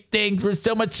great things. We're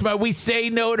so much smart. We say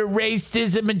no to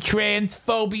racism and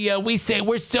transphobia. We say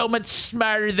we're so much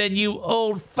smarter than you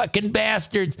old fucking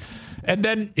bastards. And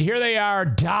then here they are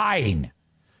dying.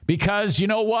 Because you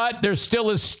know what? They're still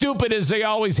as stupid as they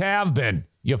always have been.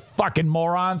 You fucking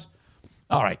morons.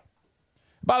 All right.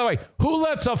 By the way, who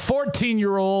lets a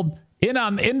 14-year-old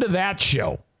into that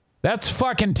show? That's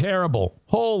fucking terrible.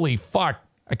 Holy fuck.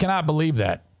 I cannot believe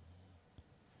that.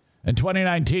 In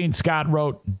 2019, Scott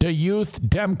wrote, "Do youth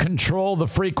dem control the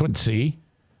frequency?"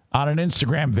 on an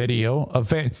Instagram video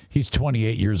of he's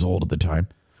 28 years old at the time.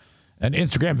 An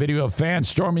Instagram video of fans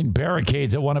storming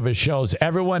barricades at one of his shows.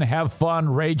 Everyone have fun.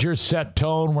 Rager set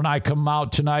tone when I come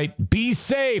out tonight. Be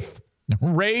safe.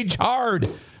 Rage hard.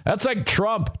 That's like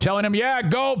Trump telling him, yeah,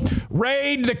 go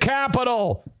raid the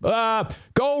Capitol.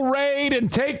 Go raid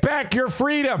and take back your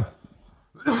freedom.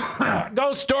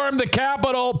 Go storm the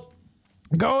Capitol.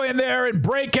 Go in there and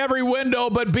break every window,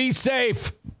 but be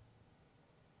safe.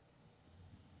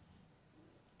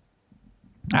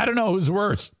 I don't know who's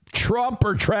worse, Trump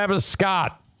or Travis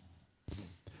Scott.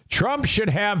 Trump should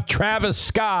have Travis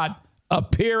Scott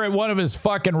appear at one of his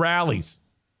fucking rallies.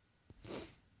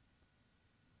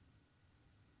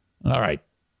 All right.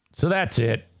 So that's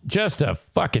it. Just a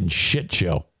fucking shit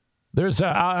show.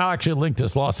 I'll actually link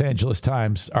this Los Angeles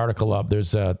Times article up.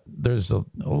 There's a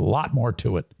lot more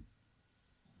to it.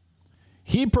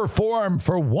 He performed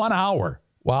for 1 hour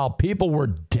while people were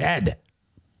dead.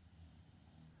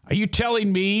 Are you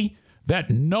telling me that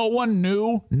no one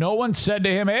knew? No one said to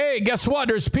him, hey, guess what?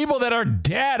 There's people that are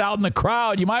dead out in the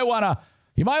crowd. You might want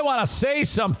to say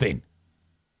something.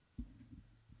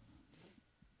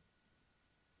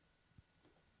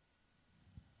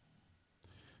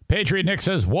 Patriot Nick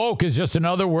says, woke is just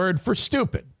another word for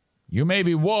stupid. You may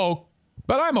be woke,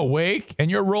 but I'm awake,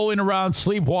 and you're rolling around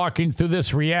sleepwalking through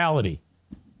this reality.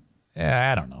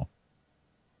 I don't know.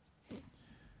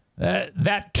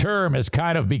 That term has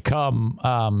kind of become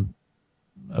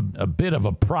a bit of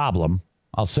a problem.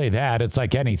 I'll say that. It's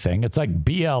like anything. It's like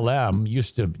BLM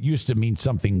used to mean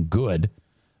something good.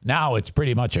 Now it's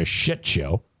pretty much a shit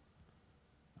show.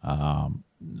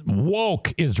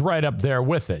 Woke is right up there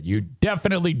with it. You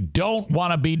definitely don't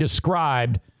want to be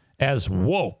described as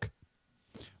woke,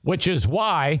 which is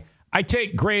why I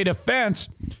take great offense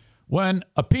when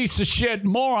a piece of shit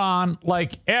moron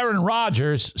like Aaron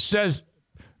Rodgers says,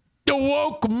 the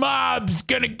woke mob's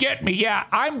gonna get me. Yeah,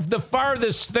 I'm the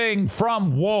farthest thing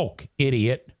from woke,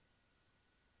 idiot.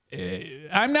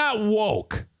 I'm not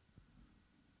woke.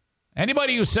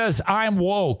 Anybody who says I'm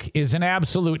woke is an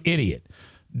absolute idiot.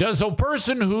 Does a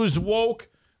person who's woke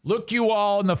look you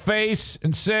all in the face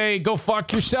and say, go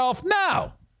fuck yourself?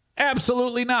 No,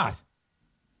 absolutely not.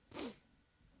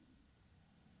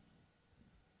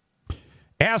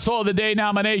 Asshole of the Day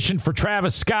nomination for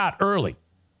Travis Scott early.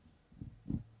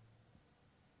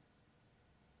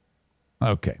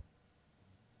 Okay.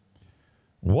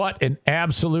 What an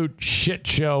absolute shit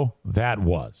show that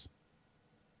was.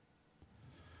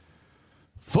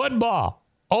 Football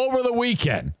over the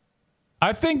weekend.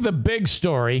 I think the big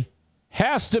story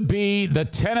has to be the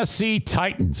Tennessee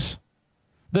Titans.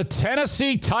 The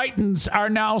Tennessee Titans are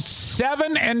now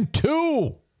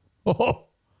 7-2. Oh,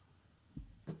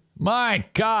 my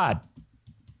God.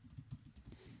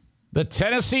 The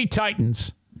Tennessee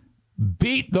Titans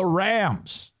beat the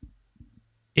Rams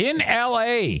in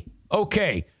L.A.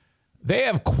 Okay, they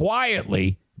have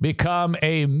quietly become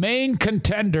a main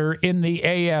contender in the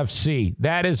AFC.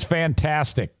 That is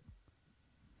fantastic.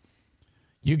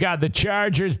 You got the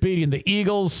Chargers beating the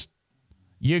Eagles.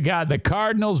 You got the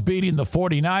Cardinals beating the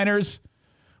 49ers.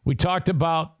 We talked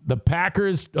about the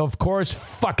Packers, of course,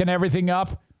 fucking everything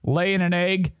up, laying an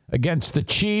egg against the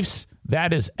Chiefs.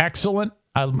 That is excellent.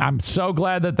 I'm so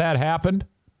glad that happened.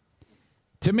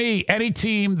 To me, any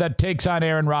team that takes on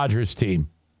Aaron Rodgers' team.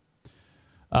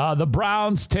 The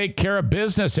Browns take care of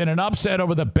business in an upset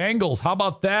over the Bengals. How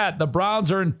about that? The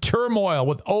Browns are in turmoil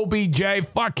with OBJ.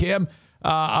 Fuck him.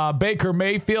 Baker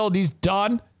Mayfield, he's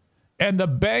done. And the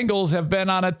Bengals have been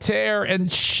on a tear.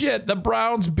 And shit, the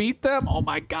Browns beat them? Oh,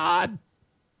 my God.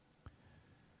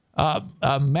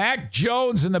 Mac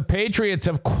Jones and the Patriots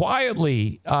have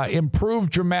quietly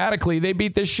improved dramatically. They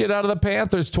beat the shit out of the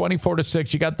Panthers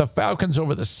 24-6. You got the Falcons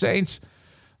over the Saints.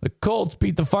 The Colts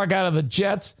beat the fuck out of the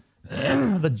Jets.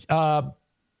 The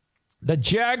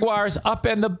Jaguars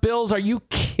upend the Bills. Are you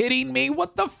kidding me?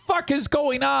 What the fuck is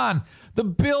going on? The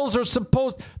Bills are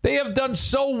they have done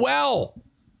so well.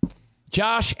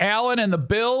 Josh Allen and the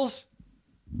Bills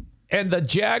and the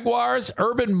Jaguars,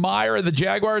 Urban Meyer and the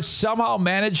Jaguars somehow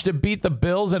managed to beat the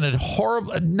Bills in a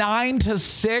horrible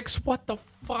 9-6. What the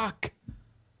fuck?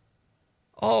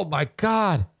 Oh my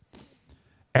God.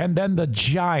 And then the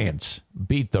Giants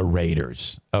beat the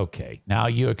Raiders. Okay, now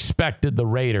you expected the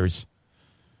Raiders.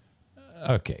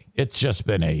 Okay, it's just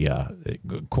been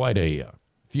quite a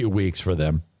few weeks for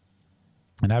them.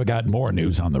 And I've got more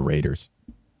news on the Raiders.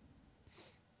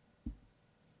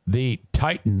 The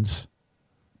Titans,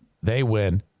 they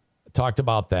win. Talked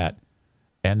about that.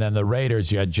 And then the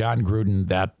Raiders, you had John Gruden,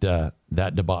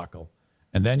 that debacle.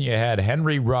 And then you had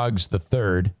Henry Ruggs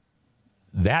III,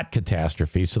 that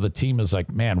catastrophe. So the team is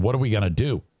like, man, what are we going to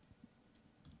do?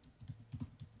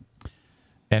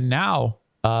 And now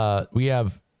we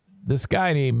have this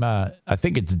guy named, I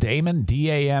think it's Damon,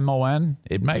 D-A-M-O-N.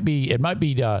 It might be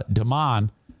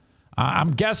Damon.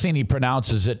 I'm guessing he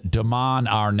pronounces it Damon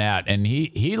Arnett, and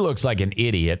he looks like an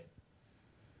idiot.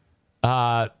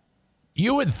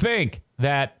 You would think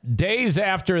that days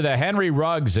after the Henry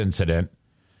Ruggs incident,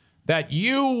 that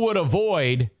you would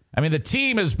avoid. I mean, the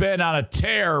team has been on a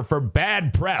tear for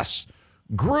bad press.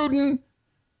 Gruden,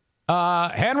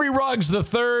 Henry Ruggs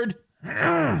III.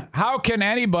 How can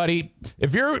anybody,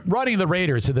 if you're running the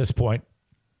Raiders at this point,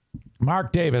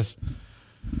 Mark Davis,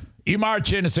 you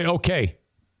march in and say, okay,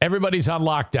 everybody's on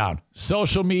lockdown.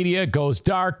 Social media goes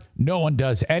dark. No one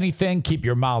does anything. Keep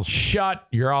your mouth shut.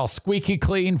 You're all squeaky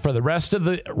clean for the rest of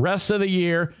the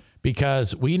year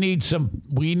because we need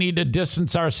to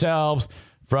distance ourselves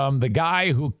from the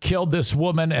guy who killed this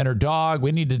woman and her dog.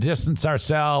 We need to distance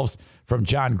ourselves from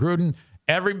John Gruden.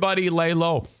 Everybody lay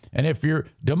low. And if you're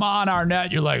Damon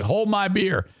Arnett, you're like, hold my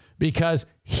beer. Because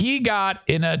he got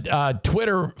in a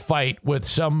Twitter fight with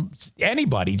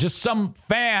anybody, just some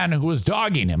fan who was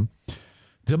dogging him.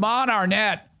 Damon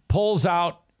Arnett pulls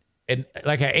out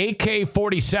like an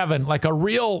AK-47, like a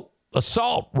real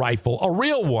assault rifle, a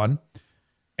real one.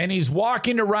 And he's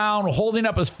walking around holding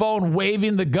up his phone,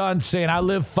 waving the gun, saying, I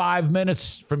live 5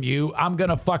 minutes from you. I'm going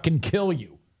to fucking kill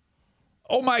you.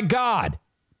 Oh, my God.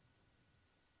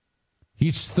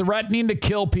 He's threatening to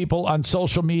kill people on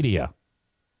social media.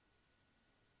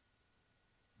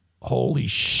 Holy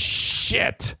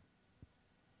shit.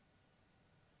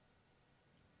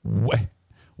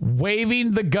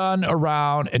 Waving the gun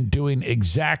around and doing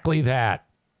exactly that.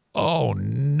 Oh,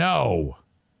 no.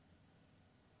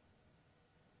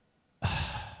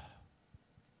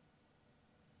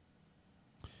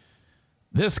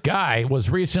 This guy was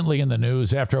recently in the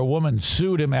news after a woman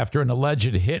sued him after an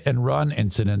alleged hit-and-run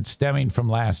incident stemming from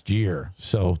last year.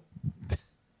 So,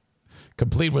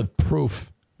 complete with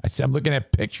proof. I'm looking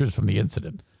at pictures from the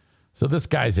incident. So this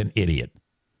guy's an idiot.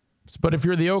 But if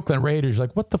you're the Oakland Raiders, you're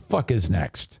like, what the fuck is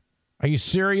next? Are you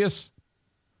serious?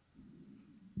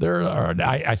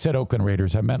 I said Oakland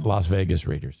Raiders. I meant Las Vegas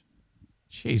Raiders.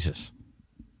 Jesus.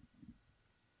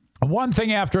 One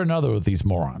thing after another with these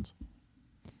morons.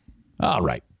 All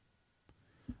right.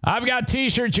 I've got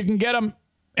T-shirts. You can get them.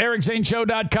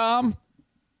 EricZaneShow.com.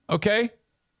 Okay.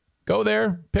 Go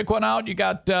there. Pick one out. You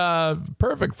got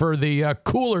perfect for the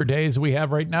cooler days we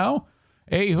have right now.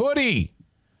 A hoodie.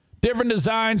 Different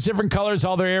designs, different colors.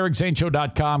 All there.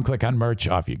 EricZaneShow.com. Click on merch.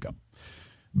 Off you go.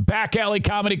 Back Alley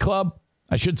Comedy Club.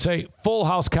 I should say Full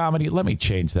House Comedy. Let me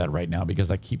change that right now because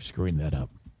I keep screwing that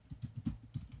up.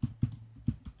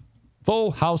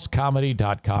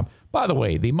 FullHouseComedy.com. By the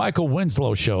way, the Michael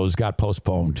Winslow shows got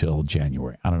postponed till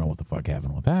January. I don't know what the fuck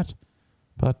happened with that,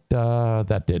 but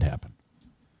that did happen.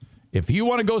 If you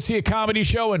want to go see a comedy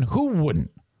show, and who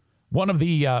wouldn't, one of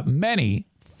the many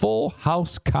Full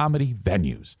House comedy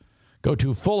venues, go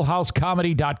to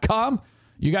FullHouseComedy.com.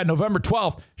 You got November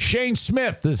 12th. Shane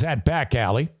Smith is at Back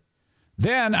Alley.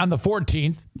 Then on the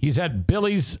 14th, he's at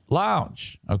Billy's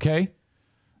Lounge, okay?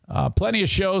 Plenty of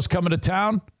shows coming to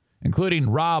town, including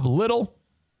Rob Little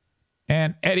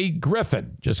and Eddie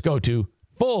Griffin. Just go to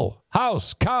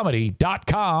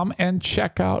fullhousecomedy.com and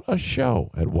check out a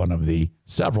show at one of the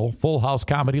several Full House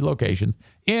Comedy locations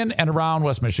in and around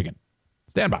West Michigan.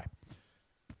 Stand by.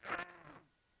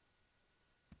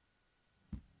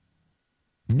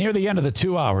 Near the end of the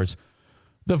 2 hours,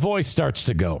 the voice starts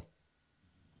to go.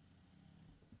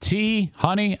 Tea,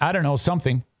 honey, I don't know,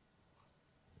 something.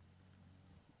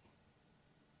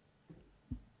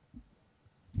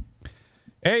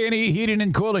 A&E Heating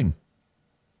and Cooling.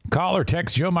 Call or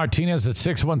text Joe Martinez at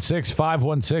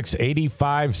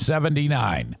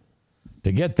 616-516-8579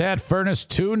 to get that furnace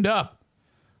tuned up.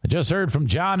 I just heard from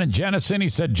John in Jennison. He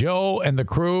said Joe and the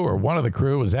crew, or one of the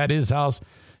crew, was at his house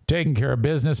taking care of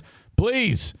business.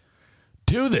 Please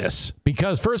do this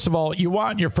because, first of all, you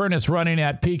want your furnace running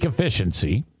at peak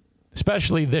efficiency,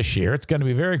 especially this year. It's going to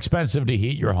be very expensive to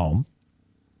heat your home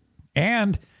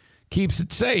and keeps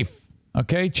it safe.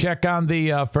 Okay, check on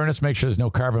the furnace, make sure there's no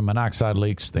carbon monoxide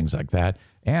leaks, things like that,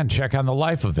 and check on the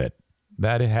life of it.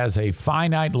 That it has a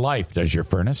finite life, does your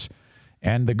furnace.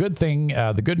 And the good thing,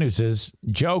 the good news is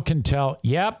Joe can tell,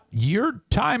 yep, your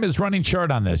time is running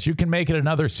short on this. You can make it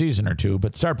another season or two,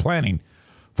 but start planning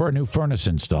for a new furnace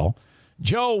install.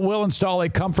 Joe will install a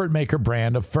Comfort Maker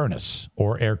brand of furnace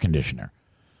or air conditioner.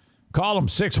 Call him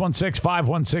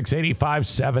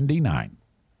 616-516-8579.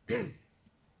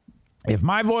 If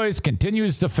my voice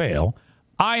continues to fail,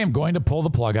 I am going to pull the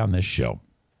plug on this show.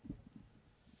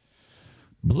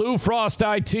 Blue Frost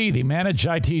IT, the managed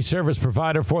IT service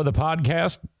provider for the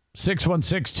podcast,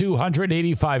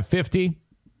 616-200-8550.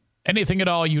 Anything at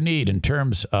all you need in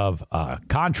terms of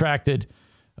contracted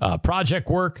project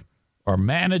work or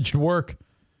managed work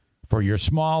for your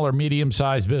small or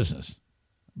medium-sized business.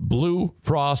 Blue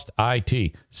Frost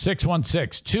IT,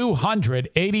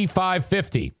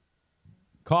 616-200-8550.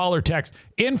 Call or text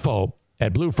info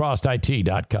at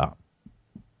bluefrostit.com.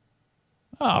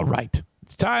 All right.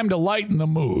 It's time to lighten the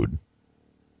mood.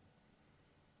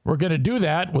 We're going to do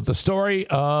that with the story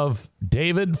of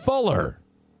David Fuller.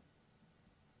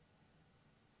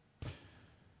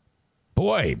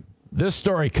 Boy, this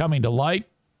story coming to light.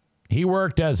 He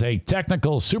worked as a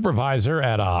technical supervisor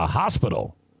at a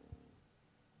hospital.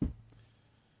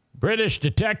 British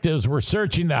detectives were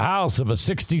searching the house of a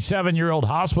 67-year-old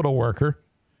hospital worker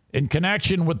in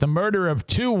connection with the murder of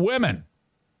 2 women.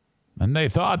 And they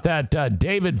thought that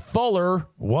David Fuller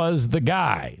was the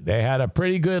guy. They had a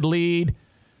pretty good lead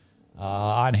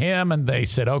on him, and they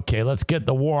said, okay, let's get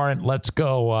the warrant. Let's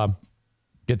go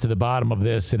get to the bottom of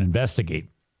this and investigate.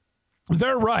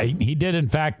 They're right. He did, in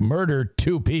fact, murder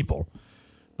 2 people.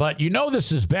 But you know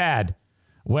this is bad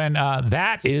when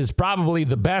that is probably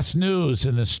the best news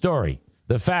in the story.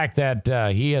 The fact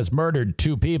that he has murdered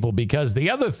 2 people, because the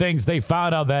other things they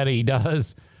found out that he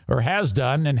does or has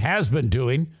done and has been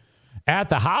doing at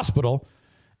the hospital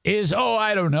is,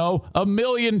 I don't know,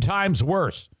 1,000,000 times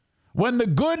worse. When the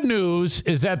good news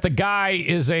is that the guy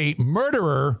is a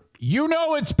murderer, you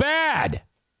know it's bad.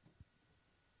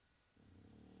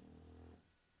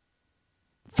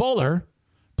 Fuller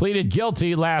pleaded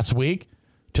guilty last week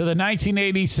to the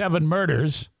 1987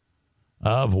 murders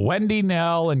of Wendy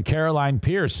Nell and Caroline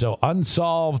Pierce. So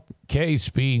unsolved case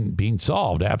being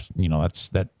solved. You know,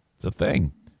 that's a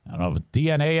thing. I don't know if it's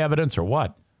DNA evidence or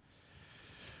what.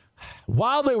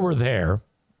 While they were there,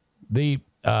 the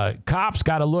cops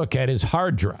got a look at his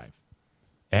hard drive.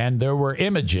 And there were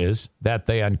images that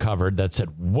they uncovered that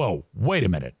said, whoa, wait a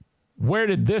minute. Where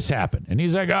did this happen? And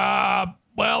he's like,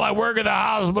 well, I work at the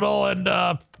hospital and,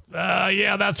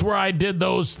 yeah, that's where I did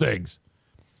those things.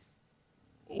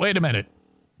 Wait a minute.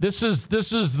 This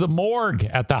is the morgue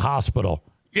at the hospital.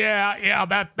 Yeah,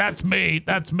 that's me.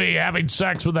 That's me having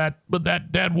sex with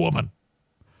that dead woman.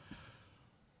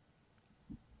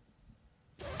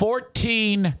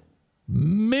 14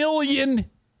 million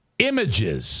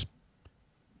images.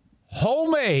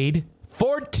 Homemade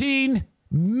 14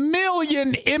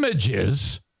 million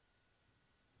images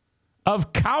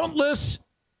of countless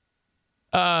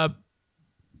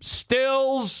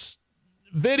stills,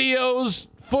 videos,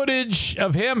 footage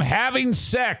of him having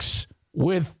sex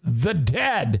with the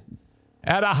dead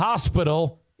at a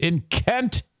hospital in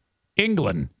Kent,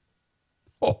 England.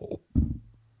 Oh.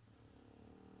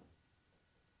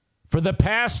 For the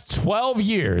past 12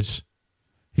 years,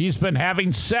 he's been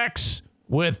having sex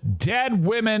with dead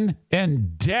women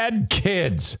and dead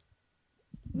kids.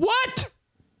 What?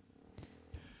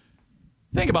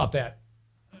 Think about that.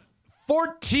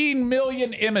 14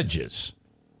 million images.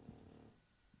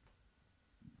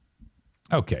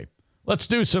 Okay, let's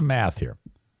do some math here.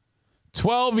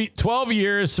 12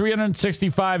 years,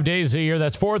 365 days a year.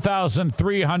 That's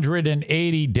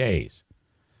 4,380 days.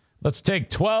 Let's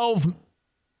take 14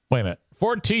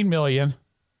 million.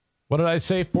 What did I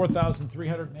say?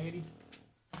 4,380?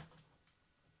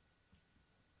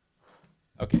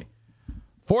 Okay.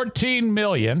 14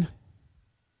 million.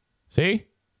 See?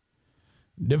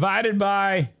 Divided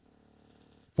by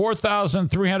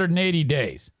 4,380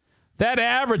 days. That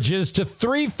averages to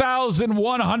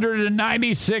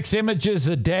 3,196 images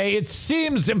a day. It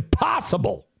seems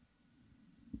impossible.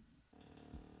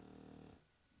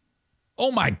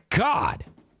 Oh, my God.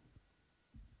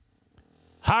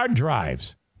 Hard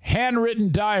drives,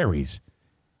 handwritten diaries,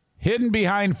 hidden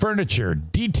behind furniture,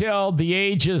 detailed the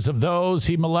ages of those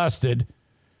he molested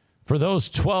for those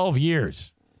 12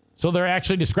 years. So they're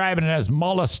actually describing it as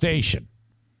molestation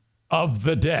of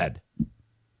the dead,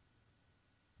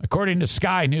 according to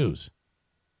Sky News.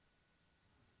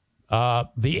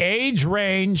 The age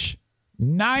range,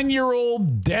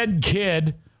 9-year-old dead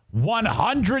kid,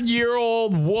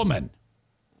 100-year-old woman.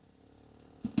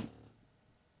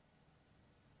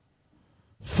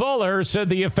 Fuller said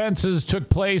the offenses took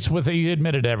place he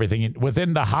admitted everything,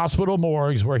 within the hospital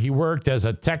morgues where he worked as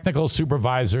a technical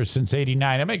supervisor since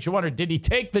 1989. It makes you wonder, did he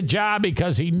take the job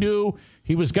because he knew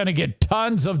he was going to get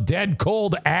tons of dead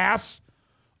cold ass?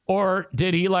 Or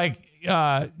did he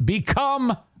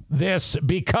become this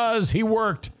because he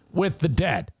worked with the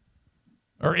dead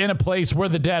or in a place where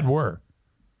the dead were?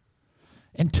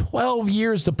 And 12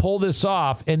 years to pull this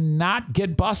off and not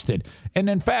get busted. And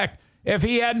in fact, if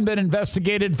he hadn't been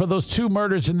investigated for those 2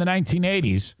 murders in the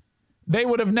 1980s, they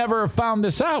would have never found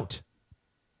this out.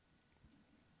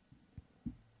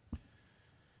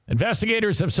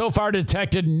 Investigators have so far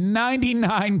detected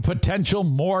 99 potential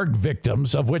morgue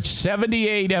victims, of which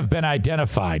 78 have been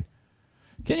identified.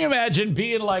 Can you imagine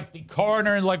being like the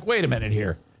coroner and like, wait a minute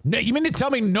here. You mean to tell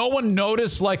me no one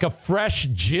noticed like a fresh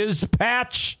jizz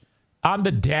patch on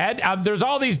the dead? There's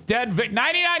all these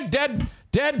 99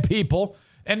 dead people.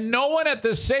 And no one at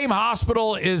the same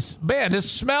hospital is, man, this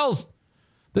smells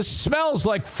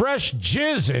like fresh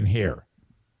jizz in here.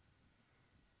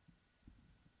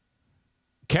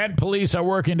 Kent police are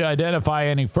working to identify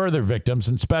any further victims,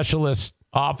 and specialist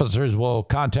officers will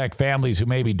contact families who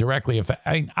may be directly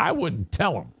affected. I wouldn't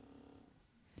tell them.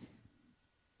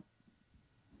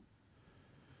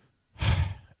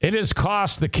 It has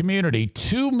cost the community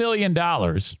 $2 million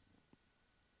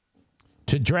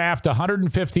to draft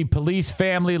 150 police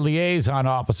family liaison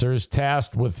officers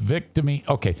tasked with victim.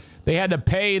 Okay, they had to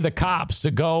pay the cops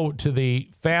to go to the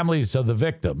families of the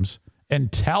victims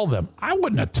and tell them. I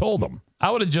wouldn't have told them.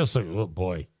 I would have just said, oh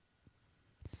boy.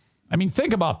 I mean,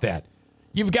 think about that.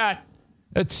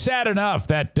 It's sad enough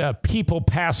that people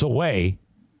pass away.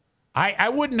 I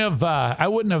wouldn't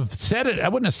have said it. I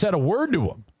wouldn't have said a word to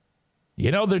them.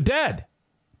 They're dead.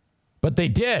 But they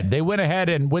did. They went ahead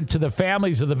and went to the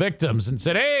families of the victims and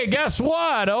said, hey, guess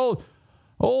what? Old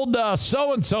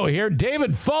so-and-so here,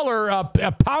 David Fuller,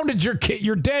 pounded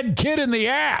your dead kid in the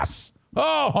ass.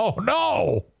 Oh,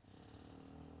 no.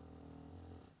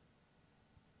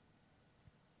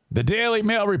 The Daily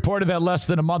Mail reported that less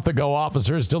than a month ago,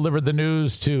 officers delivered the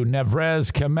news to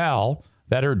Nevrez Kamel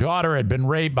that her daughter had been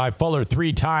raped by Fuller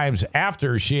 3 times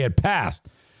after she had passed.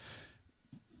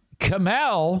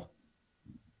 Kamel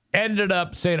ended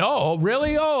up saying, oh,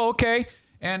 really? Oh, okay.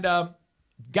 And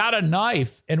got a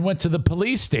knife and went to the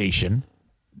police station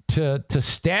to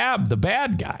stab the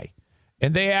bad guy.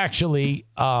 And they actually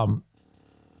found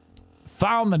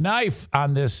the knife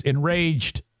on this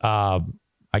enraged, I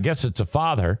guess it's a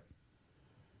father,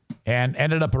 and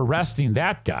ended up arresting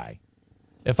that guy.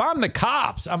 If I'm the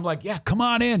cops, I'm like, yeah, come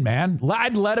on in, man.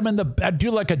 I'd let him I'd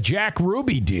do like a Jack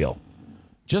Ruby deal.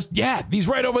 He's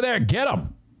right over there. Get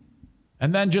him.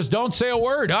 And then just don't say a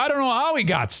word. I don't know how he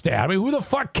got stabbed. I mean, who the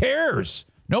fuck cares?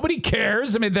 Nobody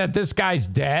cares. I mean, that this guy's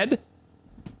dead.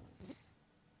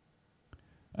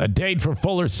 A date for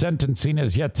Fuller's sentencing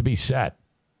is yet to be set.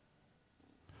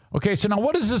 Okay, so now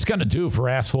what is this going to do for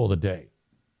Asshole of the Day?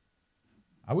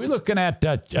 Are we looking at,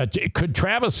 is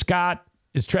Travis Scott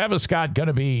going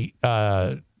to be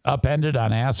upended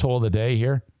on Asshole of the Day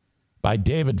here by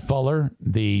David Fuller,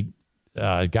 the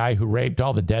guy who raped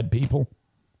all the dead people?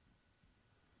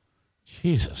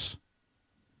 Jesus.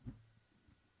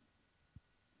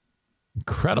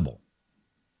 Incredible.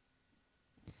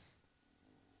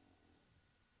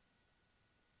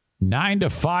 9 to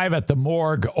 5 at the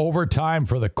morgue, overtime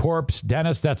for the corpse.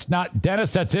 Dennis,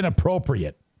 that's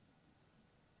inappropriate.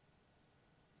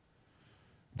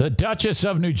 The Duchess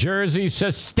of New Jersey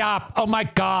says, stop. Oh, my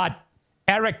God.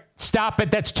 Eric, stop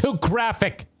it. That's too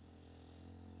graphic.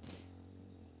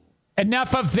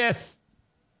 Enough of this.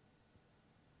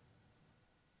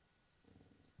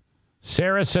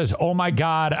 Sarah says, oh, my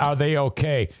God, are they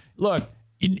okay? Look,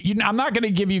 I'm not going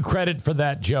to give you credit for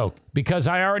that joke because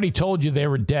I already told you they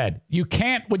were dead. You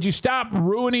can't. Would you stop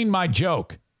ruining my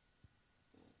joke?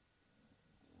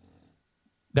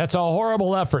 That's a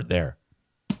horrible effort there.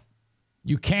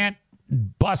 You can't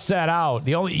bust that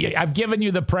out. I've given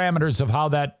you the parameters of how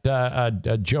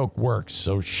that joke works,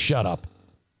 so shut up.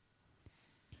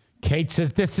 Kate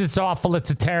says, this is awful.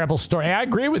 It's a terrible story. I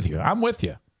agree with you. I'm with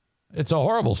you. It's a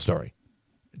horrible story.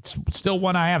 It's still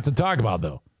one I have to talk about,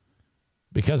 though,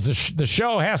 because the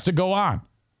show has to go on.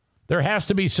 There has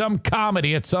to be some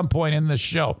comedy at some point in this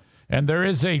show, and there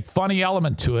is a funny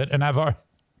element to it, and I'm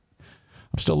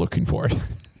still looking for it.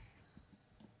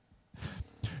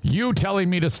 You telling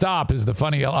me to stop is the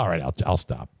funny. All right, I'll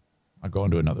stop. I'll go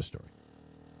into another story.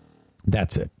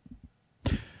 That's it.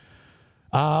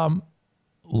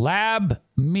 Lab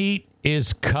meat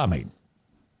is coming.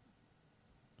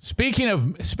 Speaking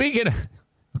of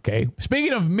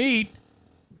meat,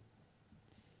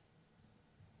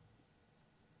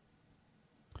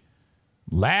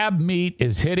 lab meat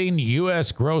is hitting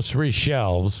U.S. grocery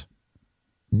shelves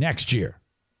next year.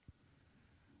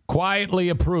 Quietly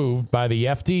approved by the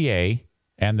FDA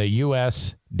and the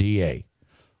USDA.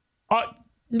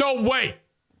 No way.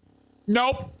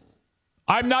 Nope.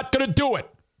 I'm not going to do it.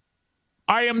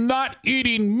 I am not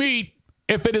eating meat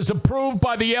if it is approved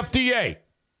by the FDA.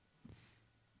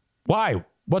 Why?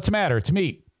 What's the matter? It's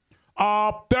meat.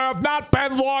 There have not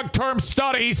been long-term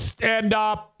studies, and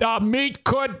meat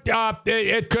could have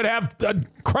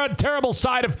a terrible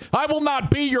side effect. I will not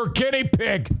be your guinea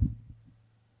pig.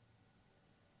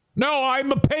 No,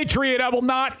 I'm a patriot. I will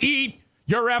not eat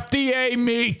your FDA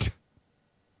meat.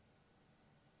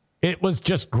 It was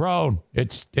just grown.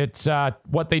 It's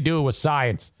what they do with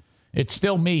science. It's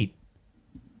still meat.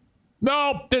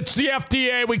 No, it's the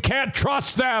FDA. We can't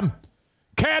trust them.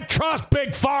 Can't trust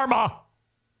Big Pharma.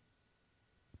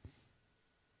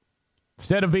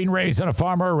 Instead of being raised on a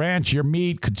farm or a ranch, your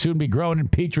meat could soon be grown in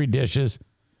petri dishes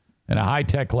in a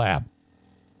high-tech lab.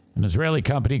 An Israeli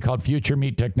company called Future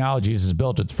Meat Technologies has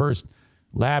built its first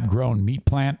lab-grown meat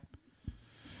plant.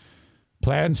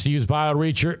 Plans to use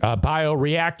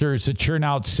bioreactors to churn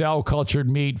out cell-cultured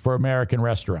meat for American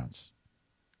restaurants.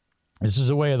 This is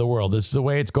the way of the world. This is the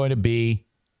way it's going to be.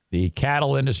 The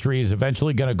cattle industry is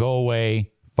eventually going to go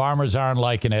away. Farmers aren't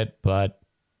liking it, but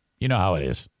you know how it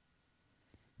is.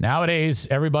 Nowadays,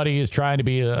 everybody is trying to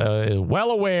be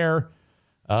well aware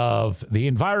of the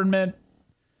environment.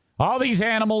 All these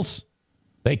animals,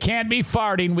 they can't be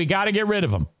farting. We got to get rid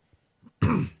of them.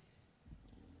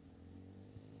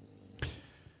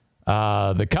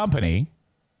 The company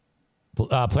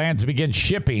plans to begin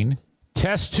shipping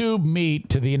test tube meat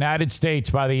to the United States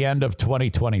by the end of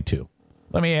 2022.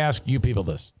 Let me ask you people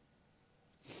this.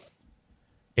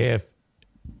 If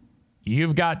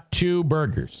you've got two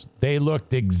burgers, they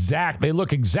look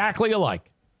exactly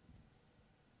alike.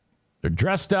 They're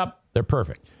dressed up. They're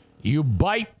perfect. You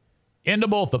bite into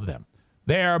both of them.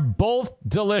 They are both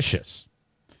delicious.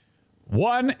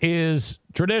 One is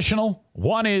traditional.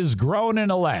 One is grown in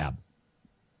a lab.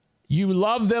 You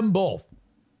love them both.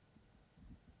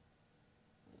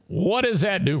 What does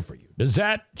that do for you? Does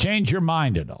that change your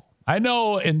mind at all? I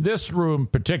know in this room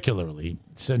particularly,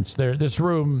 since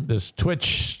this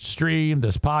Twitch stream,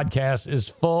 this podcast is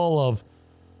full of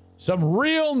some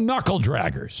real knuckle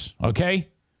draggers, okay?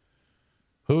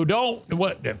 Who don't,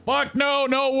 fuck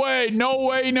no way,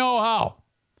 no how.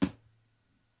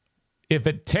 If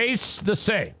it tastes the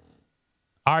same,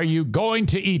 are you going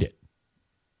to eat it?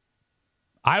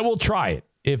 I will try it.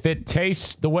 If it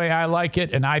tastes the way I like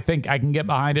it and I think I can get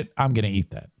behind it, I'm going to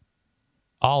eat that.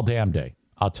 All damn day.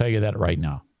 I'll tell you that right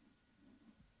now.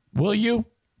 Will you?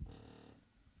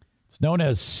 It's known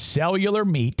as cellular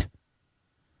meat.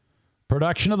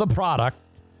 Production of the product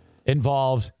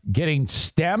involves getting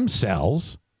stem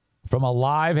cells from a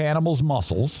live animal's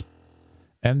muscles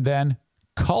and then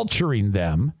culturing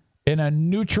them in a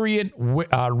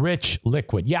nutrient-rich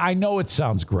liquid. Yeah, I know it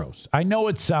sounds gross. I know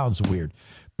it sounds weird.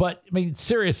 But, I mean,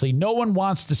 seriously, no one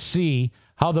wants to see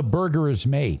how the burger is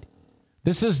made.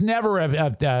 This is never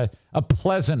a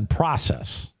pleasant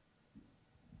process.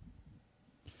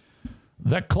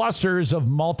 The clusters of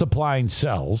multiplying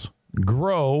cells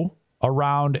grow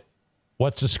around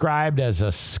what's described as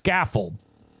a scaffold,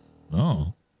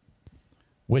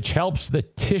 which helps the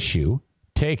tissue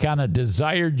take on a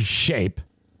desired shape.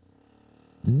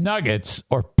 Nuggets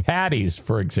or patties,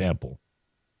 for example.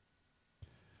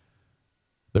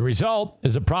 The result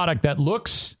is a product that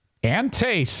looks and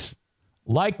tastes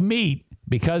like meat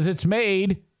because it's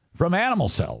made from animal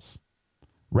cells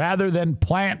rather than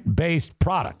plant-based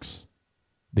products,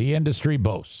 the industry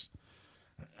boasts.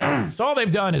 So all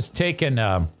they've done is taken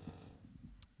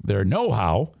their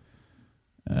know-how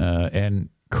and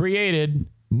created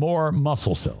more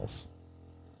muscle cells,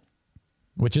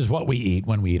 which is what we eat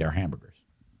when we eat our hamburgers.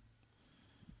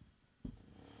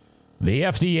 The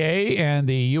FDA and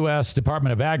the U.S.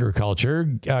 Department of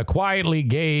Agriculture quietly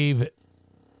gave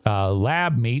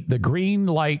lab meat the green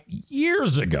light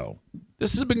years ago.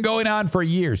 This has been going on for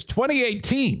years,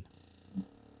 2018.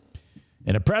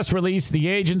 In a press release, the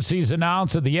agencies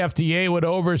announced that the FDA would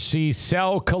oversee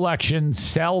cell collection,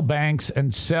 cell banks,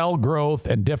 and cell growth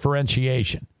and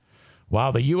differentiation,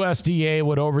 while the USDA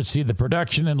would oversee the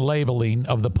production and labeling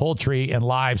of the poultry and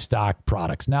livestock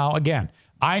products. Now, again,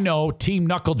 I know Team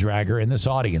Knuckle Dragger in this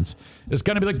audience is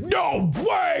going to be like, no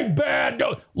way, man.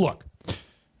 No. Look,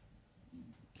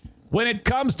 when it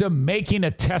comes to making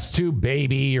a test tube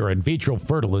baby or in vitro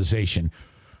fertilization,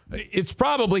 it's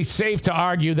probably safe to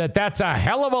argue that that's a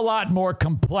hell of a lot more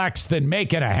complex than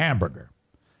making a hamburger.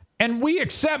 And we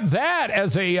accept that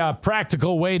as a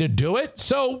practical way to do it.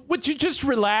 So would you just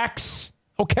relax?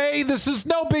 Okay, this is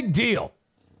no big deal.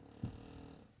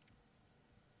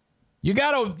 You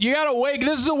gotta wake.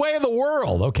 This is the way of the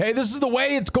world, okay? This is the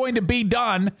way it's going to be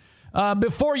done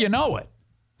before you know it.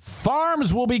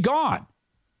 Farms will be gone.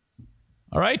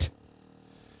 All right?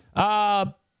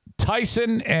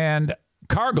 Tyson and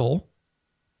Cargill,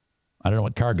 I don't know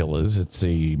what Cargill is. It's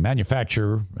a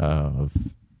manufacturer of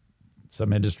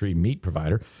some industry meat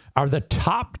provider, are the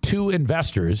top two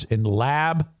investors in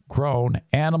lab-grown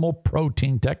animal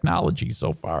protein technology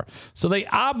so far. So they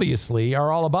obviously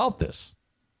are all about this.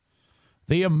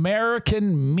 The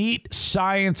American Meat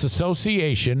Science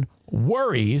Association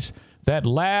worries that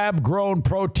lab-grown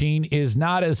protein is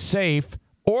not as safe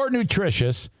or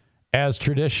nutritious as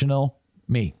traditional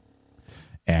meat.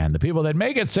 And the people that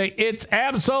make it say it's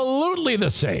absolutely the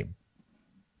same.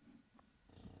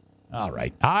 All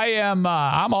right. I am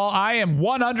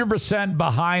 100%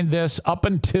 behind this up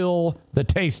until the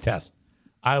taste test.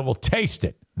 I will taste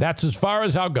it. That's as far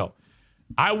as I'll go.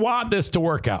 I want this to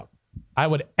work out. I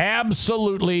would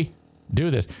absolutely do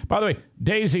this. By the way,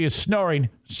 Daisy is snoring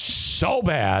so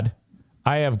bad,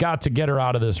 I have got to get her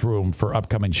out of this room for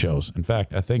upcoming shows. In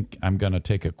fact, I think I'm going to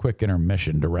take a quick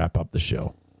intermission to wrap up the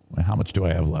show. How much do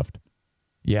I have left?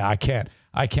 Yeah, I can't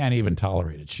even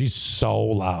tolerate it. She's so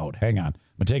loud. Hang on. I'm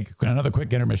going to take another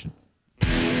quick intermission.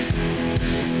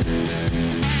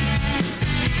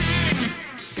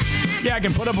 Yeah, I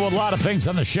can put up with a lot of things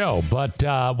on the show, but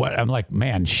I'm like,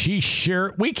 man,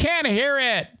 we can't hear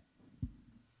it.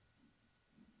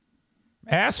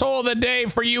 Asshole of the day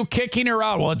for you kicking her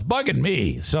out. Well, it's bugging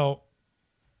me, so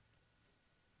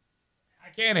I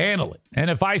can't handle it. And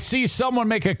if I see someone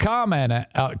make a comment,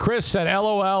 Chris said,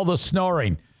 LOL, the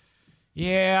snoring.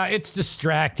 Yeah, it's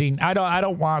distracting. I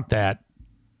don't want that.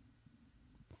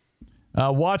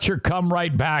 Watch her come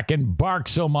right back and bark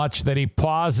so much that he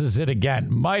pauses it again.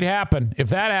 Might happen. If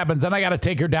that happens, then I got to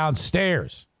take her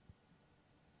downstairs.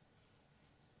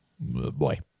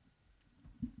 Boy.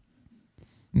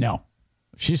 No.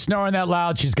 She's snoring that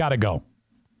loud. She's got to go.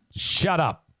 Shut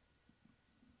up.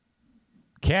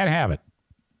 Can't have it.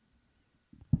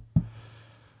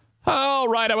 All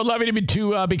right. I would love you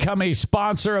to become a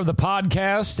sponsor of the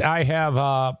podcast. I have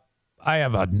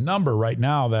a number right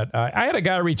now that I had a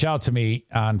guy reach out to me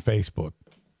on Facebook,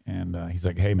 and he's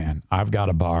like, hey, man, I've got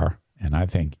a bar, and I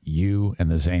think you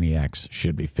and the Zaniacs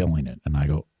should be filling it. And I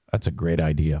go, that's a great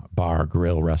idea. Bar,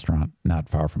 grill, restaurant, not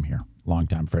far from here.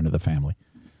 Longtime friend of the family.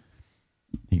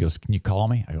 He goes, can you call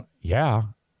me? I go, yeah,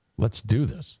 let's do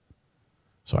this.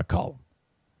 So I call him.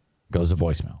 Goes to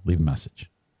voicemail. Leave a message.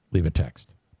 Leave a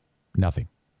text. Nothing.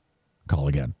 Call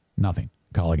again. Nothing.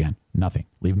 Call again. Nothing.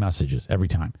 Leave messages every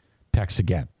time. Text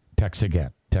again. Text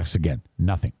again. Text again.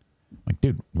 Nothing. I'm like,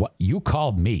 dude, what? You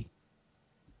called me.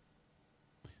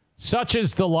 Such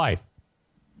is the life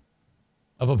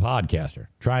of a podcaster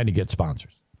trying to get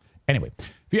sponsors. Anyway,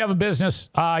 if you have a business,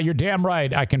 you're damn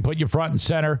right I can put you front and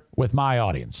center with my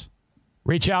audience.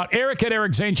 Reach out,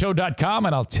 eric@ericzaneshow.com,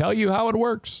 and I'll tell you how it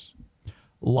works.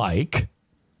 Like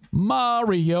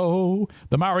Mario.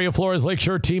 The Mario Flores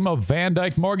Lakeshore team of Van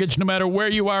Dyke Mortgage. No matter where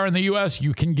you are in the U.S.,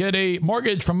 you can get a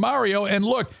mortgage from Mario. And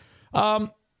look,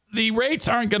 the rates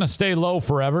aren't going to stay low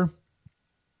forever.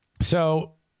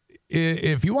 So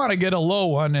if you want to get a low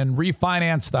one and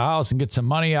refinance the house and get some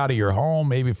money out of your home,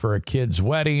 maybe for a kid's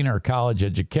wedding or college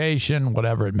education,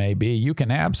 whatever it may be, you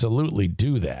can absolutely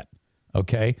do that.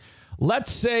 Okay?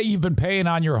 Let's say you've been paying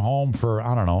on your home for,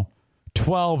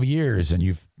 12 years and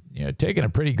you've taken a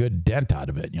pretty good dent out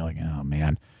of it. And you're like, oh,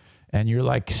 man. and you're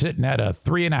like sitting at a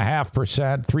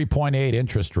 3.5%, 3.8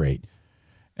 interest rate.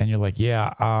 And you're like,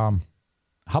 yeah, how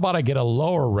about I get a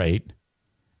lower rate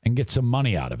and get some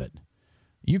money out of it?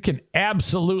 You can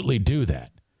absolutely do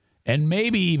that. And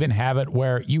maybe even have it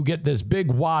where you get this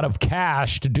big wad of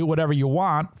cash to do whatever you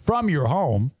want from your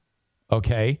home,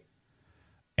 okay?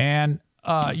 And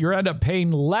you end up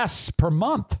paying less per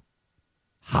month.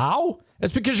 How?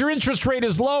 It's because your interest rate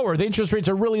is lower. The interest rates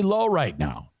are really low right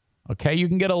now, okay? You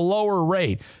can get a lower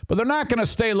rate, but they're not going to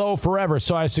stay low forever.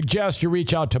 So I suggest you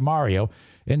reach out to Mario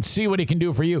and see what he can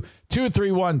do for you.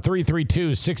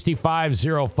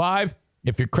 231-332-6505.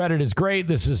 If your credit is great,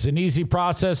 this is an easy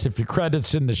process. If your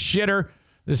credit's in the shitter,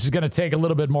 this is going to take a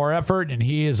little bit more effort, and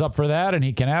he is up for that, and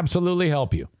he can absolutely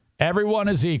help you. Everyone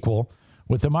is equal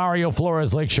with the Mario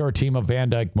Flores Lakeshore team of Van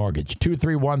Dyke Mortgage.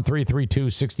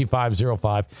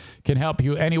 231-332-6505 can help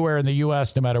you anywhere in the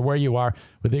U.S., no matter where you are,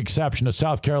 with the exception of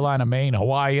South Carolina, Maine,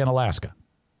 Hawaii, and Alaska.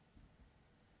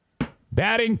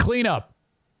 Batting cleanup.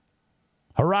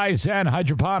 Horizon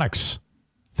Hydroponics.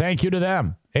 Thank you to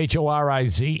them.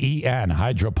 Horizen,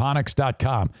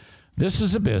 hydroponics.com. This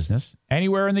is a business.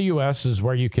 Anywhere in the U.S. is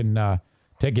where you can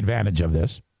take advantage of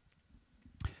this.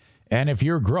 And if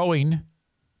you're growing,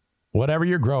 whatever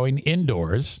you're growing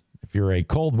indoors, if you're a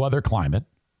cold weather climate,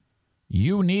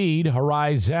 you need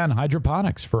Horizon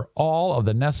Hydroponics for all of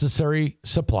the necessary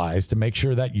supplies to make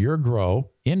sure that your grow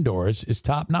indoors is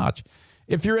top notch.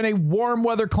 If you're in a warm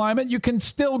weather climate, you can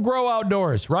still grow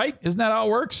outdoors, right? Isn't that how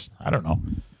it works? I don't know.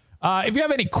 If you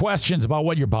have any questions about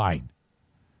what you're buying,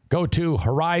 go to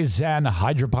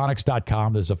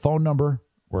horizonhydroponics.com. There's a phone number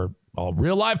where a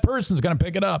real live person is going to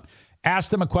pick it up.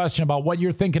 Ask them a question about what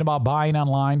you're thinking about buying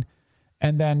online,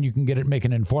 and then you can make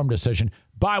an informed decision.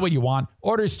 Buy what you want.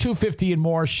 Orders $250 and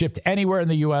more, shipped anywhere in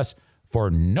the U.S. for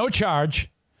no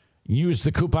charge. Use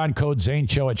the coupon code Zane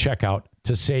Show at checkout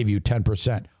to save you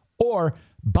 10%. Or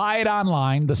buy it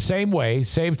online the same way,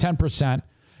 save 10%.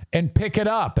 And pick it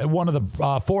up at one of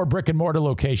the 4 brick-and-mortar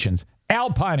locations.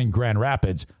 Alpine in Grand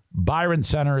Rapids. Byron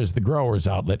Center is the grower's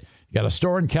outlet. You got a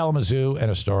store in Kalamazoo and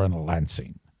a store in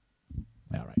Lansing.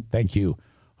 All right. Thank you,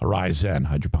 Horizon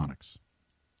Hydroponics.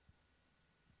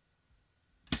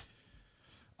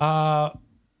 I'm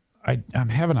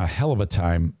having a hell of a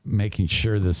time making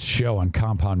sure this show on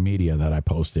Compound Media that I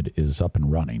posted is up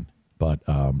and running. But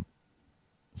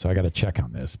so I got to check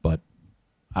on this. But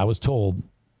I was told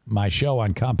my show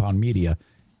on Compound Media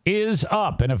is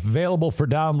up and available for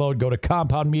download. Go to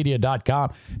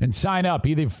compoundmedia.com and sign up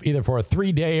either for a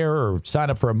 3-day or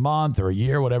sign up for a month or a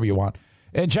year, whatever you want.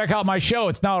 And check out my show.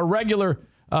 It's now a regular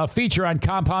feature on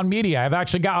Compound Media. I've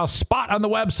actually got a spot on the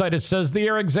website. It says The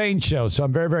Eric Zane Show. So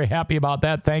I'm very, very happy about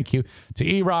that. Thank you to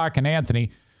E-Rock and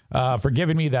Anthony for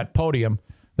giving me that podium,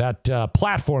 that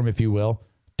platform, if you will,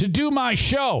 to do my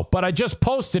show. But I just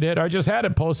posted it. I just had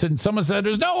it posted, and someone said,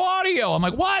 there's no audio. I'm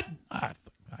like, what? I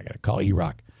got to call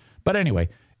E-Rock. But anyway,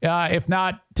 if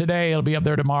not today, it'll be up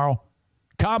there tomorrow.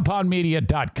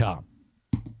 Compoundmedia.com.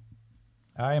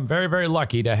 I am very, very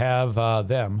lucky to have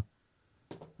them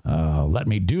let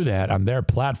me do that on their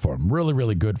platform. Really,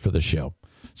 really good for the show.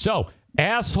 So,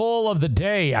 asshole of the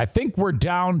day. I think we're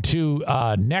down to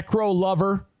Necro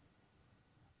Lover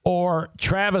or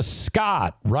Travis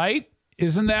Scott, right?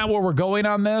 Isn't that where we're going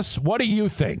on this? What do you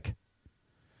think?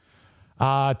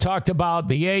 Talked about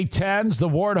the A-10s, the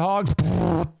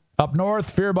Warthogs up north,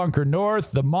 Fear Bunker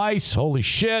North, the mice. Holy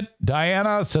shit.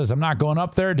 Diana says, I'm not going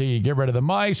up there. Do you get rid of the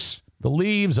mice? The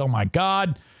leaves. Oh, my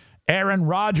God. Aaron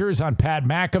Rodgers on Pat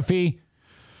McAfee.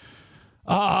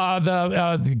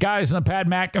 The guys on the Pat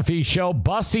McAfee show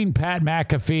busting Pat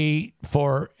McAfee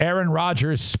for Aaron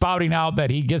Rodgers spouting out that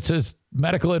he gets his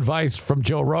medical advice from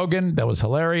Joe Rogan. That was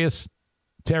hilarious.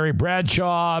 Terry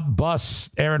Bradshaw busts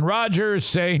Aaron Rodgers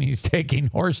saying he's taking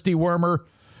horse dewormer.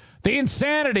 The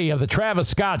insanity of the Travis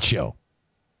Scott show.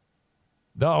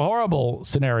 The horrible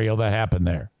scenario that happened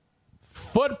there.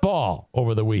 Football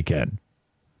over the weekend.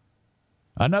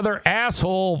 Another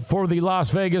asshole for the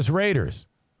Las Vegas Raiders.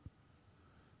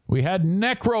 We had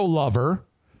Necro Lover.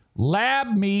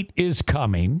 Lab meat is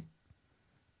coming.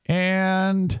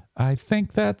 And I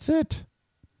think that's it.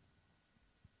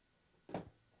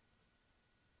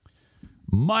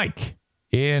 Mike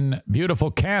in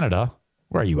beautiful Canada.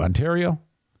 Where are you, Ontario?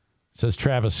 Says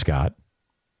Travis Scott.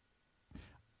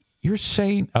 You're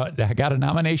saying I got a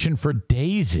nomination for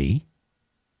Daisy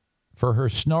for her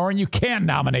snoring? You can't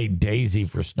nominate Daisy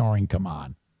for snoring. Come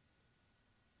on.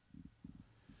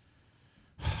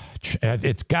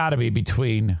 It's got to be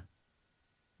between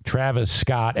Travis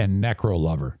Scott and Necro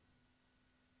Lover.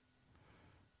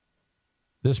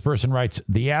 This person writes,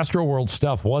 the Astroworld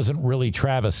stuff wasn't really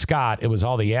Travis Scott. It was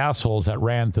all the assholes that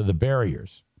ran through the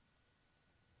barriers.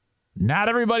 Not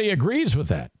everybody agrees with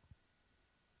that.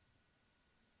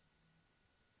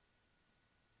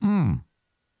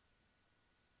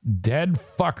 Dead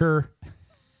fucker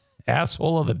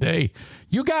asshole of the day.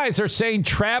 You guys are saying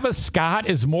Travis Scott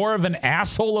is more of an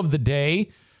asshole of the day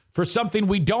for something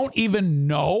we don't even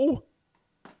know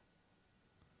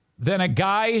than a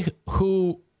guy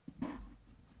who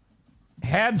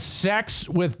had sex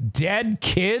with dead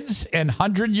kids and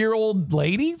 100-year-old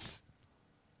ladies?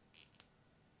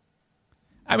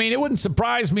 I mean, it wouldn't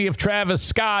surprise me if Travis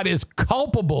Scott is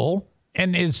culpable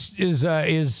and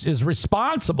is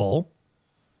responsible,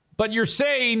 but you're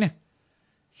saying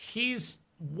he's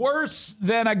worse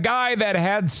than a guy that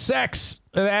had sex,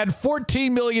 that had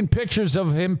 14 million pictures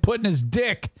of him putting his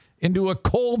dick into a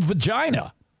cold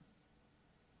vagina.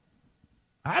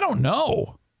 I don't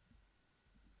know.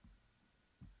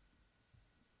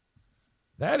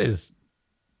 That is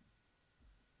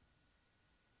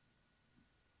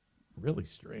really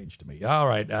strange to me. All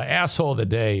right, asshole of the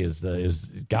day is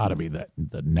got to be the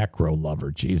necro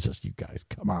lover. Jesus, you guys,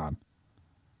 come on.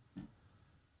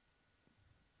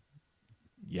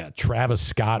 Yeah, Travis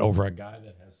Scott over a guy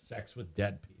that has sex with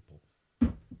dead people.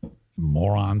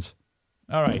 Morons.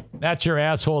 All right, that's your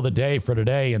asshole of the day for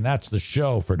today, and that's the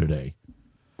show for today.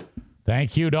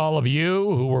 Thank you to all of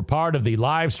you who were part of the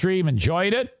live stream.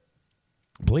 Enjoyed it.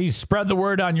 Please spread the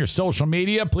word on your social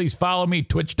media. Please follow me,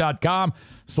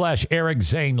 twitch.com/Eric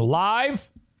Zane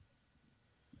Live.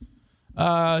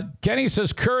 Kenny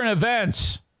says current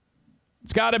events.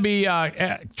 It's got to be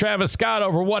Travis Scott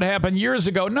over what happened years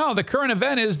ago. No, the current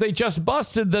event is they just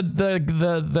busted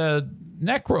the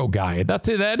necro guy.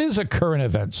 That is a current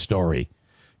event story.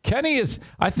 Kenny is,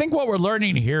 I think what we're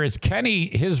learning here is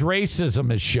Kenny, his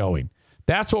racism is showing.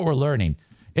 That's what we're learning.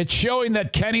 It's showing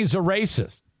that Kenny's a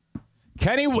racist.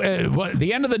 Kenny, at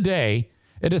the end of the day,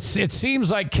 it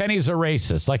seems like Kenny's a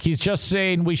racist. Like he's just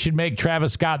saying we should make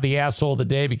Travis Scott the asshole of the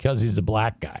day because he's a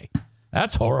black guy.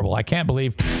 That's horrible. I can't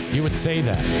believe you would say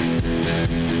that.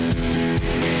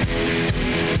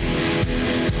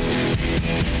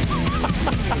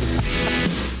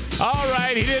 All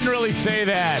right, he didn't really say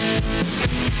that.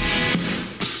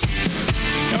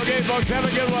 Okay, folks, have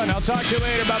a good one. I'll talk to you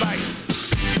later. Bye-bye.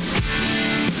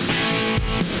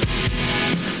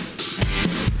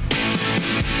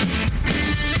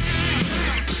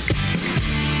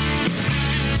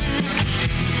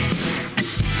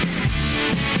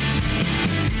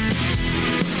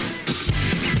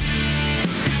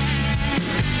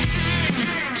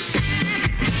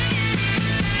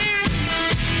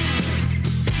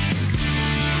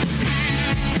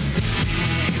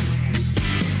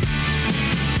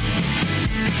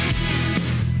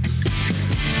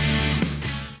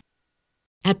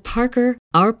 At Parker,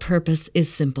 our purpose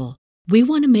is simple. We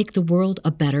want to make the world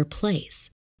a better place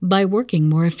by working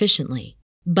more efficiently,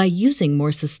 by using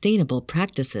more sustainable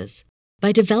practices,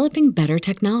 by developing better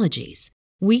technologies.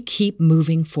 We keep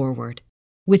moving forward.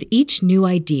 With each new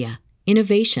idea,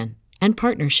 innovation, and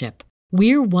partnership,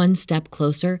 we're one step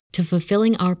closer to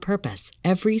fulfilling our purpose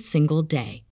every single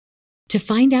day. To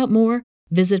find out more,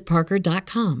 visit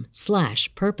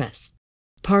parker.com/purpose.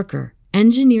 Parker,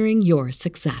 engineering your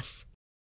success.